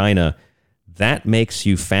state of China, that makes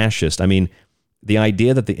you fascist. I mean, the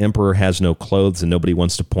idea that the emperor has no clothes and nobody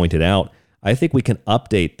wants to point it out, I think we can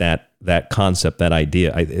update that concept, that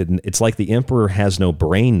idea. It's like the emperor has no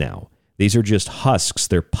brain now. These are just husks.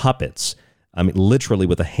 They're puppets. I mean, literally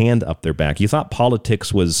with a hand up their back. You thought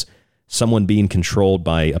politics was someone being controlled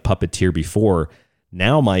by a puppeteer before.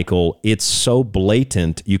 Now, Michael, it's so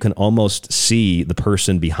blatant, you can almost see the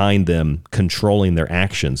person behind them controlling their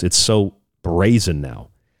actions. It's so brazen now.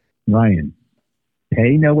 Ryan,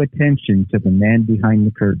 pay no attention to the man behind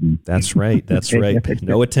the curtain. That's right. That's right. Pay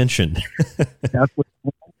no attention. That's what's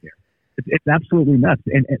going on here. It's absolutely nuts.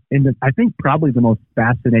 And I think probably the most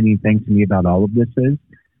fascinating thing to me about all of this is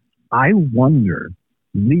I wonder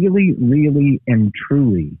really, really and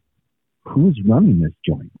truly who's running this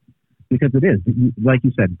joint. Because it is, like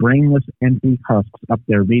you said, brainless, empty husks up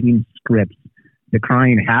there reading scripts,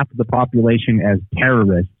 decrying half of the population as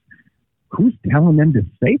terrorists. Who's telling them to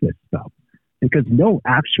say this stuff? Because no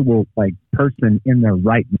actual person in their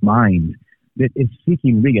right mind that is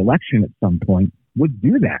seeking re-election at some point would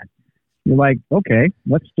do that. You're like, okay,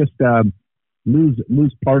 let's just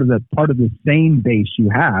lose part of the sane base you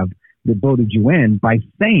have that voted you in by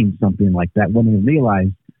saying something like that when they realize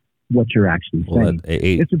what you're actually saying.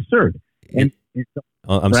 It's absurd.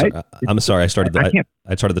 I'm sorry. I started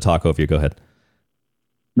the talk over you. Go ahead.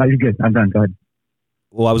 No, you're good. I'm done. Go ahead.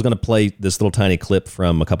 Well, I was going to play this little tiny clip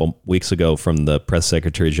from a couple weeks ago from the press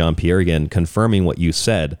secretary, Jean-Pierre, again, confirming what you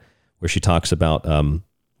said, where she talks about,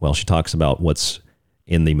 what's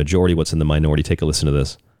in the majority, what's in the minority. Take a listen to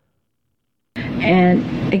this.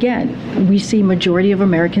 And again, we see majority of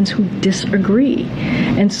Americans who disagree.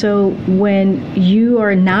 And so when you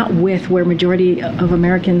are not with where majority of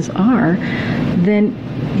Americans are, then,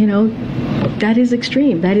 that is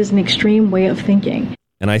extreme. That is an extreme way of thinking.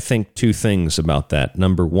 And I think two things about that.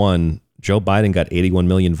 Number one, Joe Biden got 81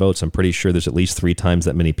 million votes. I'm pretty sure there's at least 3 times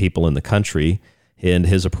that many people in the country. And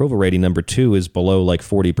his approval rating, number 2, is below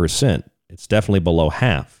 40%. It's definitely below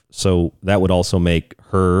half. So that would also make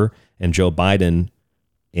her and Joe Biden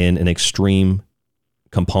in an extreme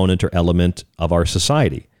component or element of our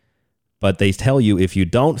society. But they tell you if you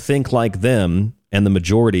don't think like them and the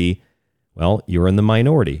majority, well, you're in the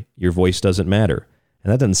minority. Your voice doesn't matter.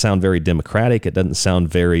 And that doesn't sound very democratic. It doesn't sound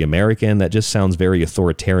very American. That just sounds very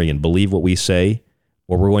authoritarian. Believe what we say,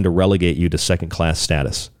 or we're going to relegate you to second-class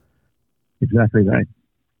status. Exactly right.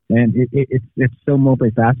 And it's so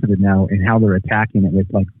multifaceted now in how they're attacking it with,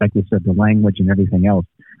 like we said, the language and everything else.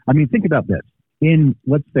 I mean, think about this. In,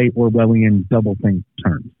 let's say, Orwellian doublethink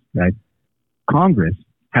terms, right? Congress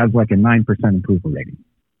has a 9% approval rating.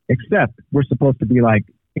 Except we're supposed to be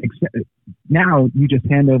now you just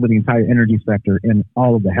hand over the entire energy sector and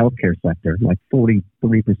all of the healthcare sector, 43%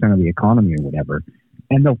 of the economy or whatever,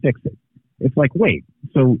 and they'll fix it. It's wait,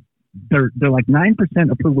 so they're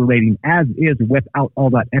 9% approval rating as is without all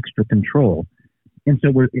that extra control. And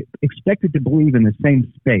so we're expected to believe in the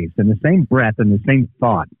same space and the same breath and the same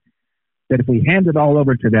thought that if we hand it all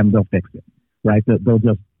over to them, they'll fix it, right? They'll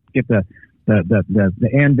just get the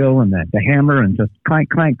anvil and the hammer and just clank,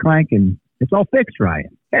 clank, clank, and it's all fixed,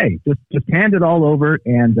 Ryan. Hey, just hand it all over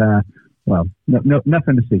and, no,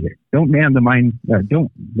 nothing to see here. Don't man the mind, right?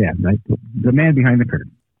 The man behind the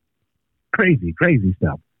curtain. Crazy, crazy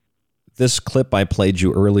stuff. This clip I played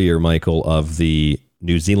you earlier, Michael, of the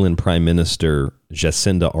New Zealand Prime Minister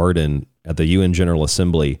Jacinda Arden at the UN General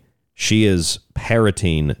Assembly, she is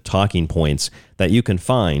parroting talking points that you can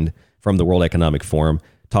find from the World Economic Forum,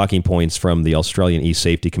 talking points from the Australian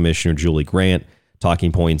E-Saftey Commissioner Julie Grant,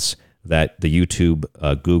 talking points that the YouTube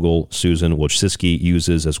Google Susan Wojciki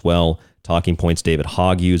uses as well, talking points David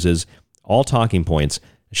Hogg uses, all talking points.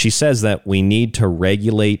 She says that we need to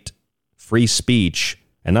regulate free speech,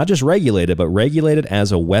 and not just regulate it, but regulate it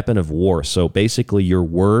as a weapon of war. So basically your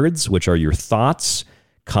words, which are your thoughts,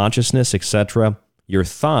 consciousness, etc., your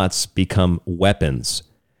thoughts become weapons.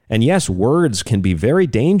 And yes, words can be very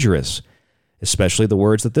dangerous, especially the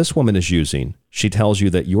words that this woman is using. She tells you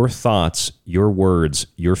that your thoughts, your words,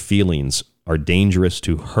 your feelings are dangerous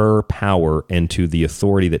to her power and to the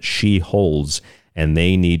authority that she holds, and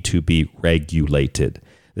they need to be regulated.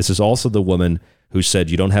 This is also the woman who said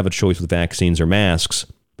you don't have a choice with vaccines or masks,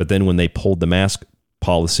 but then when they pulled the mask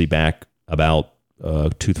policy back about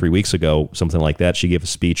 2-3 weeks ago, something like that, she gave a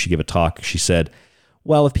speech, she gave a talk, she said,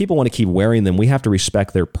 well, if people want to keep wearing them, we have to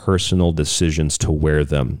respect their personal decisions to wear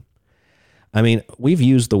them. I mean, we've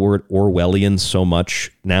used the word Orwellian so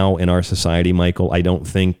much now in our society, Michael. I don't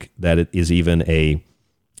think that it is even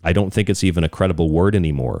it's even a credible word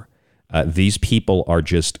anymore. These people are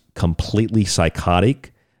just completely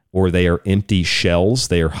psychotic, or they are empty shells.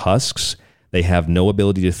 They are husks. They have no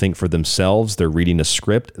ability to think for themselves. They're reading a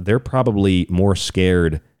script. They're probably more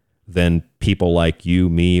scared than people like you,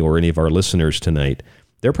 me, or any of our listeners tonight.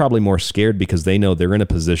 They're probably more scared because they know they're in a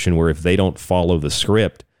position where if they don't follow the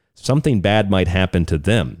script, something bad might happen to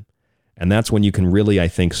them. And that's when you can really, I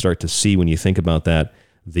think, start to see, when you think about that,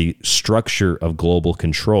 the structure of global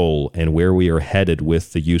control and where we are headed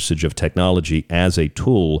with the usage of technology as a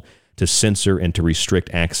tool to censor and to restrict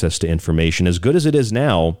access to information. As good as it is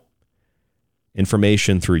now,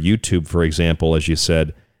 information through YouTube, for example, as you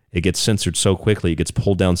said, it gets censored so quickly, it gets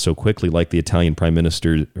pulled down so quickly, like the Italian Prime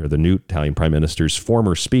Minister, or the new Italian Prime Minister's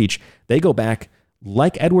former speech. They go back,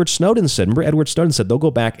 like Edward Snowden said. Remember, Edward Snowden said they'll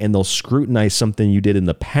go back and they'll scrutinize something you did in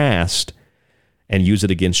the past and use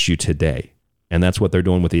it against you today. And that's what they're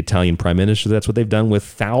doing with the Italian Prime Minister. That's what they've done with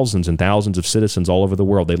thousands and thousands of citizens all over the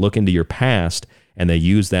world. They look into your past and they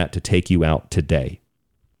use that to take you out today.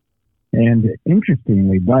 And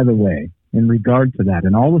interestingly, by the way, in regard to that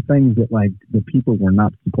and all the things that like the people were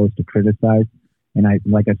not supposed to criticize, and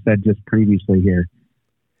like I said just previously here,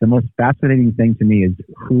 the most fascinating thing to me is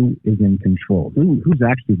who is in control, who's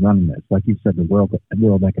actually running this. Like you said, the World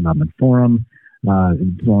Economic Forum,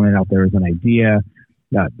 throwing it out there as an idea.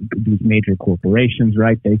 These major corporations,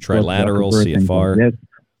 right? They Trilateral, CFR. Like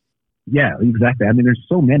yeah, exactly. I mean, there's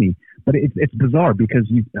so many, but it's bizarre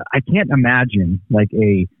because I can't imagine like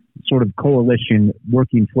a sort of coalition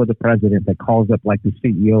working for the president that calls up like the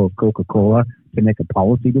CEO of Coca-Cola to make a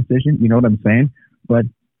policy decision. You know what I'm saying? But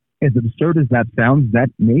as absurd as that sounds, that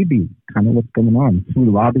may be kind of what's going on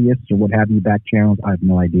through lobbyists or what have you, back channels. I have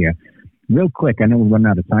no idea. Real quick, I know we're running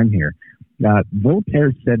out of time here.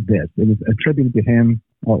 Voltaire said this. It was attributed to him.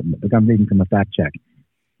 Oh, I'm reading from a fact check.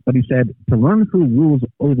 But he said, to learn who rules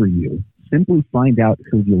over you, simply find out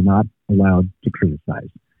who you're not allowed to criticize.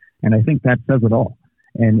 And I think that says it all.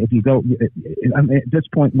 And if you go, at this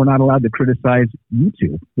point, we're not allowed to criticize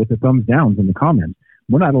YouTube with the thumbs downs in the comments.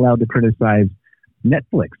 We're not allowed to criticize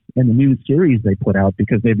Netflix and the new series they put out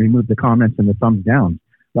because they've removed the comments and the thumbs downs.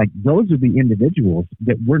 Like, those are the individuals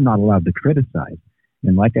that we're not allowed to criticize.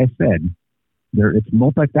 And like I said, it's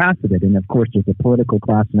multifaceted. And of course, there's the political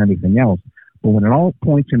class and everything else. But when it all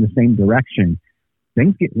points in the same direction,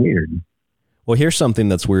 things get weird. Well, here's something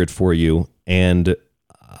that's weird for you. And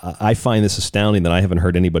I find this astounding that I haven't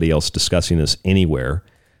heard anybody else discussing this anywhere.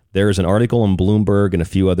 There is an article in Bloomberg and a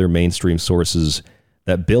few other mainstream sources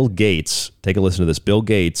that Bill Gates, take a listen to this, Bill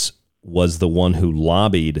Gates was the one who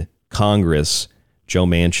lobbied Congress, Joe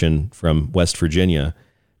Manchin from West Virginia,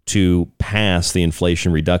 to pass the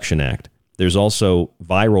Inflation Reduction Act. There's also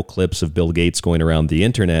viral clips of Bill Gates going around the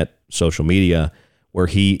internet, social media, where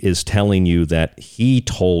he is telling you that he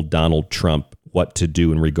told Donald Trump what to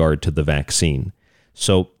do in regard to the vaccine.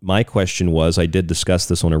 So my question was, I did discuss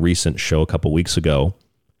this on a recent show a couple weeks ago.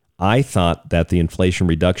 I thought that the Inflation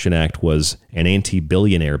Reduction Act was an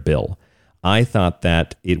anti-billionaire bill. I thought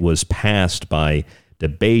that it was passed by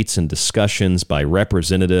debates and discussions by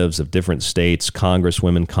representatives of different states,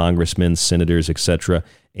 congresswomen, congressmen, senators, etc.,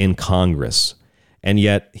 in Congress. And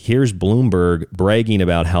yet here's Bloomberg bragging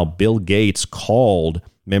about how Bill Gates called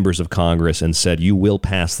members of Congress and said, you will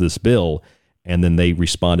pass this bill. And then they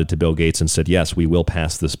responded to Bill Gates and said, yes, we will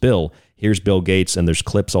pass this bill. Here's Bill Gates, and there's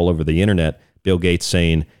clips all over the internet. Bill Gates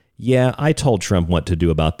saying, yeah, I told Trump what to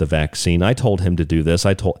do about the vaccine. I told him to do this.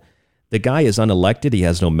 The guy is unelected. He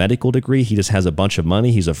has no medical degree. He just has a bunch of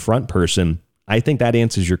money. He's a front person. I think that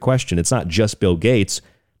answers your question. It's not just Bill Gates,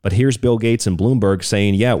 but here's Bill Gates and Bloomberg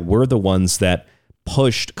saying, yeah, we're the ones that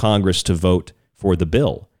pushed Congress to vote for the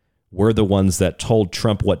bill. We're the ones that told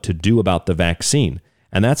Trump what to do about the vaccine.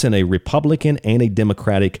 And that's in a Republican and a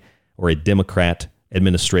Democratic or a Democrat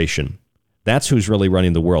administration. That's who's really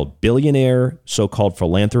running the world. Billionaire, so-called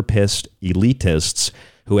philanthropist, elitists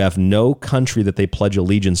who have no country that they pledge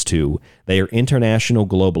allegiance to. They are international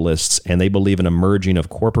globalists, and they believe in a merging of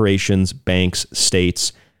corporations, banks,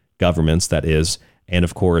 states, governments, that is, and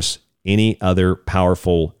of course, any other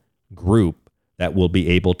powerful group that will be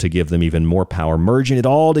able to give them even more power, merging it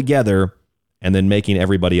all together and then making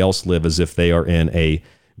everybody else live as if they are in a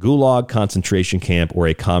gulag concentration camp or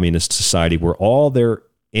a communist society where all their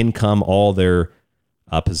income, all their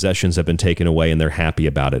possessions have been taken away and they're happy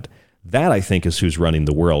about it. That, I think, is who's running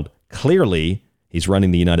the world. Clearly, he's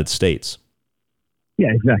running the United States. Yeah,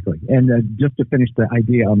 exactly. And just to finish the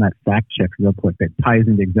idea on that fact check real quick, that ties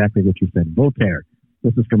into exactly what you said. Voltaire,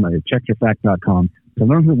 this is from checkyourfact.com. To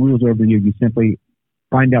learn who rules over you, you simply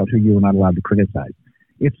find out who you are not allowed to criticize.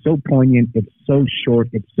 It's so poignant. It's so short.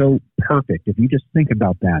 It's so perfect. If you just think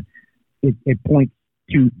about that, it points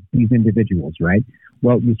to these individuals, right?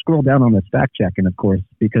 Well, you scroll down on this fact check, and of course,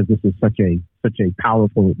 because this is such a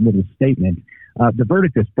powerful little statement, the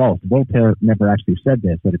verdict is false. Voltaire never actually said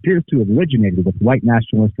this. It appears to have originated with white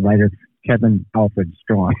nationalist writer Kevin Alfred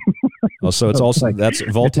Strong. Oh, so it's also like, that's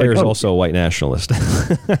Voltaire is also a white nationalist.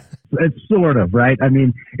 It's sort of, right? I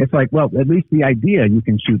mean, it's like, well, at least the idea you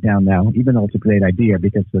can shoot down now, even though it's a great idea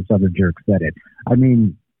because this other jerk said it. I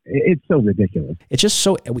mean, it's so ridiculous. It's just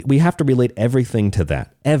so, we have to relate everything to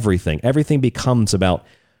that. Everything becomes about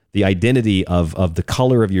the identity of the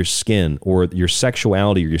color of your skin or your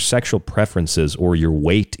sexuality or your sexual preferences or your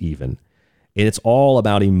weight even. And it's all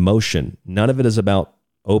about emotion. None of it is about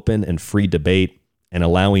open and free debate and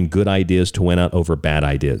allowing good ideas to win out over bad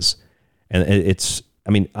ideas. And it's,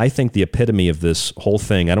 I mean, I think the epitome of this whole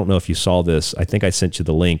thing, I don't know if you saw this. I think I sent you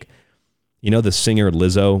the link. You know, the singer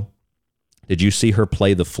Lizzo, did you see her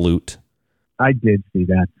play the flute? I did see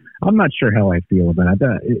that. I'm not sure how I feel about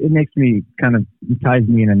it. It makes me kind of, ties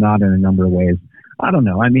me in a knot in a number of ways. I don't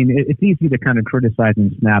know. I mean, it's easy to kind of criticize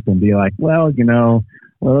and snap and be like, well,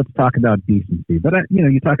 let's talk about decency. But,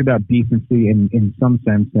 you talk about decency in some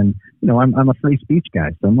sense. And, I'm a free speech guy.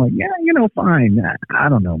 So I'm like, yeah, fine. I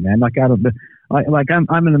don't know, man.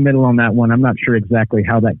 I'm in the middle on that one. I'm not sure exactly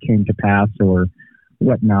how that came to pass or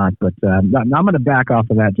whatnot, but I'm going to back off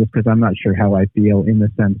of that just because I'm not sure how I feel in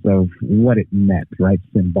the sense of what it meant, right?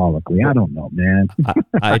 Symbolically. I don't know, man.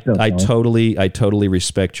 I totally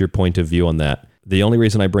respect your point of view on that. The only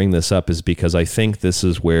reason I bring this up is because I think this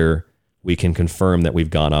is where we can confirm that we've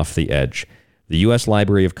gone off the edge. The U.S.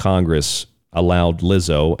 Library of Congress allowed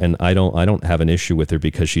Lizzo, and I don't have an issue with her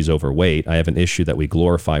because she's overweight. I have an issue that we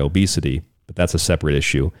glorify obesity, but that's a separate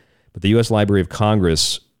issue. But the U.S. Library of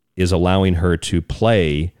Congress is allowing her to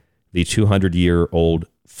play the 200-year-old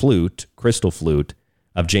flute, crystal flute,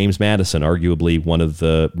 of James Madison, arguably one of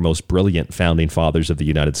the most brilliant founding fathers of the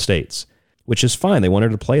United States, which is fine. They want her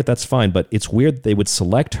to play it, that's fine. But it's weird that they would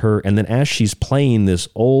select her, and then as she's playing this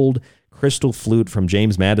old crystal flute from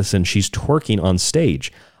James Madison, she's twerking on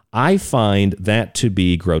stage. I find that to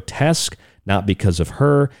be grotesque, not because of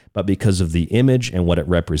her, but because of the image and what it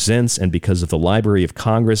represents, and because of the Library of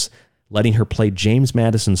Congress letting her play James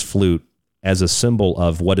Madison's flute as a symbol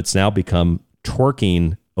of what it's now become,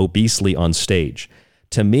 twerking obesely on stage.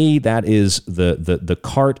 To me, that is the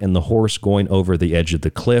cart and the horse going over the edge of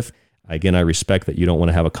the cliff. Again, I respect that you don't want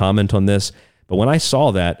to have a comment on this, but when I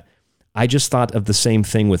saw that, I just thought of the same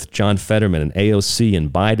thing with John Fetterman and AOC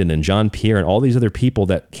and Biden and John Pierre and all these other people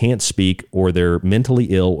that can't speak or they're mentally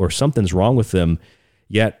ill or something's wrong with them.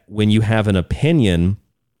 Yet when you have an opinion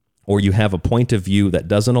or you have a point of view that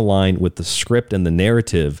doesn't align with the script and the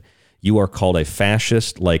narrative, you are called a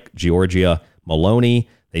fascist like Giorgia Meloni.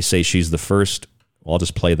 They say she's the first. I'll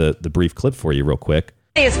just play the brief clip for you real quick.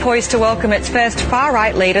 Is poised to welcome its first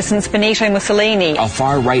far-right leader since Benito Mussolini. A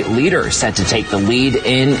far-right leader set to take the lead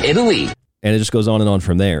in Italy. And it just goes on and on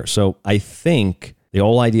from there. So I think the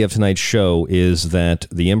whole idea of tonight's show is that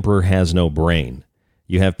the emperor has no brain.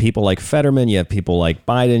 You have people like Fetterman, you have people like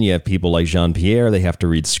Biden, you have people like Jean-Pierre. They have to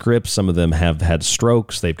read scripts. Some of them have had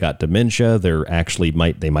strokes. They've got dementia.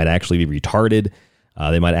 They might actually be retarded.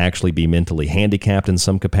 They might actually be mentally handicapped in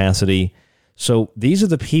some capacity. So these are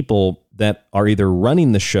the people that are either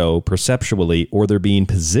running the show perceptually or they're being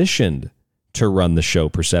positioned to run the show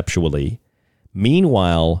perceptually.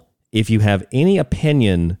 Meanwhile, if you have any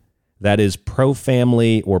opinion that is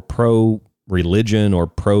pro-family or pro-religion or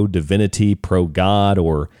pro-divinity, pro-God,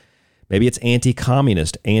 or maybe it's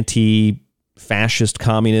anti-communist, anti-fascist,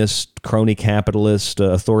 communist, crony capitalist,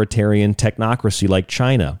 authoritarian technocracy like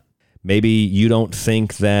China. Maybe you don't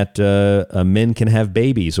think that men can have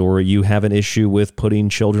babies, or you have an issue with putting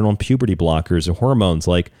children on puberty blockers or hormones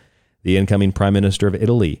like the incoming Prime Minister of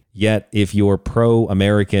Italy. Yet if you're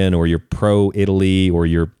pro-American or you're pro-Italy or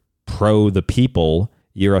you're pro-the people,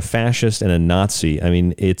 you're a fascist and a Nazi. I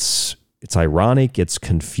mean, it's ironic, it's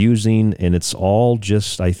confusing, and it's all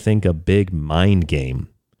just, I think, a big mind game.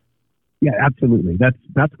 Yeah, absolutely.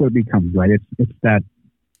 That's what it becomes, right? It's that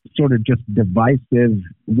sort of just divisive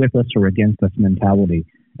with us or against us mentality.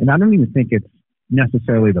 And I don't even think it's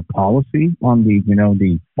necessarily the policy on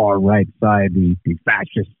the far right side, the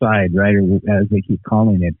fascist side, right, or as they keep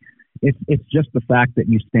calling it. It's just the fact that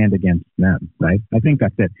you stand against them, right? I think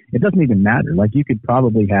that's it. It doesn't even matter. Like, you could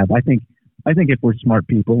probably have, I think if we're smart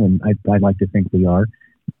people, and I like to think we are,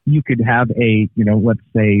 you could have a, let's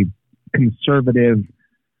say conservative,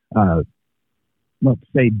 let's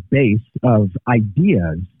say base of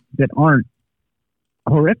ideas that aren't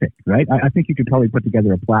horrific, right? I think you could probably put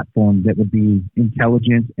together a platform that would be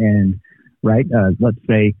intelligent and, right, let's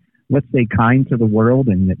say kind to the world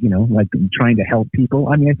and, like trying to help people.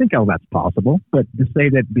 I mean, I think all that's possible, but to say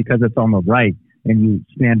that because it's on the right and you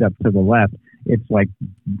stand up to the left, it's like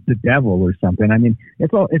the devil or something. I mean,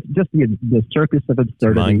 it's just the circus of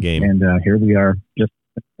absurdity. Mind game. And here we are just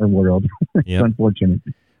our world. It's Yep. unfortunate.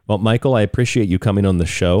 Well, Michael, I appreciate you coming on the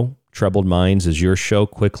show. Troubled Minds is your show.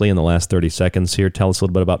 Quickly, in the last 30 seconds here, tell us a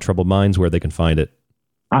little bit about Troubled Minds, where they can find it.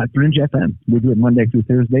 Fringe FM. We do it Monday through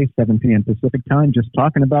Thursday, 7 p.m. Pacific time, just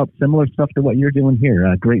talking about similar stuff to what you're doing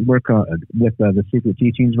here. Great work with the Secret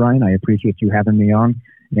Teachings, Ryan. I appreciate you having me on.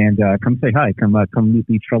 And come say hi. Come meet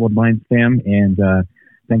the Troubled Minds fam. And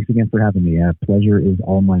thanks again for having me. Pleasure is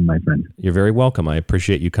all mine, my friend. You're very welcome. I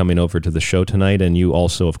appreciate you coming over to the show tonight. And you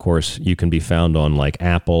also, of course, you can be found on like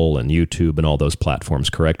Apple and YouTube and all those platforms,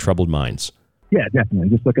 correct? Troubled Minds. Yeah, definitely.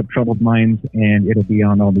 Just look up Troubled Minds, and it'll be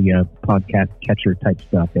on all the podcast catcher type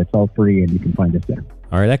stuff. It's all free, and you can find us there.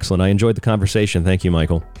 All right, excellent. I enjoyed the conversation. Thank you,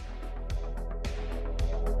 Michael.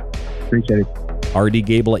 Appreciate it.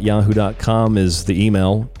 rdgable@yahoo.com is the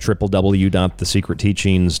email.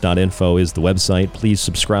 www.thesecretteachings.info is the website. Please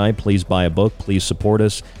subscribe. Please buy a book. Please support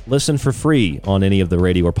us. Listen for free on any of the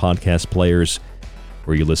radio or podcast players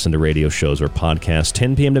where you listen to radio shows or podcasts.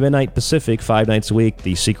 10 p.m. to midnight Pacific, 5 nights a week.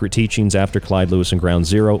 The Secret Teachings after Clyde Lewis and Ground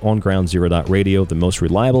Zero on groundzero.radio, the most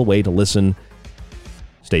reliable way to listen.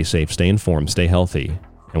 Stay safe, stay informed, stay healthy,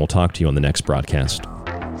 and we'll talk to you on the next broadcast.